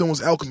me on to him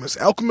was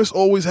Alchemist. Alchemist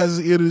always has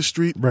his ear to the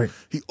street. Right.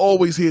 He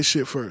always hears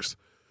shit first.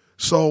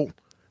 So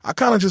I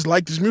kind of just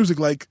liked his music.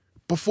 Like,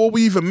 before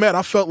we even met,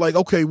 I felt like,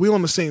 okay, we're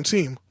on the same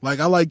team.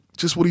 Like, I like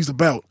just what he's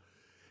about.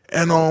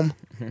 And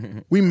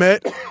we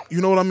met,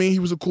 you know what I mean? He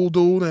was a cool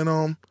dude,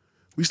 and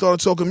we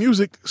started talking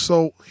music.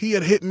 So he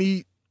had hit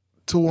me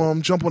to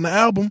jump on the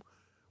album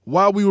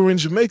while we were in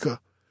Jamaica.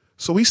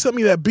 So he sent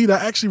me that beat.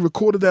 I actually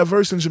recorded that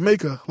verse in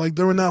Jamaica, like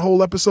during that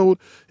whole episode,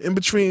 in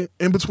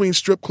between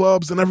strip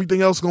clubs and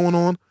everything else going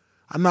on.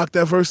 I knocked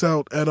that verse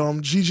out at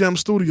G-Gem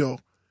Studio,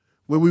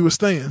 where we were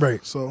staying.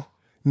 Right. So,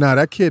 nah,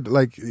 that kid,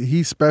 like,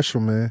 he's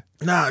special, man.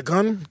 Nah,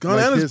 Gun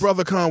Like and his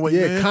brother Conway,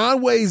 man.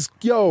 Conway's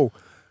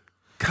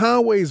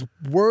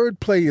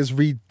wordplay is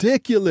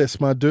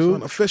ridiculous, my dude.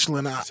 Unofficial,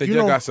 and Said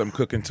y'all got something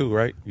cooking too,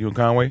 right? You and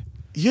Conway?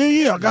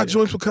 Yeah. I got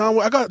joints with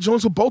Conway. I got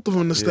joints with both of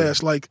them in the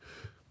stash. Like,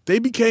 they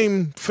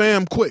became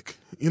fam quick.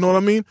 You know what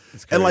I mean?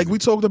 And like we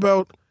talked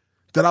about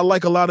that, I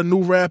like a lot of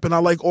new rap and I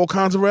like all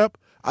kinds of rap.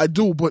 I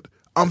do, but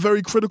I'm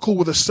very critical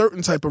with a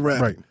certain type of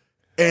rap. Right.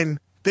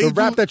 And the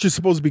rap that you're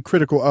supposed to be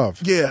critical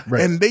of. Yeah,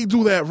 right. And they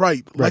do that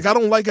right. Like, I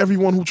don't like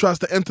everyone who tries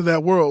to enter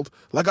that world.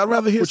 Like, I'd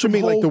rather hear what you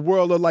mean, like the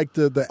world of like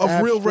the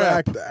of real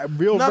rap, rap.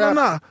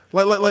 Nah.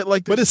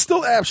 Like, but it's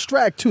still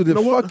abstract too. The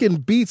fucking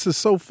beats are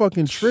so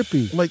fucking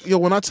trippy. Like, yo,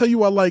 when I tell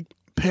you I like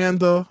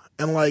Panda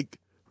and like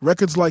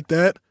records like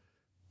that,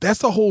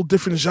 that's a whole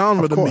different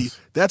genre to me.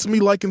 That's me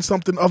liking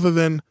something other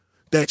than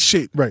that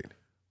shit. Right.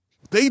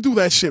 They do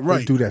that shit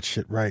right. They do that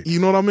shit right. You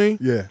know what I mean?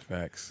 Yeah.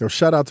 Facts. Yo,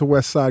 shout out to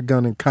West Side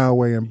Gun and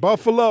Conway and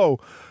Buffalo.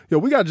 Yo,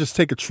 we gotta just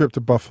take a trip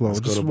to Buffalo.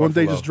 Just one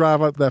day, just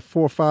drive out that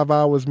 4 or 5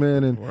 hours,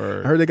 man. And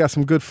I heard they got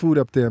some good food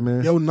up there,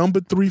 man. Yo, number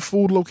 3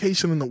 food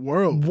location in the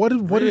world. What are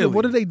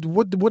they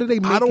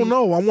making? I don't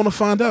know. I want to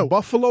find out.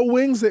 Buffalo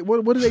wings?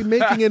 What are they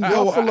making in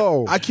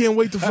Buffalo? I can't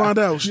wait to find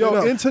out. Yo,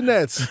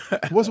 internets.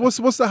 What's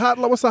the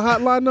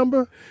hotline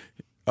number?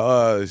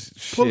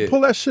 Shit.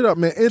 Pull that shit up,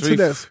 man.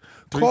 Internets.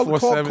 Call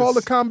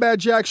the Combat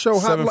Jack Show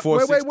hotline.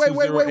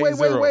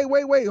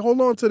 Wait.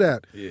 Hold on to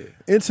that. Yeah.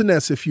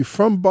 Internets, if you're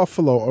from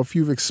Buffalo or if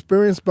you've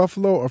experienced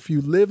Buffalo or if you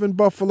live in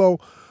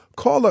Buffalo,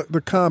 call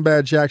the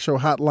Combat Jack Show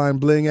hotline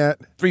bling at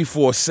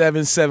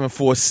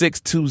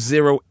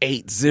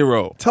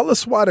 347-746-2080. Tell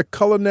us why the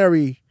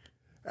culinary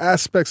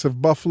aspects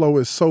of Buffalo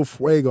is so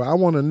fuego. I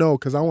want to know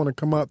because I want to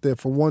come out there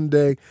for one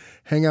day,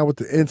 hang out with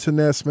the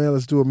internets, man.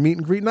 Let's do a meet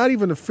and greet. Not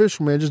even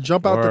official, man. Just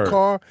jump out the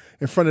car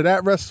in front of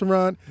that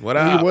restaurant.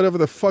 Whatever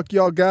the fuck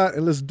y'all got,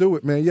 and let's do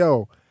it, man.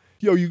 Yo,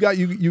 you got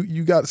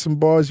some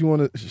bars you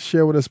want to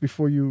share with us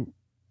before you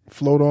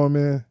float on,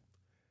 man?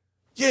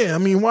 Yeah, I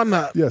mean, why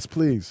not? Yes,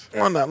 please.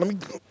 Why not? Let me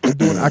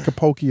do an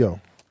Acapulco.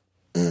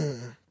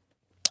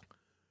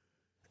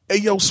 Hey,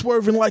 yo,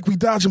 swerving like we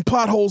dodging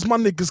potholes. My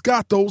niggas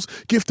got those.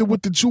 Gifted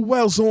with the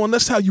jewels on.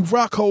 That's how you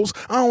rock hoes.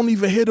 I don't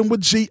even hit them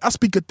with G. I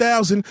speak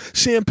 1,000.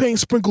 Champagne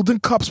sprinkled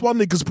in cups while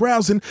niggas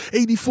browsing.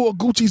 84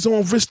 Gucci's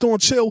on, wrist on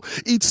chill.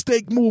 Eat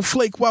steak, move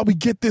flake while we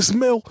get this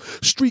mill.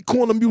 Street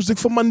corner music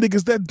for my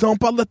niggas that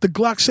dump. I let the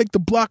Glock shake the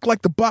block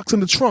like the box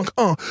in the trunk.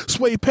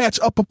 Suede patch,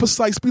 upper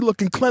precise, be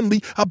looking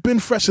cleanly. I been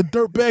fresh, a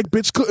dirtbag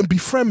bitch couldn't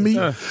befriend me.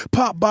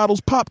 Pop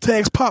bottles, pop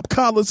tags, pop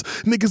collars.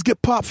 Niggas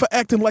get popped for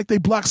acting like they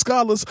block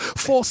scholars.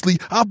 False.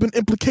 I've been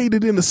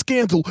implicated in a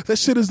scandal. That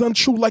shit is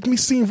untrue, like me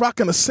seen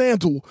rocking a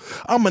sandal.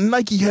 I'm a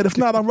Nike head, if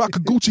not I rock a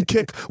Gucci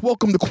kick.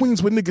 Welcome to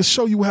Queens where niggas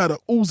show you how to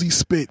Uzi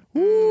spit.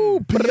 Ooh,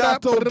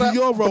 Piato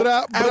Dioro,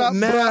 out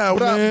now,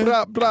 man.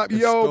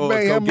 Yo,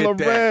 Meyhem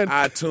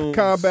Loren,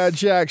 Combat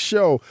Jack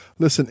Show.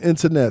 Listen,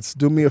 internets,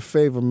 do me a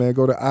favor, man.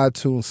 Go to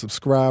iTunes,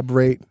 subscribe,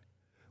 rate.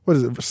 What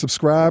is it?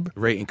 Subscribe?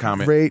 Rate and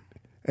comment. Rate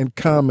and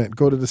comment.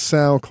 Go to the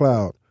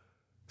SoundCloud.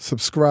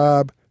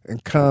 Subscribe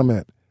and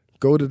comment.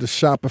 Go to the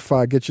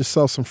Shopify, get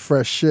yourself some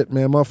fresh shit,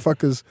 man.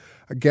 Motherfuckers,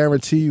 I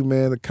guarantee you,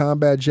 man, the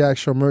Combat Jack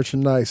Show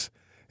merchandise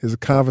is a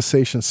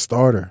conversation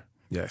starter.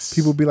 Yes.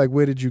 People be like,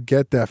 where did you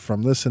get that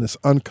from? Listen, it's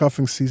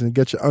uncuffing season.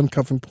 Get your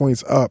uncuffing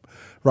points up.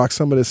 Rock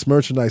some of this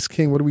merchandise.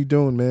 King, what are we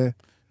doing, man?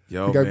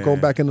 Yo, we got to go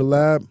back in the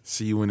lab.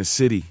 See you in the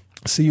city.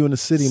 See you in the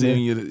city, man.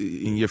 See you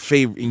in your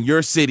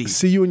city.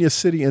 See you in your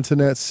city,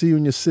 internet. See you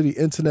in your city,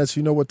 internet.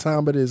 You know what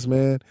time it is,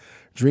 man.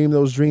 Dream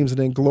those dreams and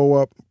then glow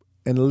up.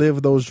 And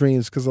live those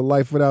dreams, because a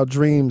life without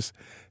dreams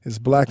is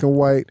black and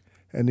white,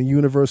 and the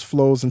universe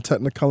flows in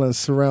technicolor and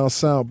surround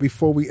sound.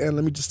 Before we end,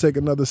 let me just take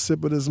another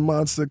sip of this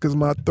monster, because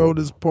my throat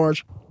is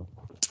parched.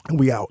 And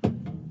we out.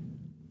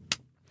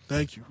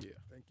 Thank you. Yeah,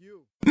 thank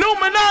you.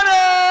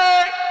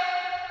 Numinati!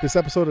 This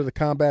episode of the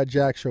Combat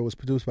Jack Show was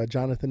produced by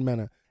Jonathan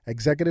Mena,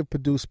 executive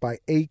produced by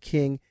A.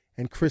 King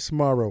and Chris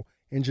Morrow,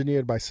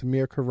 engineered by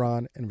Samir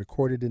Karan, and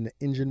recorded in the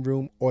Engine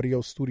Room Audio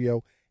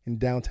Studio in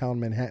downtown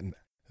Manhattan.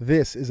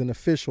 This is an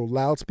official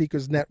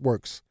Loudspeakers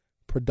Networks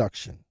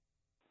production.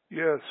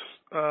 Yes,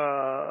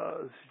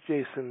 this is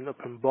Jason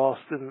up in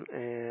Boston,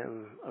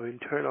 and I've been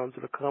turned on to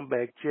the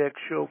Comeback Jack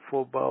Show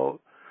for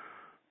about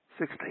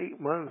 6 to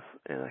 8 months,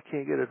 and I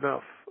can't get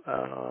enough.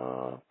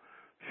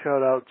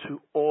 Shout out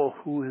to all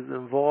who is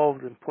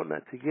involved in putting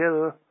that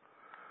together.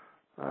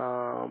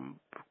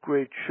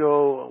 Great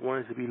show. I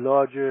want it to be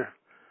larger.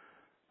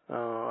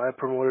 I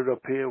promote it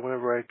up here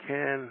whenever I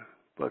can,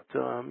 but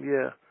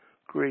yeah,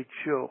 great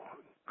show.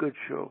 Good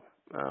show.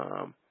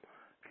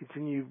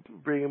 Continue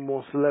bringing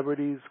more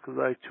celebrities because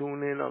I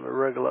tune in on the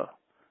regular.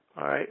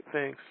 All right,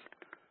 thanks.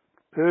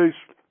 Peace.